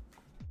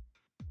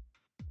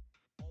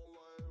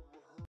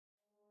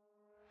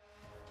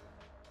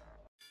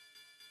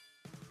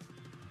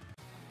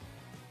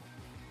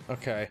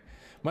 Okay,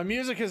 my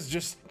music is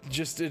just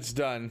it's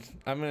done.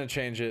 I'm gonna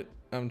change it.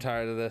 I'm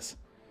tired of this.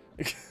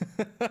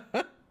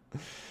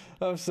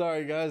 I'm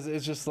sorry, guys.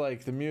 It's just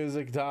like the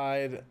music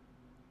died.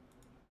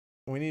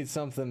 We need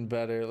something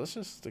better. Let's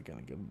just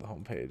gonna go to the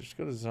home page. Just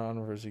go to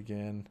Zonverse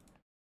again.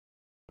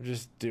 We're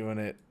just doing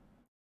it.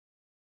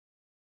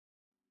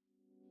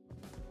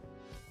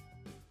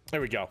 There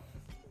we go.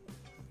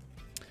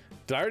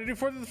 Did I already do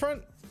fourth at the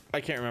front?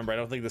 I can't remember. I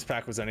don't think this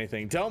pack was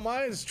anything.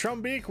 Delmise,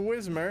 Trumbeak,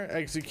 Whismur,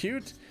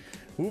 Execute,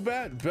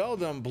 Woobat,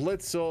 Beldum,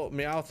 Blitzel,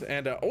 Meowth,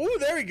 and oh,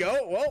 there we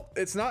go. Well,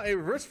 it's not a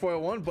reverse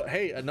foil one, but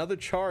hey, another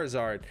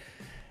Charizard.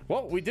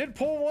 Well, we did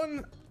pull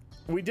one.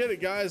 We did it,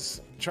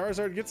 guys.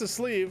 Charizard gets a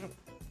sleeve.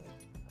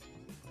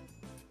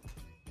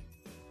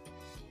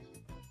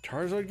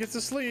 Charizard gets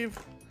a sleeve.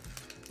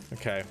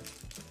 Okay.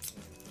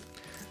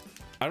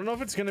 I don't know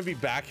if it's going to be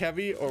back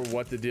heavy or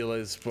what the deal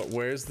is, but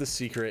where's the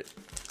secret?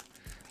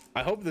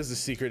 I hope there's a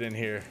secret in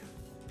here.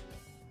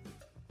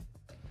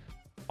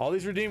 All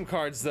these redeem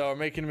cards, though, are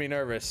making me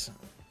nervous.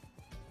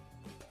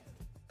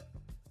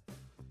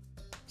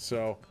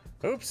 So,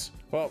 oops.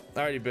 Well, I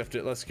already biffed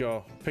it. Let's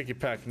go. Picky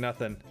peck.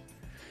 Nothing.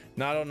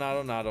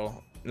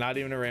 Nottle. Not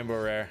even a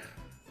rainbow rare.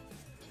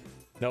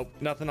 Nope.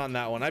 Nothing on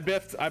that one. I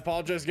biffed. I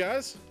apologize,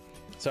 guys.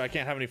 So I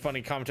can't have any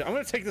funny commentary. I'm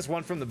going to take this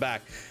one from the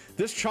back.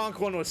 This Chonk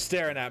one was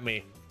staring at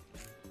me.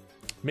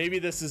 Maybe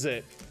this is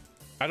it.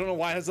 I don't know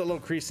why it has that little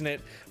crease in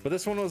it, but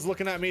this one was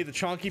looking at me. The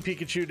Chonky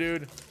Pikachu,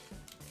 dude.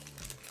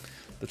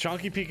 The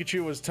Chonky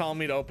Pikachu was telling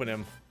me to open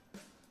him.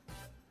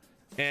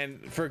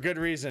 And for a good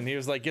reason. He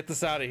was like, get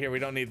this out of here. We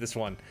don't need this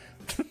one.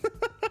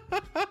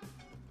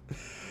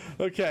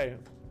 Okay.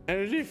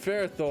 Energy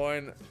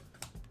Ferrothorn.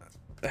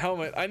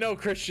 Helmet. I know,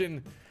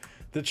 Christian.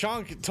 The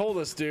Chonk told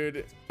us,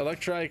 dude.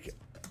 Electrike.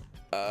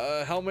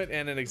 Helmet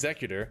and an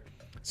Executor.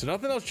 So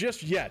nothing else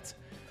just yet.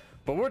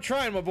 But we're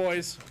trying, my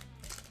boys.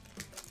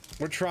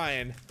 We're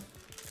trying.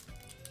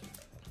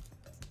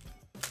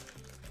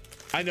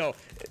 I know.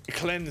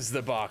 Cleanse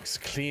the box.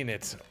 Clean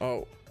it.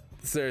 Oh.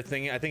 Is there a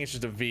thing? I think it's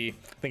just a V.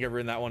 I think I've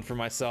written that one for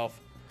myself.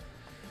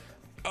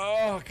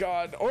 Oh,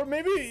 God. Or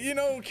maybe, you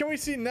know, can we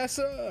see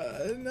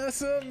Nessa?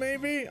 Nessa,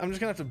 maybe? I'm just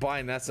gonna have to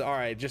buy Nessa.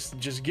 Alright,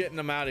 just getting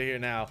them out of here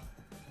now.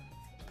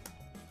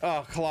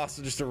 Oh,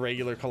 Colossal. Just a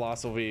regular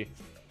Colossal V.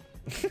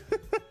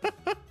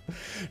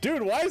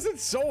 Dude, why is it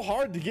so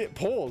hard to get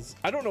pulls?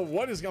 I don't know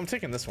what is... I'm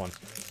taking this one.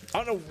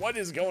 I don't know what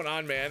is going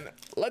on, man.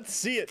 Let's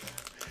see it.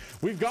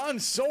 We've gone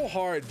so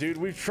hard, dude.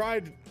 We've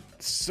tried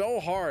so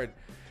hard.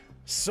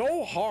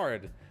 So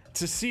hard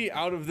to see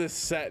out of this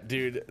set,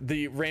 dude.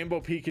 The Rainbow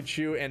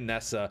Pikachu and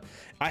Nessa.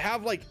 I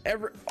have, like,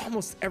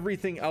 almost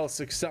everything else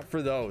except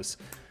for those.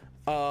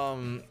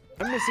 I'm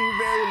missing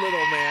very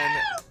little, man.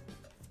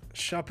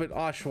 Shuppet,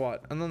 Oshawott.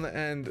 And then the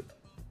end...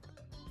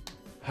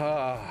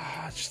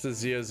 just a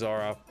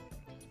Zeozora.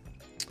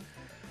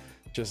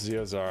 Just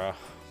Zeozora.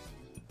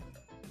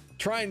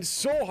 Trying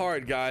so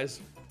hard,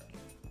 guys.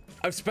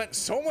 I've spent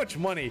so much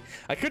money.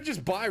 I could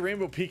just buy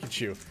Rainbow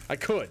Pikachu. I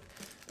could.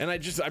 And I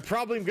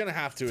probably am gonna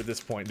have to at this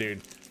point,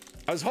 dude.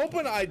 I was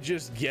hoping I'd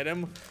just get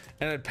him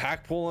and I'd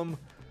pack pull him.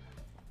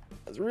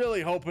 I was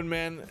really hoping,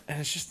 man. And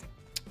it's just...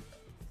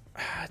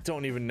 I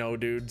don't even know,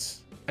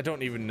 dudes. I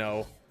don't even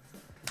know.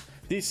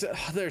 These...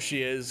 there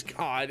she is.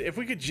 God, if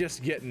we could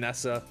just get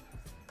Nessa...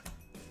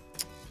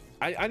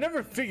 I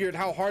never figured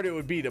how hard it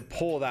would be to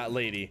pull that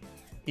lady.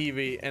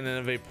 Eevee and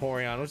then a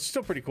Vaporeon, which is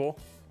still pretty cool.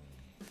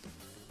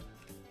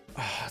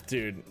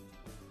 Dude.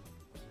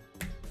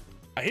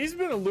 He's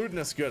been eluding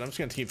us good. I'm just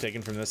gonna keep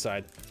taking from this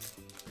side.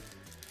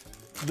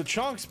 The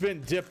chunk's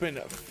been dipping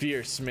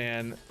fierce,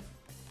 man.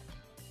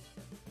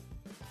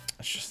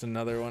 It's just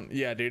another one.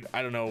 Yeah, dude,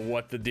 I don't know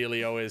what the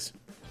dealio is.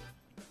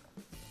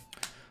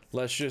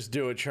 Let's just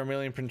do it.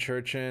 Charmeleon,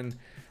 Pincurchin,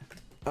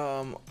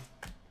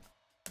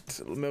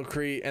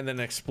 Milcery, and then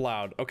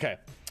Exploud. Okay,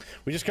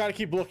 we just gotta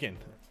keep looking.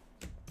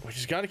 We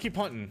just gotta keep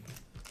hunting.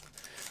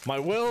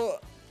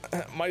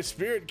 My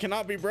spirit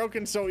cannot be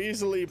broken so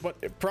easily, but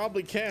it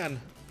probably can.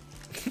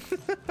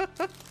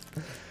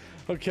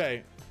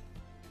 Okay.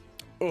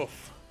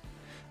 Oof.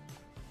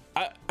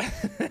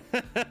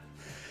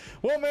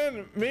 Well,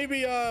 man,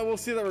 maybe we'll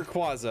see that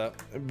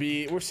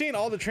Rayquaza. We're seeing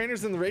all the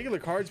trainers in the regular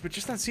cards, but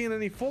just not seeing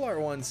any full art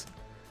ones.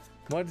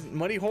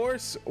 Muddy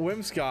Horse,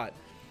 Whimsicott.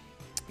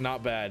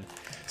 Not bad.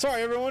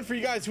 Sorry, everyone, for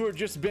you guys who have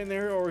just been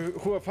there or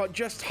who have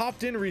just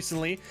hopped in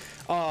recently.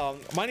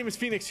 My name is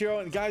Phoenix Hero,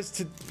 and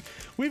guys,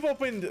 we've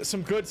opened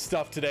some good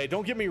stuff today.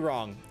 Don't get me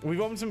wrong.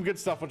 We've opened some good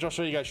stuff, which I'll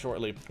show you guys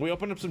shortly. We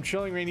opened up some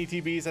Chilling Reign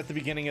ETBs at the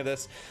beginning of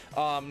this.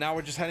 Now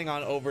we're just heading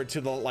on over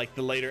to the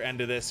later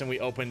end of this, and we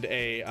opened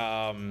a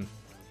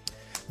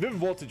Vivid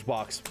Voltage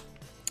box.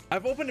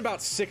 I've opened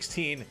about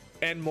 16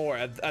 and more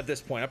at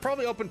this point. I've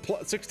probably opened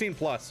 16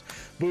 plus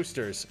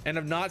boosters, and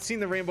I've not seen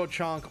the Rainbow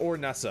Chonk or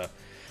Nessa.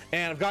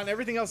 And I've gotten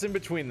everything else in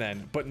between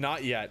then, but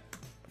not yet.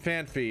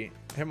 Fanphi,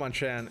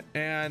 Hitmonchan,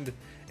 and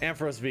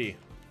Ampharos V.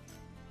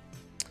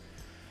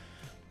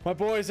 My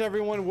boys,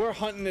 everyone, we're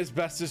hunting as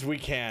best as we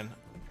can.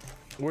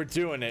 We're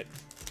doing it.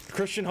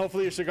 Christian,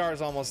 hopefully your cigar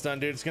is almost done,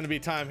 dude. It's gonna be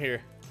time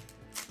here.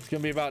 It's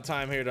gonna be about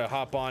time here to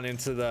hop on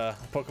into the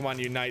Pokemon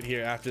Unite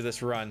here after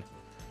this run.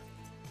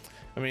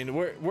 I mean,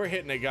 we're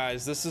hitting it,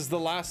 guys. This is the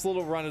last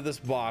little run of this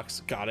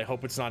box. God, I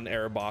hope it's not an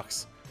error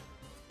box.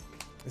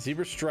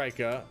 Zebra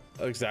Strika,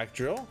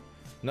 Exactdrill,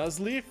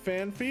 Nuzleaf,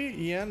 Fanphi,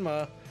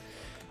 Yanma.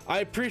 I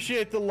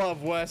appreciate the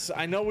love, Wes.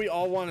 I know we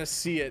all want to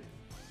see it.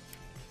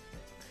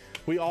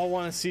 We all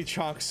want to see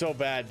Chonk so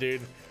bad,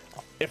 dude.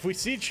 If we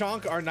see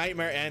Chonk, our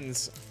nightmare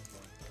ends.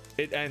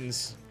 It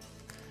ends.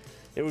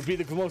 It would be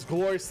the most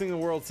glorious thing in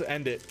the world to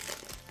end it.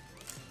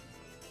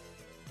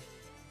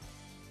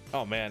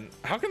 Oh, man.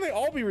 How can they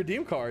all be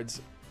redeem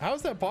cards? How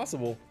is that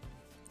possible?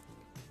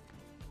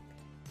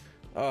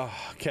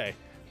 Okay.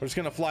 We're just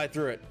gonna fly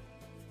through it.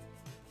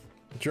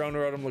 Drone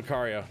Rotom,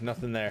 Lucario,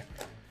 nothing there.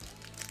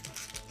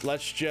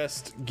 Let's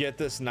just get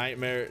this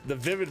nightmare, the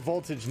Vivid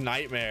Voltage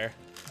nightmare.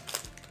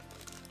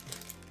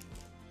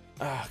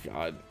 Oh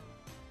God.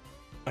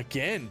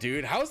 Again,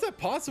 dude, how is that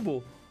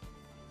possible?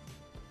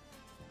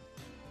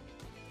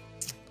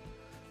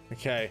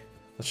 Okay,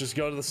 let's just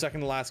go to the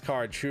second to last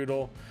card.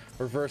 Choodle,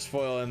 reverse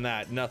foil, and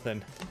that,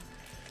 nothing.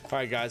 All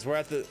right, guys,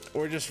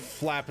 we're just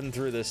flapping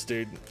through this,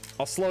 dude.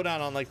 I'll slow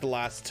down on like the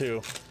last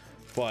two.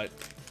 But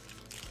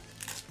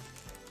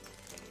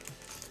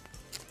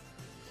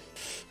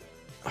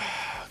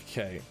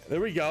okay,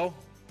 there we go.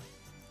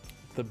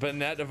 The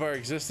Banette of our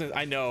existence.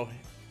 I know,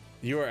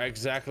 you are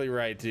exactly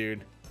right,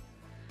 dude.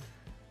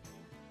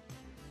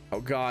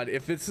 Oh God,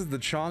 if this is the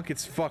Chonk,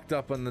 it's fucked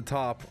up on the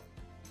top.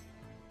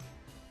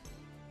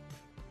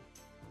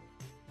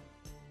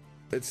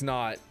 It's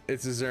not.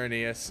 It's a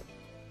Xerneas.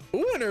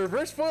 Ooh, and a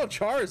reverse foil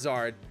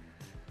Charizard.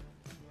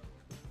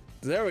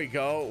 There we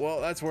go. Well,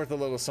 that's worth a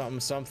little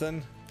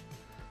something.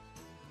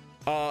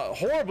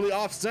 Horribly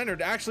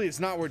off-centered. Actually, it's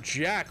not worth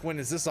jack. When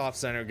is this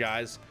off-centered,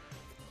 guys?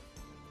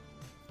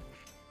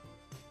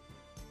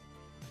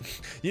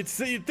 You'd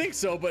think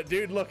so, but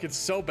dude, look, it's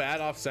so bad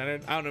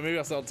off-centered. I don't know. Maybe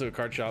I'll sell it to a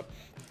card shop.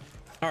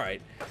 All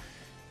right.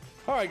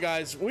 All right,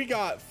 guys. We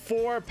got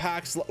 4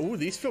 packs. Ooh,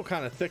 these feel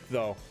kind of thick,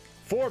 though.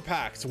 4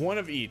 packs. One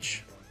of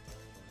each.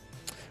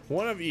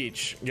 One of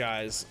each,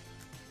 guys.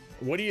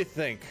 What do you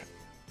think?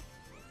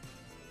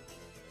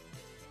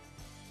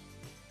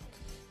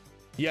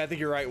 Yeah, I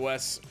think you're right,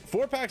 Wes.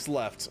 4 packs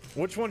left.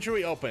 Which one should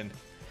we open?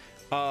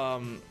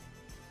 What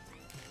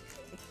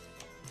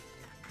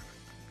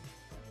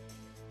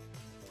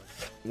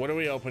do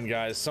we open,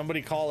 guys?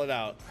 Somebody call it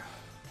out.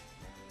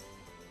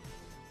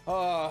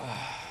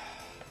 I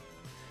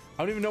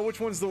don't even know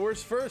which one's the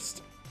worst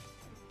first.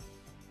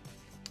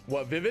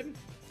 What, Vivid?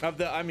 Of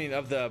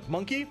the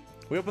monkey?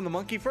 We open the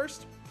monkey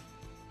first?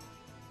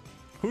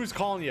 Who's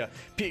calling you?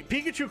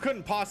 Pikachu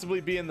couldn't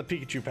possibly be in the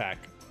Pikachu pack.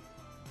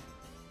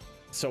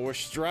 So we're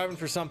striving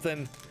for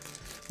something.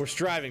 We're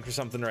striving for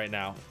something right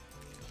now.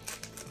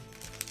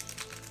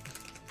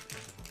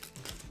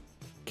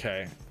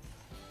 Okay.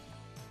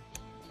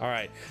 All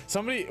right.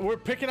 We're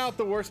picking out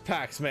the worst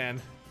packs,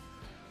 man.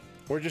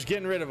 We're just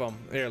getting rid of them.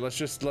 Here, let's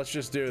just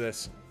do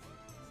this.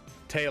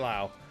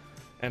 Taillow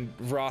and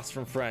Ross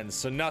from Friends.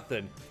 So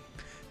nothing.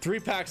 3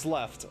 packs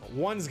left.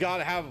 One's got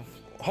to have.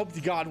 Hope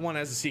to God one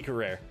has a secret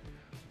rare.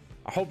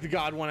 I hope to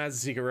God one has a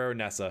secret rare,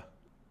 Nessa.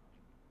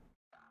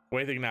 What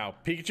do you think now?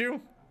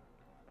 Pikachu?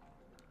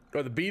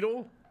 Or the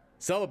Beetle?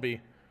 Celebi.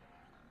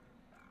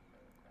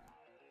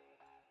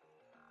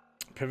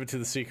 Pivot to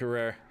the secret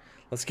rare.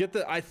 Let's get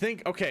the, I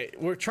think, okay,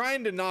 we're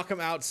trying to knock them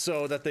out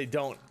so that they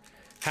don't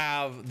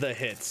have the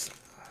hits.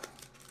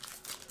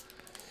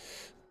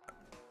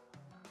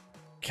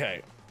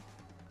 Okay.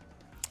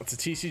 It's a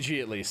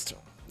TCG at least.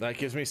 That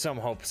gives me some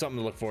hope, something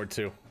to look forward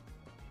to.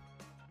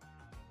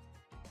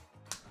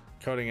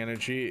 Coding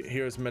energy.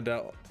 Here's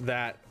Medell.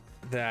 That.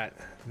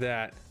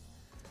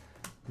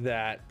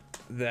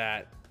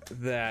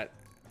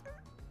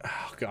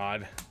 Oh,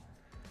 God.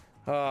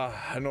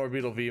 An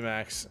Orbital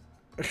VMAX.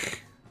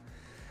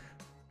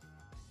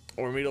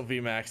 Orbital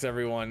VMAX,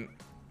 everyone.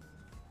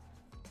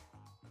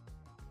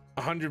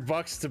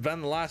 $100 to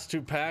bend the last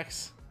 2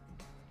 packs.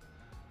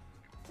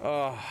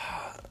 Oh,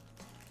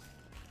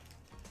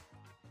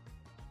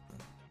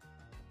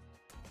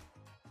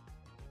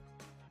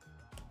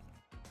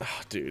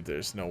 dude,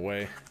 there's no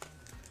way.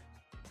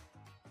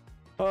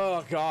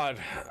 Oh, God.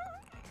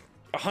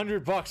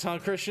 $100, huh,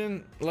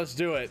 Christian? Let's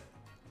do it.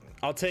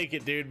 I'll take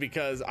it, dude,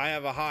 because I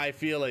have a high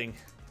feeling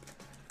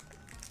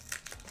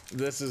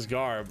this is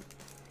garb.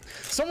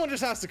 Someone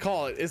just has to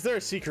call it. Is there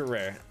a secret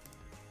rare?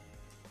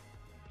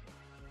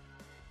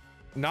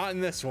 Not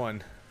in this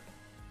one.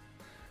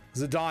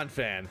 Zidane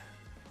fan.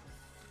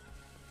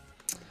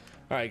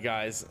 All right,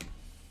 guys.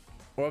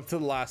 We're up to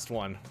the last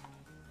one.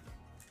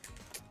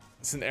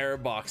 It's an error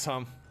box,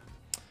 huh?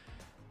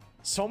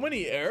 So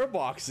many error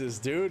boxes,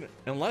 dude.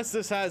 Unless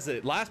this has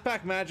it. Last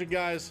pack magic,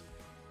 guys.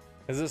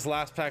 Is this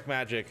last pack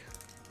magic?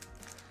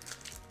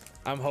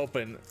 I'm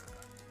hoping.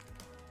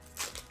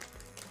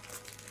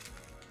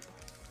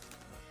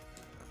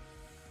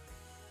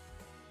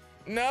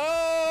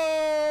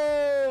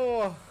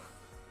 No!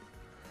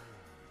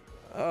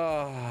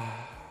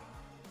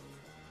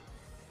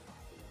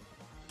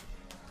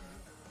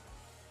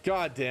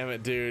 God damn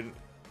it, dude.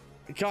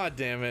 God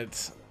damn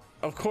it.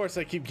 Of course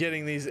I keep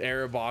getting these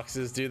error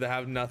boxes, dude, that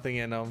have nothing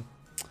in them.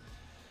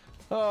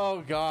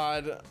 Oh,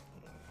 God.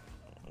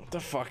 What the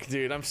fuck,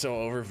 dude? I'm so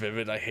over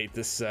Vivid. I hate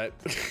this set.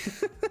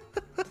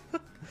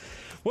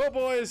 Well,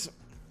 boys,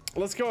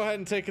 let's go ahead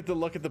and take a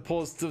look at the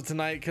pulls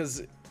tonight,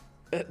 because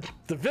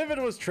the Vivid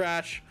was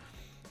trash.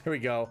 Here we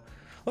go.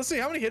 Let's see,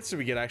 how many hits did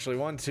we get, actually?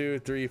 1, 2,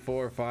 3,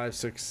 4, 5,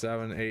 6,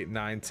 7, 8,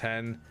 9,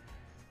 10.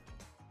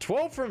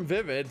 12 from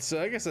Vivid,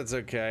 so I guess that's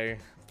okay.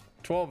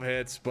 12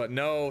 hits, but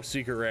no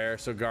secret rare,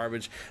 so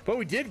garbage. But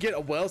we did get a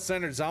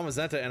well-centered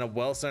Zamazenta and a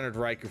well-centered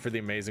Raikou for the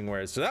amazing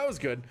wares, so that was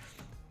good.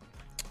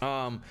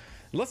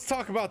 Let's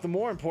talk about the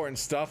more important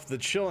stuff, the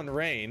Chill and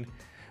Rain.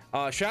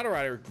 Shadow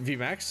Rider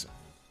VMAX.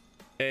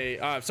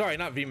 Sorry,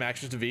 not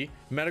VMAX, just a V.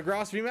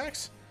 Metagross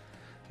VMAX.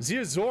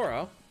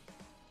 Ziazora.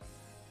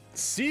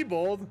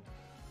 Seabold.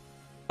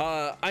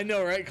 I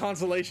know, right?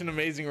 Consolation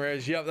Amazing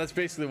Rares. Yep, that's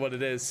basically what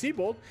it is.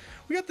 Seabold.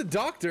 We got the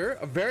Doctor,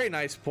 a very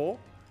nice pull.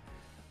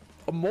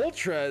 A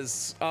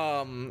Moltres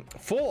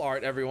full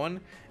art, everyone.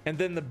 And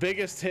then the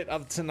biggest hit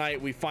of tonight,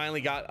 we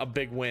finally got a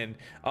big win.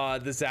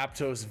 The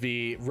Zapdos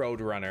V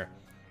Roadrunner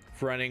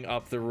running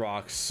up the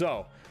rocks.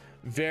 So,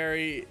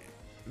 very,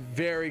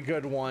 very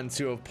good one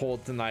to have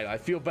pulled tonight. I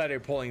feel better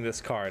pulling this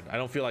card. I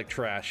don't feel like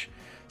trash.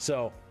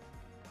 So,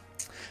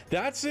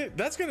 that's it.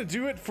 That's going to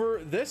do it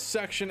for this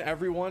section,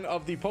 everyone,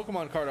 of the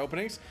Pokemon card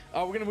openings.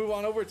 We're going to move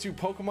on over to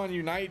Pokemon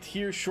Unite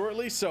here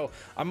shortly. So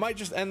I might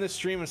just end this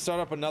stream and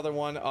start up another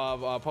one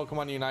of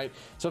Pokemon Unite.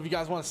 So if you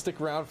guys want to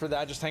stick around for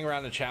that, just hang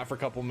around and chat for a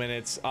couple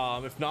minutes.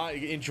 If not,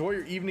 enjoy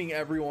your evening,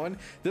 everyone.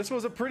 This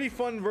was a pretty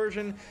fun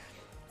version.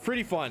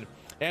 Pretty fun.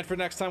 And for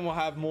next time, we'll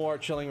have more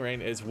Chilling Reign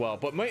as well.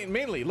 But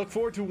mainly, look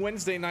forward to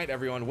Wednesday night,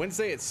 everyone.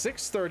 Wednesday at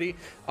 6:30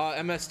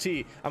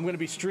 MST. I'm going to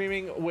be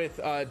streaming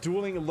with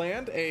Dueling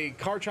Land, a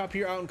card shop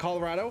here out in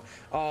Colorado.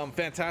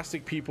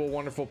 Fantastic people,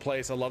 wonderful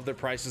place. I love their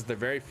prices. They're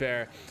very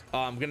fair.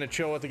 I'm going to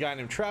chill with a guy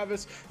named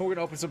Travis, and we're going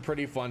to open some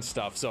pretty fun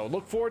stuff. So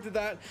look forward to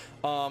that.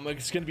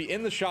 It's going to be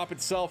in the shop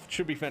itself.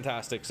 Should be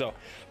fantastic. So,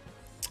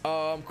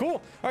 cool.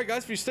 All right,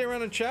 guys, if you stay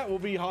around and chat, we'll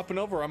be hopping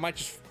over. I might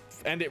just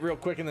end it real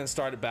quick and then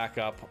start it back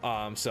up.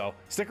 So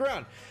stick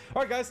around.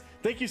 All right, guys,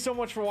 thank you so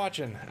much for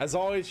watching. As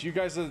always, you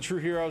guys are the true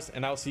heroes,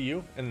 and I'll see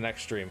you in the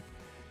next stream.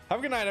 Have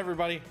a good night,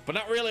 everybody. But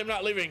not really, I'm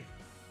not leaving.